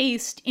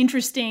 well-paced,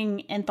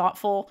 interesting, and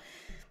thoughtful,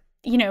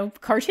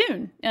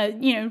 cartoon.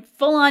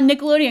 Full-on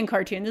Nickelodeon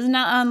cartoon. This is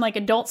not on like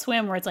Adult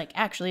Swim where it's like,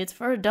 actually, it's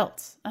for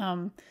adults.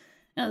 No,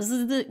 this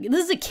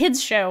is a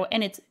kids show,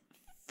 and it's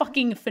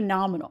fucking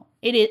phenomenal.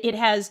 It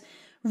has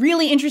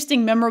really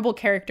interesting, memorable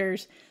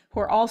characters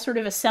who are all sort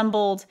of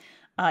assembled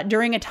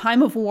during a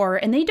time of war,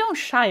 and they don't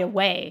shy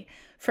away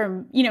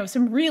from,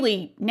 some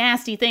really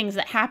nasty things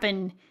that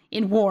happen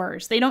in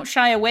wars. They don't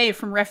shy away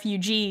from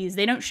refugees.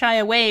 They don't shy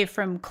away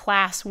from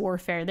class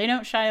warfare. They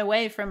don't shy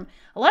away from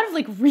a lot of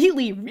like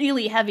really,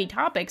 really heavy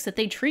topics that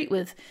they treat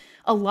with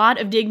a lot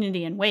of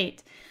dignity and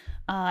weight.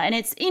 And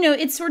it's,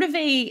 it's sort of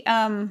a,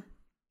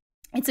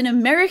 it's an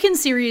American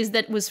series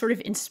that was sort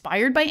of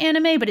inspired by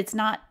anime, but it's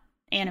not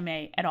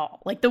anime at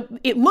all. Like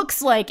it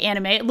looks like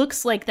anime. It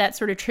looks like that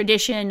sort of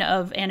tradition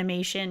of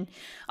animation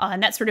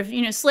and that sort of,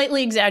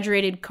 slightly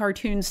exaggerated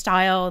cartoon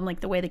style and like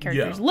the way the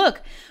characters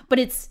look, but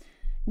it's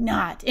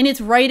not. In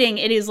its writing,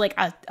 it is like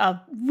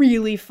a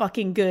really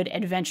fucking good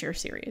adventure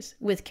series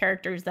with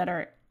characters that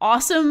are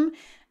awesome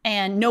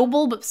and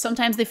noble, but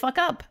sometimes they fuck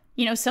up.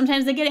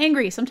 Sometimes they get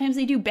angry. Sometimes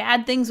they do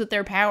bad things with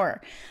their power.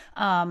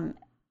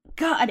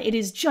 God, it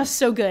is just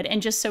so good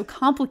and just so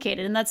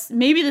complicated. And that's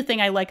maybe the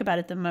thing I like about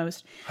it the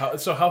most.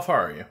 So how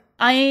far are you?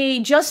 I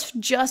just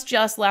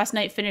last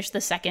night finished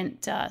the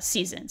second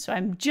season. So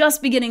I'm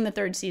just beginning the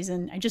third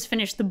season. I just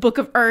finished the Book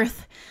of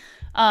Earth.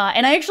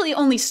 And I actually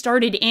only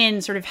started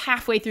in sort of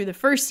halfway through the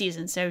first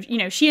season. So,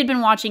 she had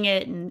been watching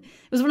it, and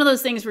it was one of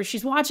those things where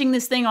she's watching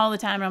this thing all the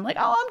time. And I'm like,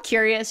 oh, I'm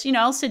curious.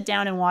 I'll sit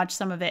down and watch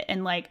some of it.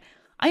 And like,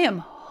 I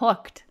am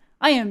hooked.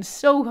 I am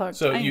so hooked.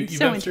 So you've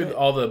been through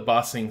all the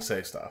Ba Sing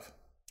Se stuff.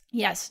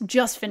 Yes,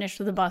 just finished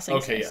with the Ba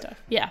Sing Se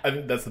stuff. Yeah. I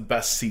think that's the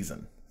best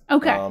season.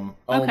 Okay.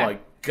 My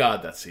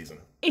God, that season.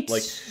 It's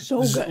like,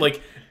 so good.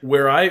 Like,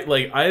 where I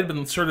had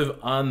been sort of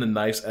on the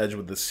knife's edge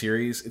with the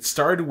series. It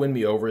started to win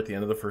me over at the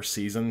end of the first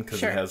season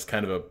because it has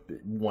kind of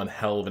one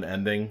hell of an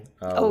ending.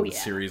 With a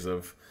series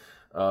of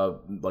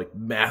like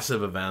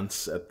massive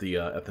events at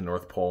the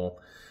North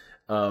Pole.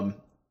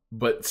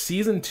 But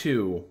season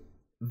 2,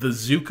 the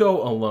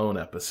Zuko Alone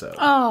episode.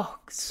 Oh,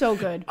 so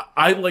good.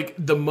 I like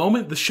the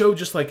moment the show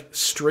just like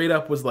straight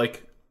up was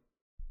like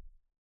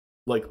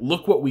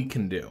look what we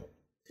can do.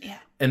 Yeah.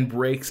 And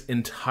breaks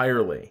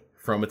entirely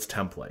from its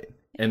template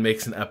and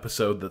makes an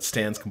episode that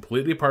stands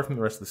completely apart from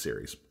the rest of the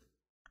series.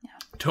 Yeah.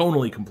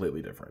 Tonally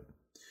completely different.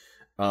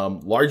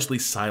 Largely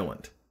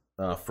silent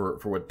for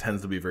what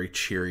tends to be a very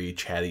cheery,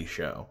 chatty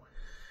show.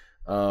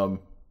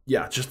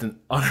 yeah, just an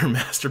utter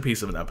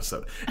masterpiece of an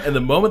episode. And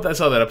the moment that I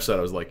saw that episode,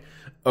 I was like,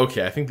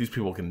 okay, I think these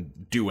people can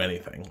do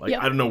anything. Like,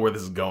 I don't know where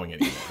this is going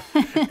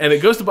anymore. And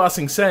it goes to Ba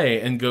Sing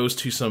Se and goes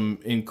to some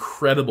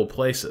incredible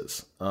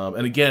places.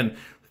 And again,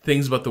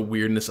 things about the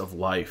weirdness of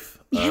life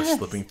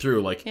slipping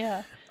through. Like,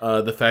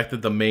 the fact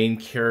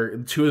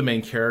that two of the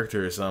main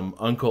characters,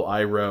 Uncle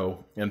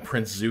Iroh and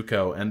Prince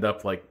Zuko, end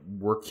up like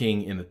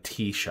working in a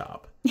tea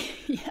shop,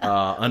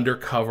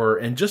 undercover,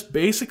 and just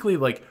basically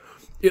like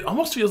it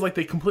almost feels like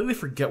they completely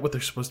forget what they're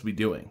supposed to be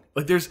doing.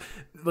 Like there's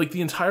like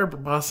the entire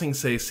Ba Sing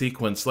Se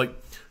sequence. Like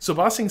so,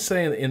 Ba Sing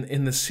Se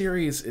in the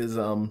series is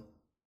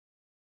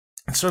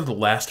it's sort of the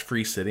last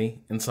free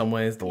city in some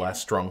ways, the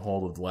last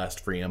stronghold of the last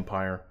free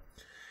empire,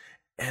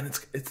 and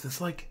it's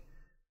this like.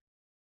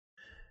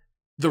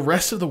 The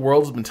rest of the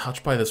world has been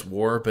touched by this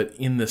war, but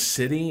in the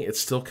city, it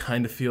still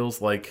kind of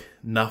feels like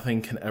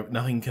nothing can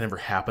ever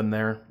happen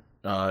there.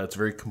 It's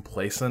very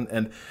complacent,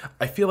 and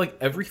I feel like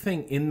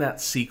everything in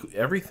that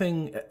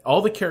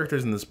all the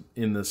characters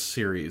in this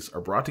series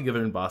are brought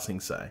together in Ba Sing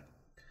Se,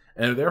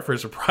 and are there for a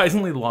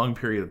surprisingly long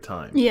period of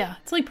time. Yeah,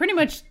 it's like pretty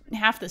much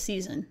half the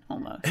season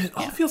almost, and it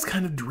all feels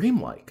kind of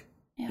dreamlike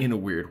in a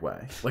weird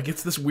way. Like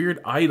it's this weird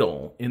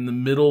idyll in the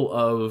middle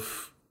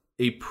of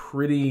a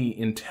pretty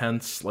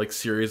intense like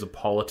series of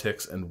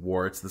politics and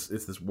war. It's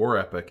this war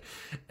epic,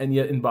 and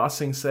yet in Ba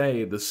Sing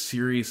Se, the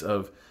series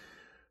of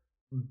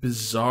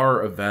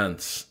bizarre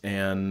events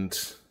and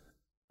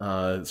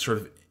sort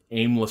of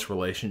aimless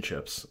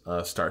relationships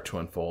start to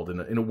unfold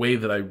in a way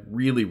that I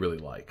really, really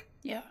like.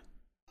 Yeah,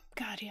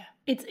 God, yeah.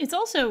 It's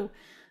also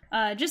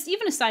just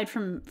even aside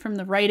from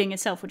the writing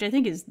itself, which I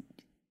think is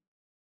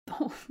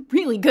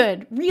really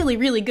good, really,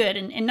 really good,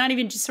 and not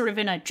even just sort of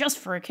in a just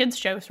for a kids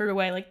show sort of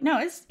way. Like, no,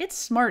 it's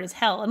smart as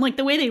hell, and like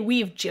the way they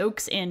weave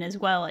jokes in as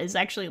well is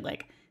actually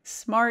like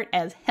smart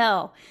as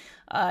hell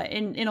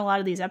in a lot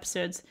of these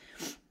episodes.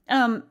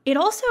 It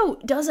also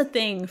does a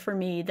thing for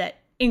me that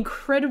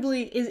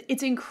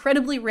it's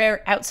incredibly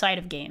rare outside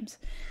of games.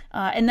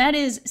 And that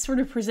is sort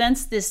of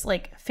presents this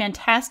like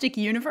fantastic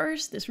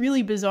universe, this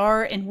really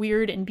bizarre and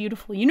weird and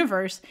beautiful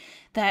universe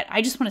that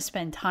I just want to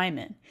spend time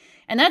in.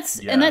 And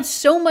that's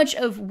so much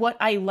of what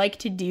I like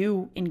to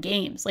do in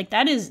games. Like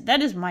that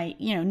is my,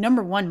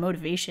 number one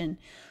motivation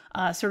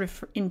sort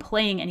of in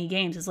playing any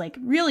games is like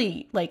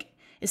really like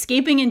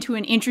escaping into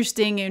an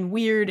interesting and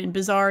weird and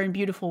bizarre and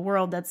beautiful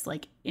world that's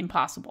like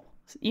impossible,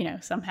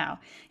 somehow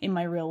in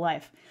my real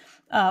life.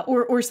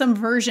 Or some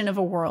version of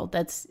a world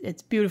it's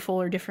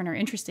beautiful or different or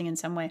interesting in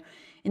some way.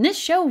 And this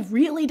show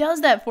really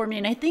does that for me.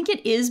 And I think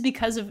it is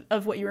because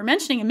of what you were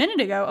mentioning a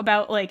minute ago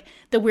about like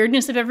the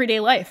weirdness of everyday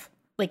life,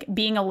 like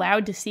being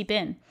allowed to seep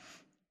in.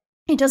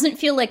 It doesn't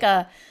feel like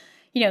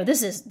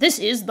this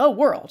is the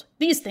world.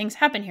 These things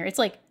happen here. It's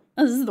like,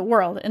 oh, this is the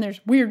world and there's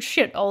weird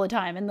shit all the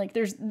time. And like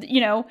there's,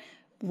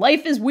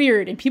 life is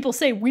weird and people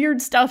say weird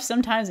stuff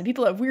sometimes and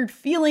people have weird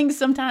feelings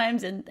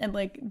sometimes and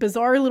like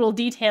bizarre little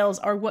details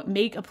are what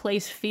make a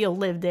place feel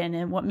lived in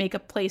and what make a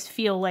place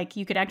feel like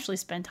you could actually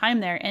spend time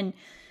there. And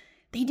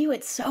they do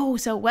it so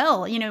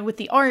well, with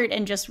the art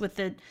and just with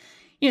the,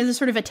 the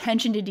sort of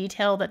attention to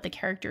detail that the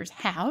characters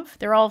have.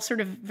 They're all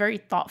sort of very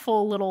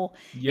thoughtful little,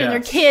 they're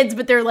kids,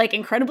 but they're like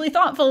incredibly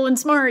thoughtful and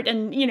smart.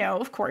 And,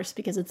 of course,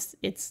 because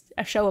it's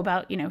a show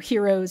about,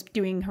 heroes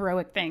doing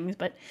heroic things,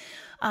 but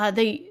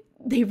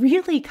they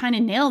really kind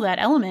of nail that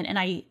element, and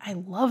I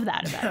love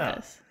that about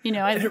this.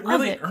 I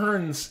love it.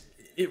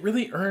 It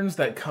really earns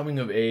that coming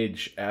of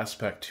age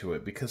aspect to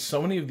it because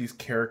so many of these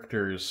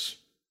characters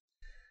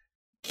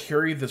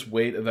carry this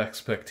weight of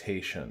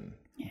expectation,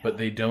 but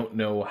they don't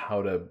know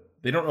how to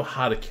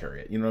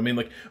carry it. You know what I mean?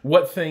 Like,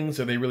 what things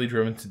are they really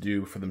driven to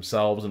do for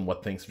themselves, and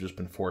what things have just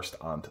been forced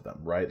onto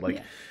them, right?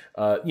 Like,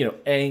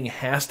 Aang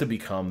has to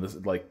become this,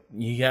 like,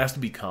 he has to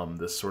become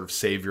this sort of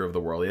savior of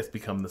the world. He has to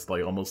become this,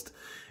 like, almost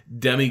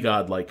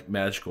demigod-like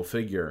magical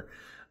figure.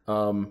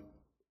 But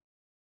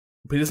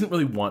he doesn't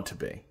really want to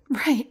be.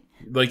 Right.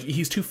 Like,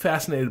 he's too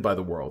fascinated by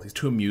the world. He's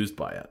too amused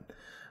by it.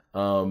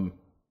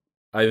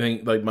 I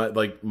think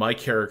my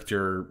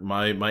character,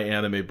 my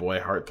anime boy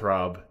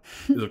heartthrob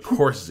is of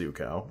course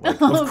Zuko.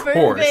 Like, of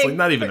course, like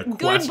not even a question.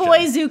 Good boy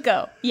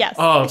Zuko. Yes.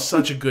 Oh,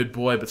 such a good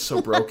boy, but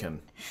so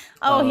broken.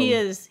 He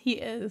is. He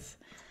is.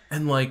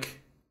 And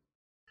like,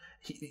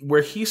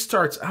 where he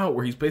starts out,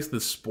 where he's basically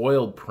the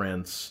spoiled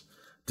prince,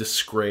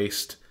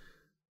 disgraced,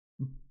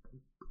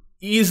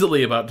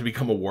 easily about to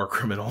become a war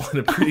criminal in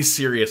a pretty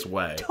serious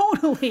way.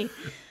 Totally.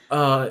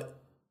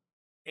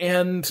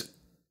 And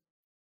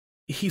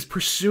he's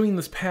pursuing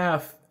this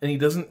path and he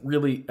doesn't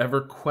really ever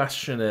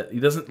question it.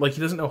 He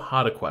doesn't know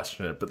how to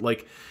question it, but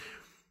like,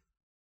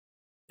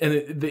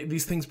 and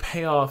these things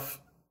pay off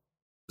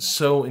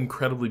so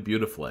incredibly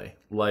beautifully.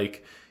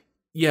 Like,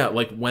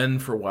 like when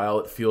for a while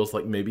it feels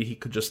like maybe he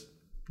could just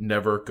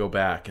never go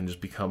back and just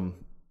become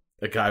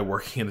a guy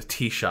working in a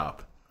tea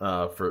shop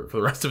for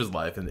the rest of his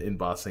life in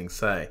Ba Sing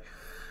Se.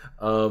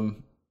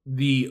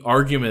 The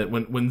argument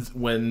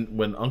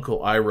when Uncle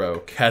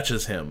Iroh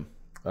catches him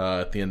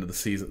at the end of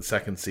the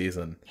second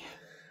season,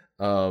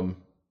 trying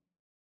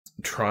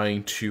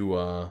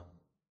to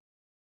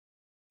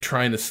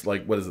trying to,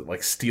 like, what is it,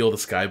 like, steal the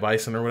Sky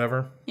Bison or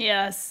whatever.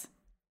 Yes.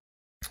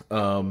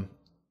 And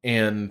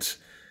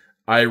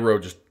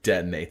Iroh just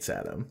detonates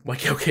at him.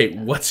 Like, okay,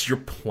 what's your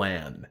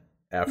plan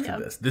after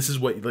this? This is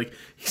what, like,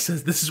 he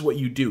says, this is what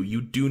you do.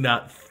 You do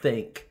not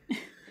think.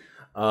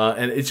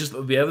 And it's just,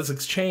 they have this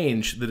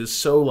exchange that is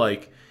so,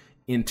 like,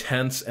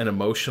 intense and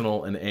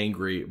emotional and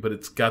angry, but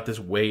it's got this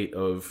weight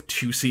of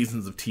 2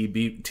 seasons of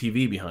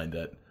TV behind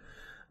it.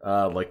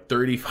 Like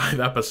 35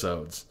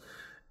 episodes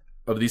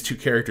of these two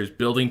characters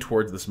building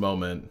towards this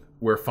moment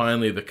where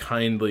finally the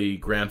kindly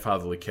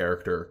grandfatherly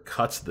character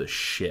cuts the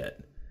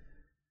shit.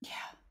 Yeah.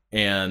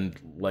 And,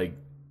 like,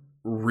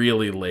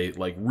 really late,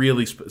 like,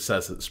 really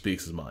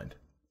speaks his mind.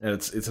 And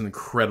it's an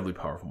incredibly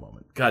powerful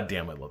moment. God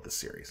damn, I love this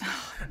series.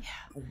 Oh,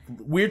 yeah.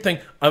 Weird thing,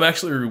 I'm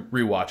actually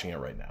rewatching it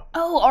right now.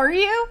 Oh, are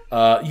you?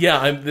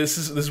 Yeah, this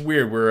is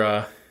weird.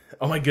 We're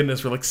oh my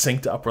goodness, we're like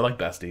synced up. We're like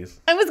besties.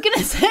 I was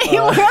gonna say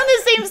we're on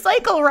the same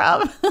cycle,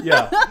 Rob.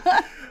 Yeah.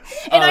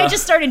 And I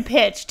just started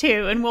Pitch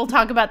too, and we'll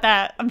talk about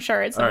that, I'm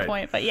sure, at some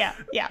point. But yeah.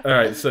 All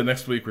right, so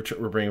next week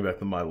we're bringing back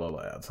the Milo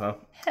ads, huh?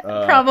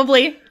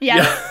 Probably,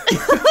 yeah.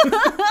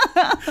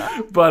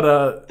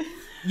 But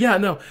yeah,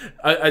 no,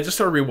 I just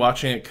started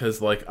rewatching it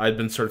because, like, I'd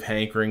been sort of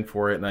hankering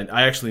for it, and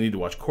I actually need to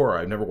watch Korra.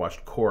 I've never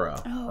watched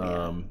Korra. Oh,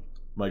 yeah.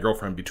 My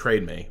girlfriend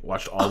betrayed me,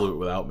 watched all of it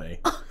without me.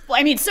 Well,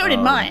 I mean, so did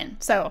mine,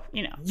 so,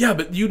 you know. Yeah,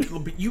 but you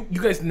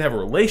guys didn't have a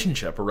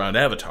relationship around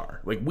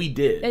Avatar. Like, we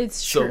did.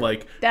 It's true. So,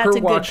 like, That's a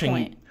good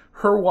point.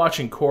 Her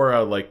watching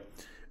Korra, like,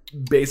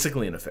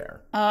 basically an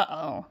affair.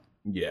 Uh-oh.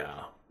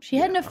 Yeah. She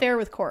had an affair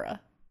with Korra.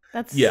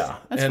 That's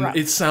and rough.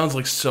 it sounds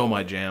like so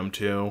my jam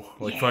too,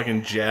 like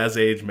fucking jazz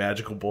age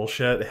magical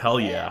bullshit. Hell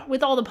yeah!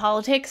 With all the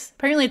politics,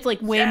 apparently it's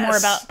like way more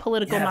about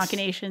political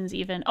machinations.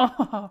 Even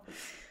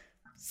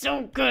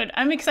so good.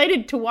 I'm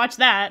excited to watch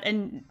that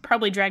and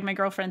probably drag my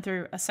girlfriend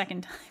through a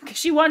second time because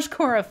she watched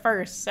Korra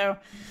first. So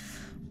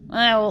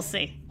we'll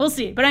see.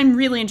 But I'm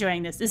really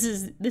enjoying this. This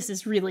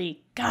is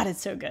really, God, it's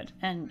so good,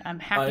 and I'm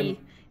happy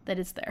that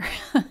it's there.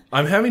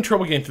 I'm having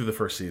trouble getting through the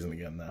first season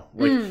again now.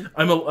 Like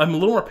I'm a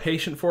little more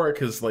patient for it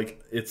because,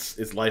 like,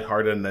 it's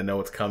lighthearted and I know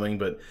it's coming.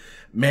 But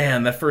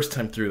man, that first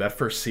time through, that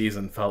first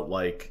season felt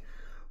like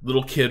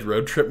little kid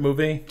road trip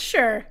movie.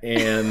 Sure.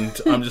 And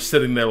I'm just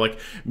sitting there like,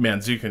 man,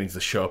 Zuko needs to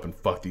show up and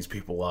fuck these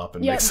people up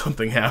and make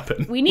something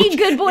happen. We need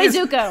good boy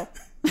Zuko.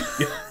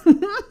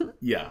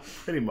 Yeah,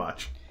 pretty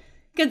much.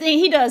 Good thing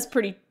he does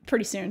pretty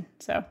soon.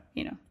 So,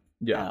 you know,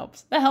 that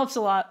helps. That helps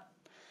a lot.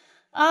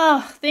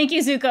 Oh, thank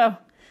you, Zuko.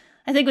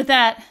 I think with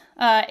that,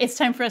 it's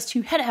time for us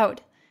to head out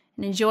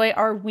and enjoy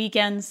our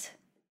weekends.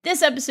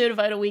 This episode of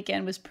Idle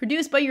Weekend was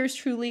produced by yours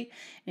truly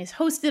and is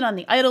hosted on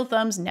the Idle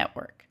Thumbs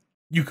Network.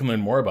 You can learn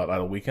more about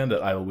Idle Weekend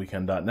at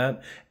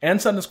idleweekend.net and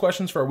send us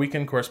questions for our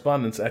weekend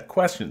correspondence at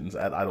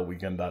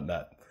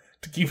questions@idleweekend.net.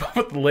 To keep up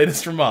with the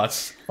latest from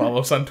us,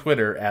 follow us on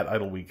Twitter at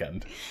Idle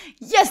Weekend.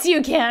 Yes,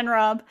 you can,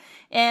 Rob.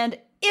 And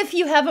if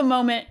you have a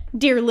moment,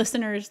 dear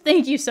listeners,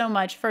 thank you so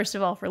much, first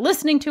of all, for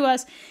listening to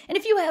us. And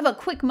if you have a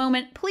quick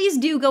moment, please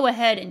do go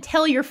ahead and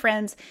tell your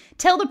friends.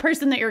 Tell the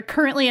person that you're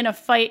currently in a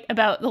fight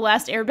about The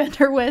Last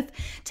Airbender with.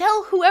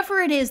 Tell whoever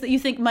it is that you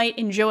think might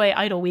enjoy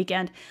Idle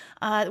Weekend.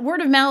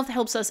 Word of mouth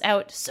helps us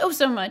out so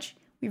much.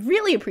 We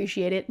really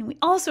appreciate it. And we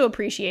also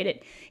appreciate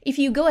it if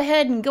you go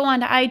ahead and go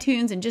onto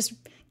iTunes and just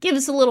give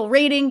us a little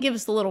rating, give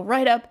us a little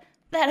write-up.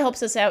 That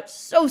helps us out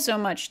so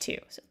much too.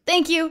 So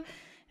thank you.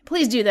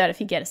 Please do that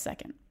if you get a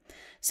second.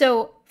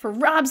 So for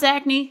Rob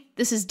Zacny,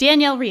 this is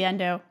Danielle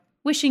Riendo,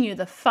 wishing you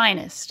the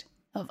finest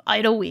of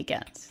Idle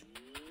Weekends.